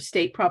your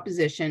state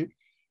proposition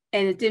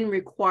and it didn't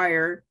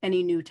require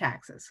any new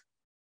taxes?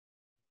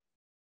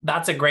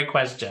 That's a great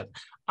question.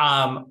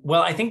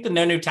 Well, I think the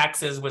no new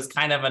taxes was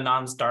kind of a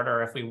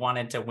non-starter if we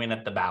wanted to win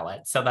at the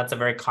ballot. So that's a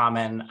very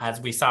common, as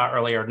we saw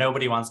earlier,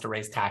 nobody wants to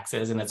raise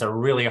taxes and it's a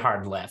really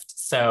hard lift.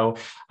 So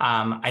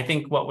I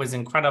think what was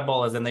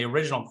incredible is in the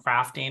original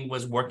crafting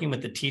was working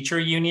with the teacher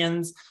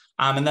unions.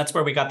 And that's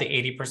where we got the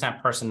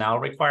 80% personnel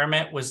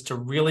requirement, was to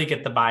really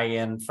get the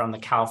buy-in from the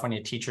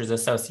California Teachers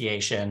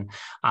Association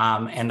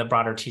and the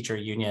broader teacher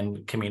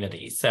union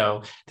community.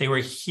 So they were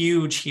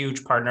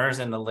huge partners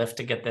in the lift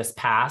to get this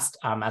passed.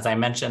 As I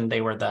mentioned,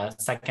 they were the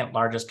second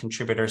largest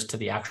contributors to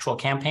the actual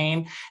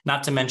campaign,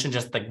 not to mention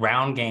just the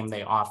ground game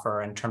they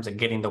offer in terms of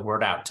getting the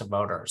word out to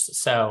voters.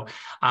 So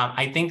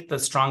I think the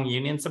strong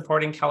union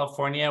support in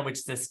California, which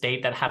is a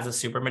state that has a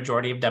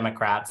supermajority of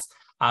Democrats,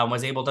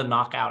 was able to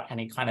knock out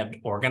any kind of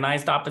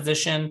organized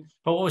opposition.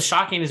 But what was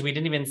shocking is we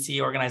didn't even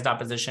see organized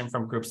opposition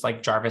from groups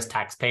like Jarvis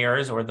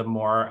Taxpayers or the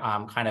more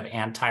kind of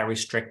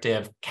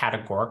anti-restrictive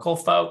categorical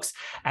folks.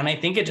 And I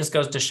think it just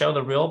goes to show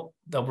the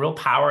real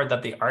power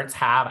that the arts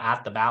have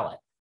at the ballot.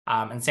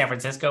 In San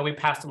Francisco, we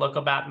passed a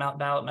local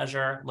ballot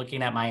measure.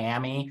 Looking at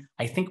Miami,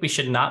 I think we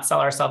should not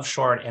sell ourselves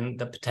short in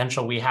the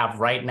potential we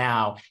have right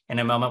now in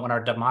a moment when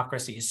our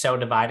democracy is so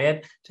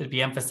divided, to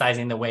be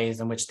emphasizing the ways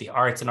in which the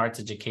arts and arts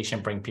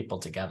education bring people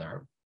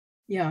together.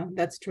 Yeah,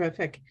 that's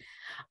terrific.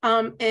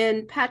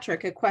 And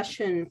Patrick, a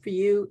question for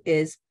you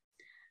is,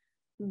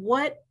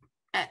 what,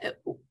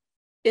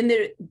 in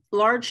the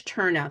large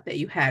turnout that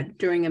you had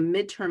during a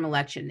midterm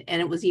election,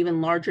 and it was even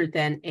larger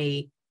than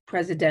a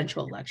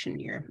presidential election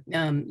year,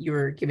 you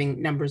were giving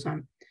numbers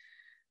on,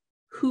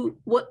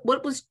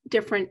 what was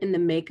different in the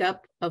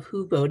makeup of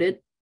who voted?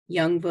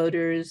 Young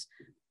voters,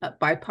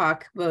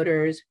 BIPOC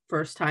voters,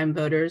 first-time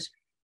voters.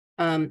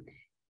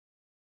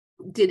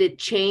 Did it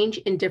change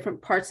in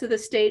different parts of the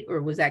state,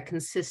 or was that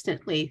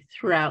consistently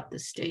throughout the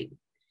state?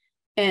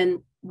 And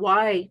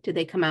why did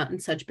they come out in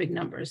such big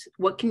numbers?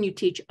 What can you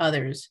teach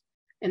others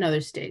in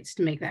other states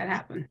to make that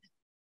happen?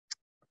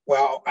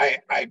 Well,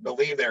 I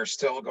believe they're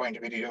still going to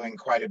be doing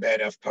quite a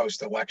bit of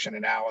post-election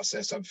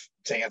analysis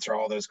to answer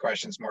all those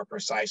questions more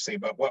precisely.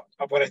 But what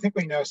I think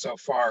we know so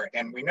far,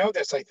 and we know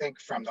this, I think,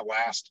 from the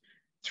last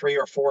 3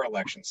 or 4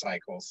 election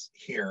cycles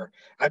here.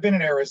 I've been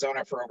in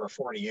Arizona for over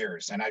 40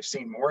 years, and I've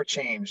seen more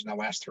change in the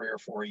last 3 or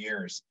 4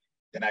 years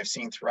than I've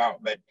seen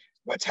throughout. But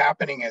what's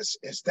happening is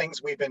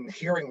things we've been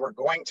hearing were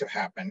going to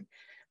happen.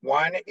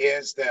 One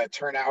is the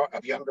turnout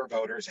of younger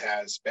voters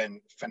has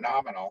been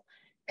phenomenal.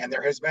 And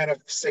there has been a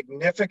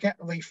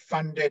significantly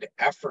funded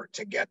effort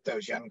to get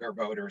those younger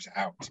voters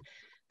out.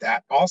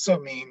 That also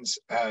means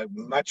a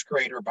much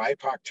greater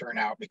BIPOC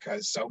turnout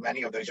because so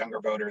many of those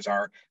younger voters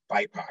are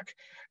BIPOC.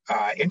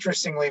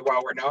 Interestingly,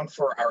 while we're known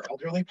for our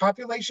elderly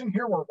population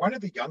here, we're one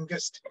of the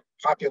youngest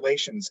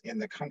populations in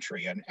the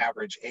country, an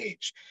average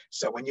age.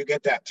 So when you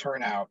get that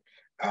turnout,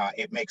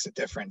 it makes a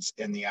difference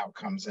in the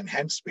outcomes, and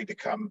hence we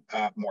become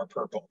more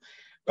purple.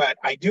 But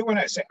I do want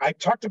to say, I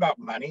talked about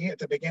money at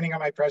the beginning of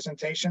my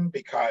presentation,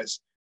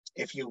 because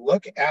if you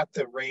look at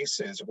the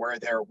races where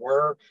there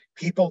were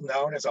people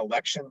known as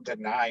election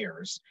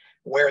deniers,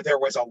 where there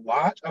was a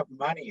lot of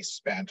money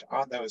spent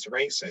on those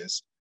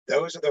races,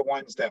 those are the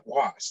ones that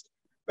lost.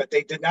 But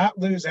they did not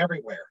lose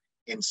everywhere.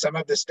 In some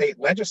of the state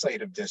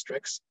legislative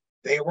districts,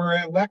 they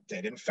were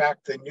elected. In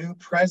fact, the new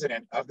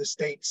president of the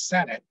state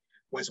Senate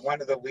was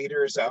one of the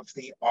leaders of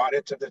the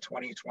audit of the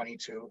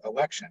 2022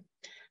 election.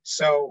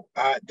 So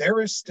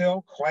there is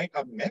still quite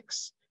a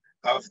mix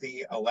of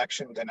the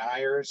election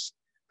deniers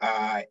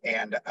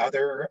and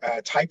other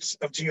types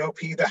of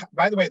GOP.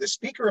 By the way, the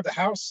Speaker of the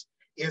House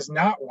is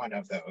not one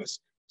of those.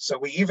 So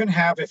we even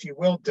have, if you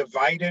will,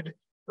 divided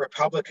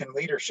Republican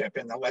leadership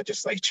in the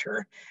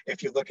legislature,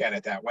 if you look at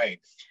it that way.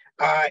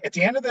 At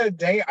the end of the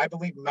day, I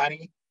believe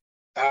money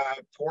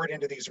poured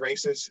into these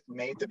races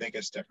made the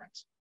biggest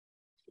difference.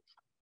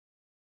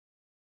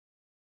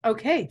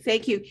 Okay,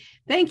 thank you.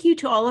 Thank you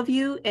to all of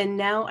you. And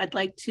now I'd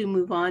like to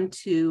move on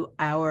to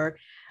our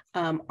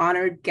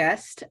honored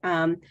guest,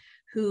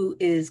 who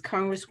is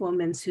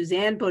Congresswoman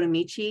Suzanne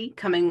Bonamici,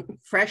 coming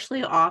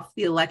freshly off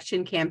the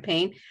election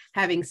campaign,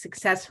 having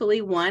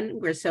successfully won.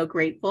 We're so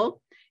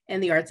grateful.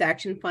 And the Arts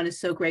Action Fund is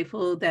so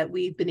grateful that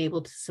we've been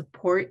able to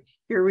support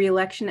your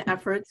re-election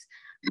efforts.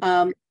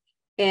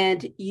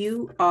 and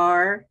you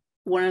are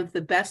one of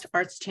the best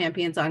arts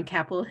champions on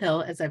Capitol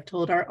Hill, as I've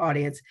told our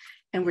audience,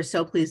 and we're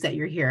so pleased that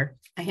you're here.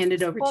 I hand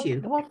it over to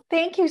you. Well,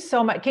 thank you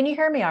so much. Can you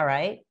hear me all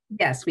right?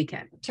 Yes, we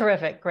can.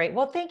 Terrific. Great.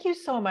 Well, thank you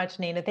so much,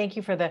 Nina. Thank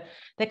you for the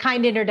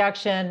kind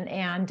introduction.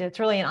 And it's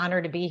really an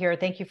honor to be here.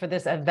 Thank you for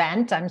this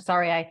event. I'm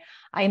sorry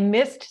I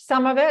missed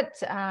some of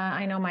it.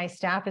 I know my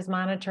staff is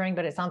monitoring,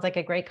 but it sounds like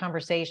a great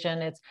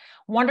conversation. It's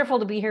wonderful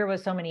to be here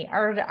with so many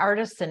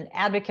artists and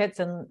advocates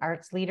and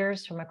arts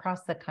leaders from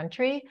across the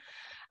country.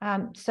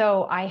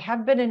 So I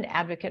have been an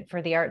advocate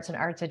for the arts and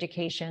arts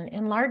education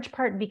in large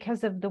part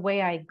because of the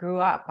way I grew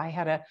up.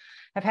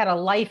 I've had a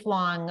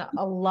lifelong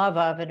love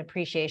of and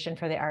appreciation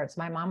for the arts.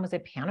 My mom was a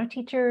piano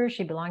teacher.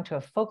 She belonged to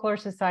a folklore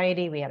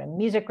society. We had a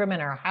music room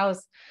in our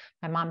house.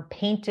 My mom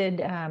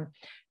painted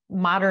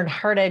modern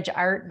hard edge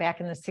art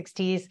back in the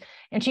 60s.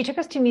 And she took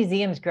us to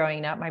museums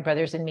growing up, my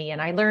brothers and me. And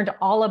I learned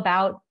all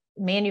about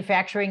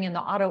manufacturing in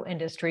the auto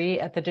industry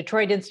at the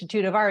Detroit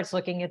Institute of Arts,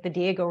 looking at the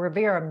Diego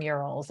Rivera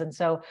murals. And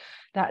so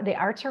the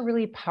arts are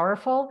really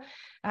powerful.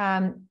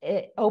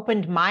 It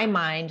opened my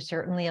mind,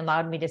 certainly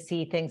allowed me to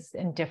see things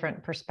in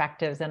different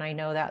perspectives. And I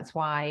know that's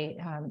why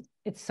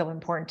it's so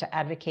important to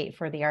advocate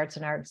for the arts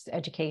and arts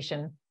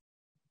education.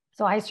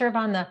 So I serve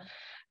on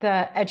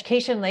the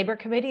Education Labor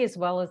Committee, as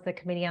well as the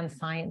Committee on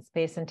Science,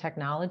 Space, and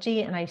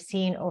Technology. And I've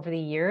seen over the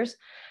years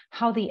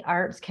how the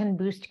arts can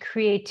boost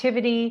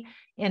creativity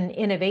and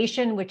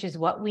innovation, which is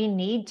what we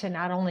need to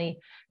not only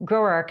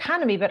grow our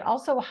economy, but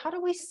also how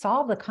do we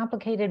solve the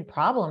complicated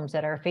problems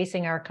that are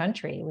facing our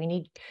country? We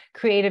need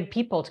creative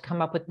people to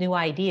come up with new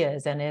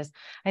ideas. And as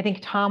I think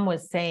Tom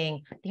was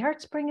saying, the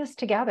arts bring us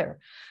together,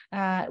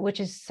 which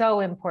is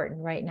so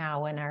important right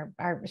now.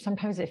 And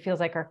sometimes it feels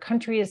like our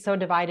country is so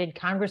divided,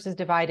 Congress is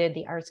divided,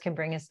 the arts can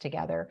bring us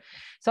together.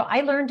 So I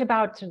learned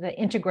about the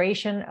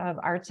integration of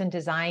arts and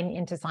design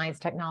into science,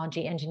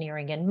 technology,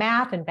 engineering, and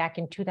math. And back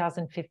in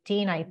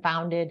 2015, I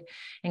founded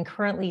and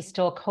currently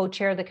still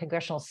co-chair the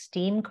Congressional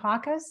STEAM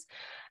Caucus,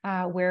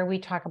 where we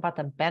talk about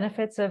the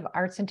benefits of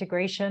arts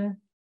integration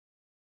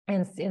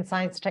in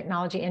science,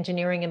 technology,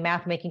 engineering, and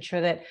math, making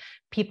sure that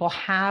people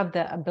have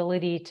the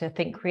ability to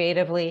think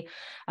creatively.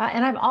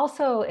 And I've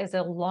also, as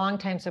a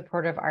longtime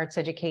supporter of arts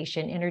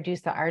education,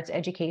 introduced the Arts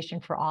Education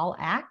for All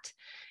Act.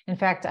 In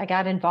fact, I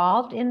got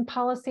involved in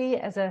policy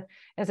as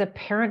a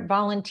parent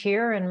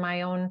volunteer in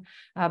my own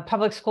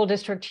public school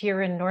district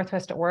here in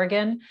Northwest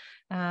Oregon.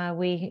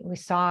 We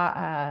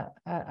saw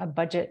a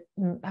budget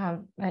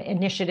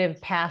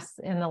initiative pass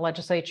in the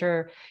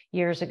legislature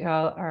years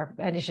ago, or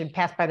initiative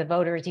passed by the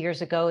voters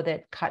years ago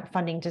that cut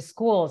funding to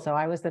schools. So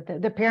I was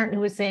the parent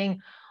who was saying,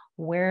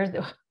 where's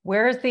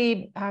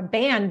the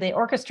band, the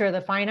orchestra,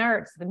 the fine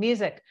arts, the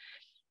music?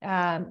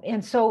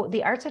 And so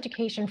the Arts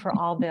Education for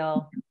All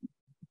bill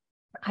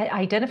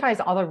identifies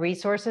all the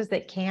resources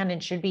that can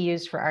and should be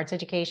used for arts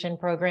education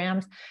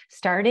programs,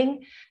 starting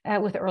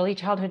with early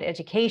childhood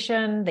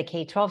education, the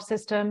K-12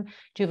 system,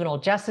 juvenile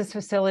justice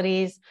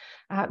facilities,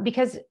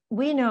 because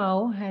we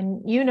know,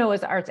 and you know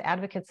as arts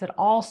advocates, that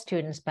all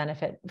students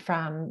benefit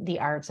from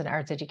the arts and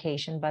arts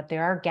education, but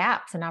there are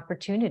gaps in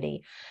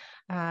opportunity.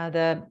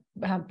 The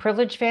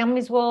privileged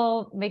families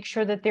will make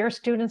sure that their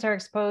students are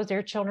exposed,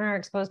 their children are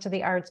exposed to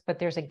the arts, but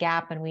there's a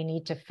gap and we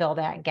need to fill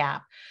that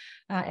gap.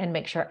 And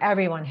make sure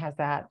everyone has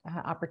that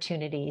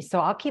opportunity. So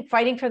I'll keep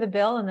fighting for the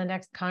bill in the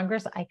next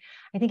Congress. I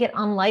think it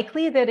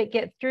unlikely that it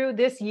gets through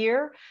this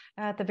year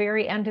at the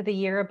very end of the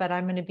year, but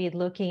I'm going to be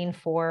looking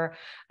for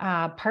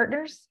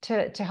partners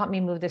to help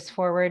me move this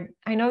forward.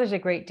 I know there's a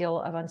great deal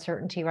of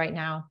uncertainty right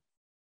now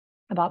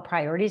about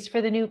priorities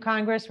for the new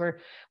Congress.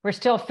 We're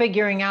still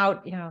figuring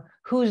out,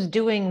 who's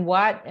doing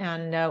what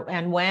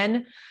and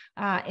when.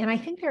 And I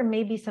think there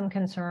may be some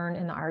concern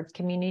in the arts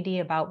community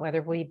about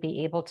whether we'd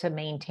be able to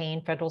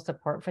maintain federal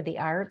support for the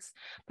arts,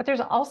 but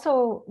there's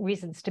also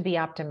reasons to be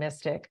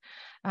optimistic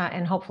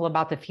and hopeful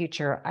about the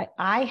future.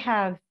 I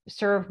have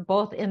served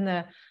both in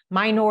the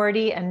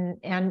minority and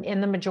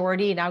in the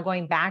majority, now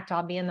going back to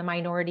I'll be in the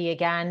minority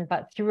again,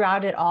 but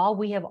throughout it all,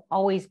 we have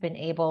always been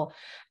able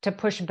to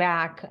push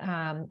back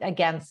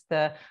against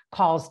the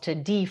calls to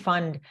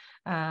defund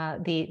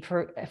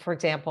for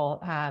example,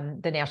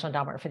 the National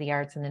Endowment for the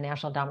Arts and the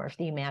National Endowment for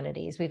the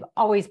Humanities. We've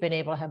always been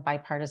able to have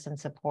bipartisan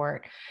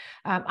support.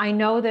 I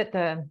know that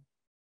the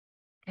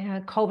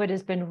COVID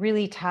has been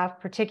really tough,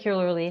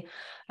 particularly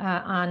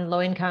on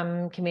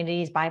low-income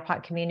communities,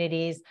 BIPOC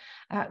communities,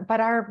 but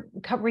our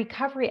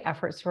recovery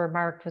efforts were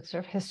marked with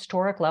sort of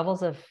historic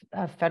levels of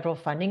federal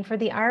funding for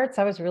the arts.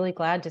 I was really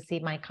glad to see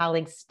my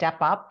colleagues step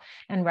up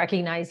and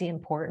recognize the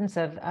importance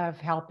of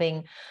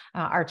helping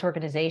arts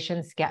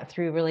organizations get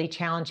through really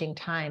challenging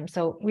times.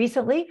 So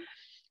recently,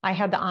 I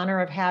had the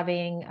honor of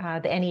having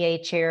the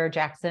NEA Chair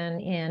Jackson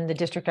in the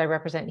district I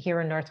represent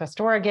here in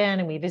Northwest Oregon,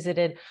 and we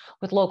visited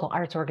with local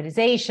arts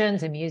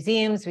organizations and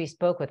museums. We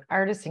spoke with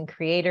artists and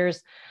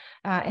creators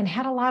and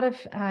had a lot of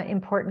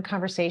important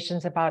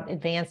conversations about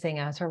advancing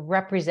a sort of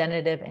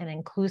representative and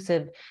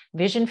inclusive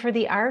vision for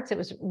the arts. It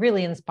was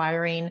really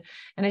inspiring,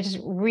 and it just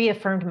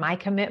reaffirmed my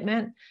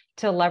commitment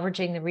to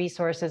leveraging the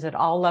resources at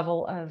all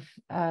levels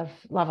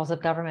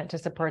of government to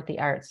support the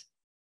arts.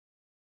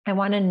 I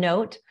want to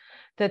note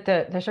that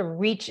the sort of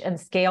reach and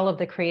scale of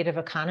the creative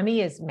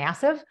economy is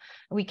massive.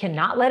 We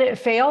cannot let it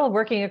fail.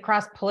 Working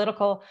across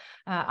political,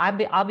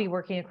 I'll be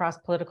working across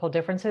political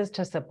differences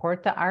to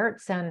support the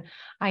arts. And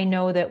I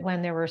know that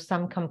when there were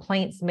some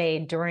complaints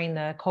made during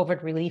the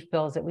COVID relief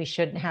bills that we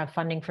shouldn't have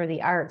funding for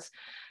the arts,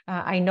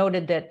 I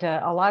noted that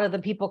a lot of the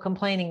people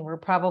complaining were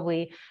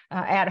probably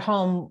at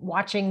home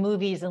watching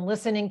movies and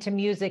listening to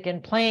music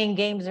and playing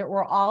games that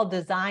were all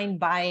designed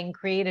by and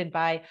created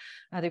by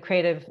the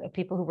creative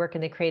people who work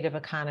in the creative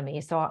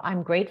economy. So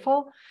I'm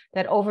grateful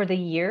that over the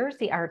years,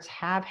 the arts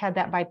have had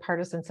that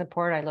bipartisan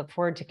support. I look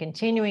forward to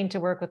continuing to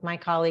work with my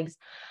colleagues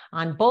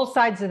on both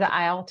sides of the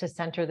aisle to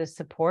center this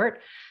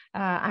support.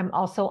 I'm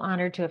also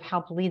honored to have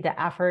helped lead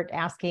the effort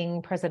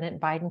asking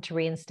President Biden to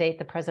reinstate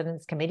the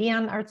President's Committee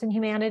on Arts and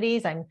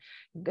Humanities. I'm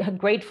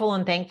grateful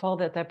and thankful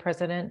that the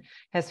President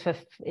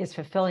is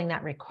fulfilling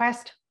that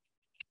request.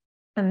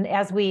 And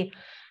as we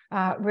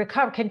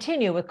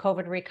continue with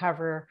COVID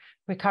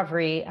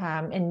recovery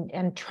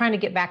and trying to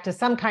get back to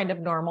some kind of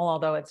normal,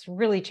 although it's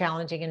really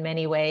challenging in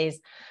many ways,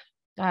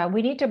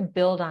 we need to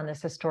build on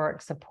this historic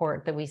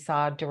support that we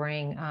saw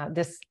during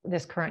this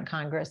current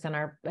Congress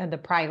and the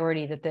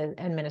priority that the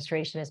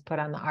administration has put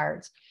on the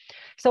arts.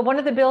 So one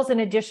of the bills,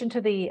 in addition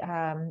to the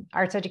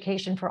Arts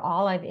Education for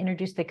All, I've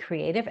introduced the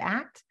Creative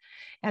Act,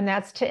 and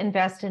that's to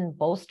invest in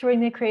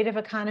bolstering the creative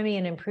economy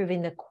and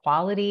improving the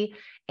quality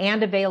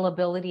and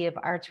availability of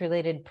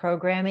arts-related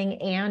programming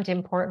and,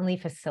 importantly,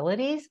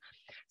 facilities.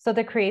 So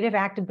the Creative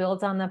Act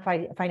builds on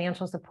the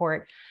financial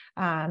support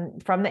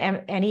from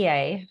the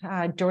NEA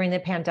during the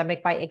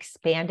pandemic by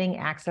expanding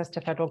access to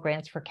federal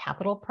grants for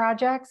capital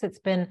projects. It's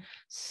been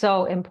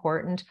so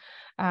important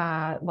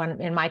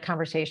in my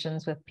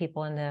conversations with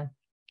people in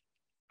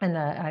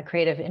the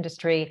creative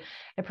industry.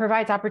 It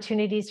provides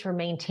opportunities for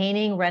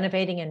maintaining,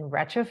 renovating, and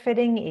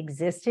retrofitting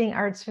existing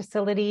arts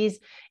facilities.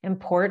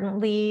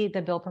 Importantly,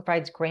 the bill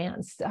provides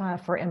grants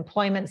for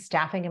employment,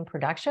 staffing, and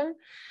production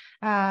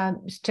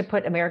to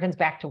put Americans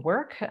back to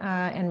work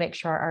and make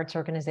sure our arts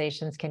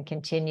organizations can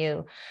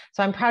continue.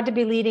 So I'm proud to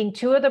be leading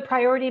two of the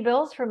priority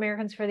bills for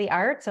Americans for the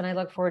Arts, and I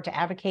look forward to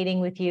advocating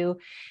with you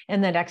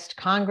in the next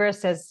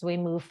Congress as we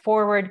move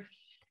forward.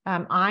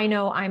 I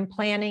know I'm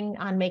planning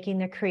on making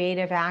the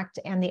Creative Act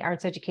and the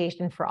Arts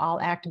Education for All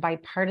Act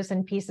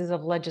bipartisan pieces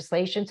of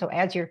legislation. So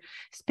as you're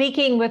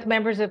speaking with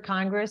members of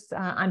Congress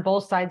on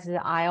both sides of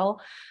the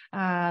aisle,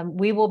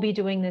 we will be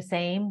doing the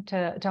same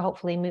to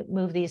hopefully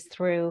move these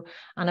through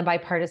on a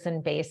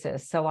bipartisan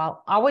basis. So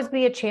I'll always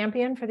be a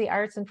champion for the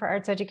arts and for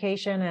arts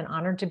education, and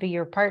honored to be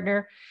your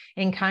partner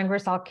in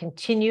Congress. I'll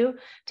continue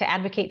to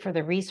advocate for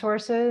the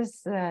resources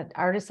that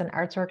artists and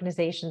arts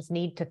organizations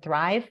need to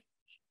thrive.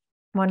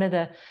 One of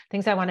the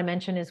things I want to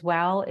mention as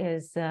well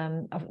is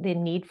the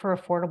need for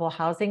affordable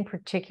housing,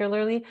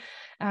 particularly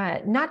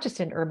not just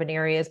in urban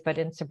areas, but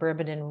in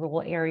suburban and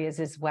rural areas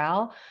as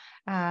well.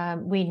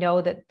 We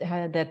know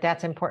that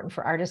that's important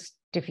for artists.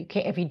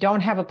 If you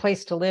don't have a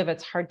place to live,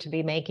 it's hard to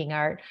be making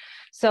art.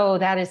 So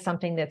that is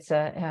something that's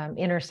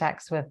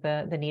intersects with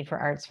the need for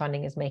arts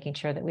funding, is making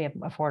sure that we have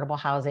affordable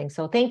housing.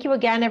 So thank you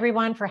again,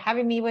 everyone, for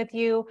having me with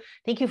you.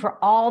 Thank you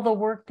for all the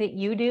work that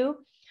you do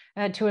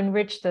to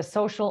enrich the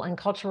social and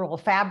cultural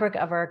fabric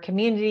of our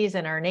communities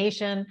and our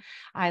nation.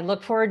 I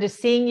look forward to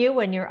seeing you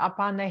when you're up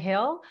on the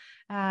Hill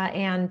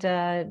and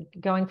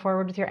going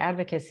forward with your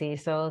advocacy.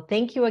 So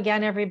thank you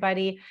again,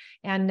 everybody.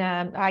 And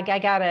I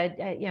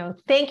gotta,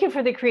 thank you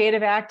for the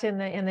Creative Act in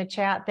the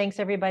chat. Thanks,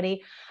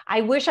 everybody. I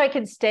wish I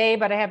could stay,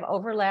 but I have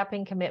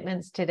overlapping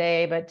commitments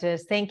today. But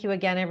just thank you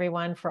again,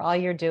 everyone, for all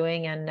you're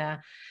doing, and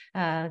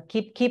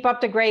keep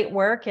up the great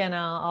work. And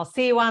I'll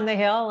see you on the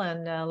Hill,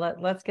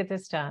 and let's get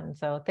this done.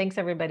 So thanks,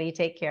 everybody.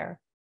 Take care.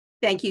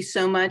 Thank you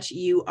so much.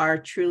 You are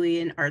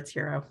truly an arts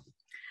hero.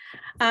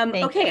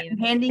 Okay, I'm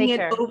handing it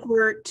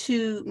over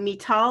to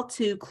Mital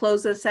to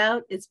close us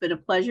out. It's been a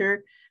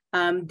pleasure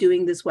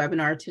doing this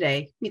webinar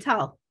today.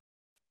 Mital.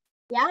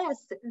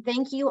 Yes,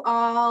 thank you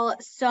all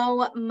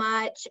so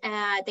much.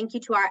 Thank you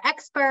to our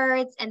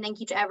experts, and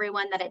thank you to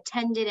everyone that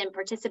attended and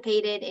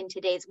participated in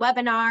today's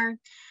webinar.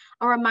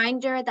 A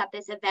reminder that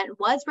this event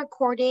was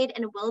recorded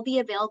and will be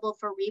available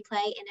for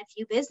replay in a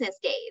few business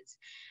days.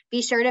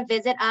 Be sure to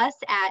visit us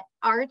at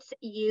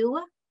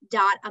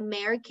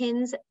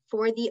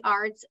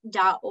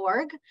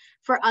artsu.americansforthearts.org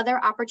for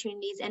other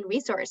opportunities and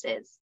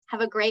resources.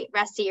 Have a great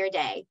rest of your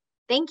day.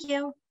 Thank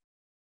you.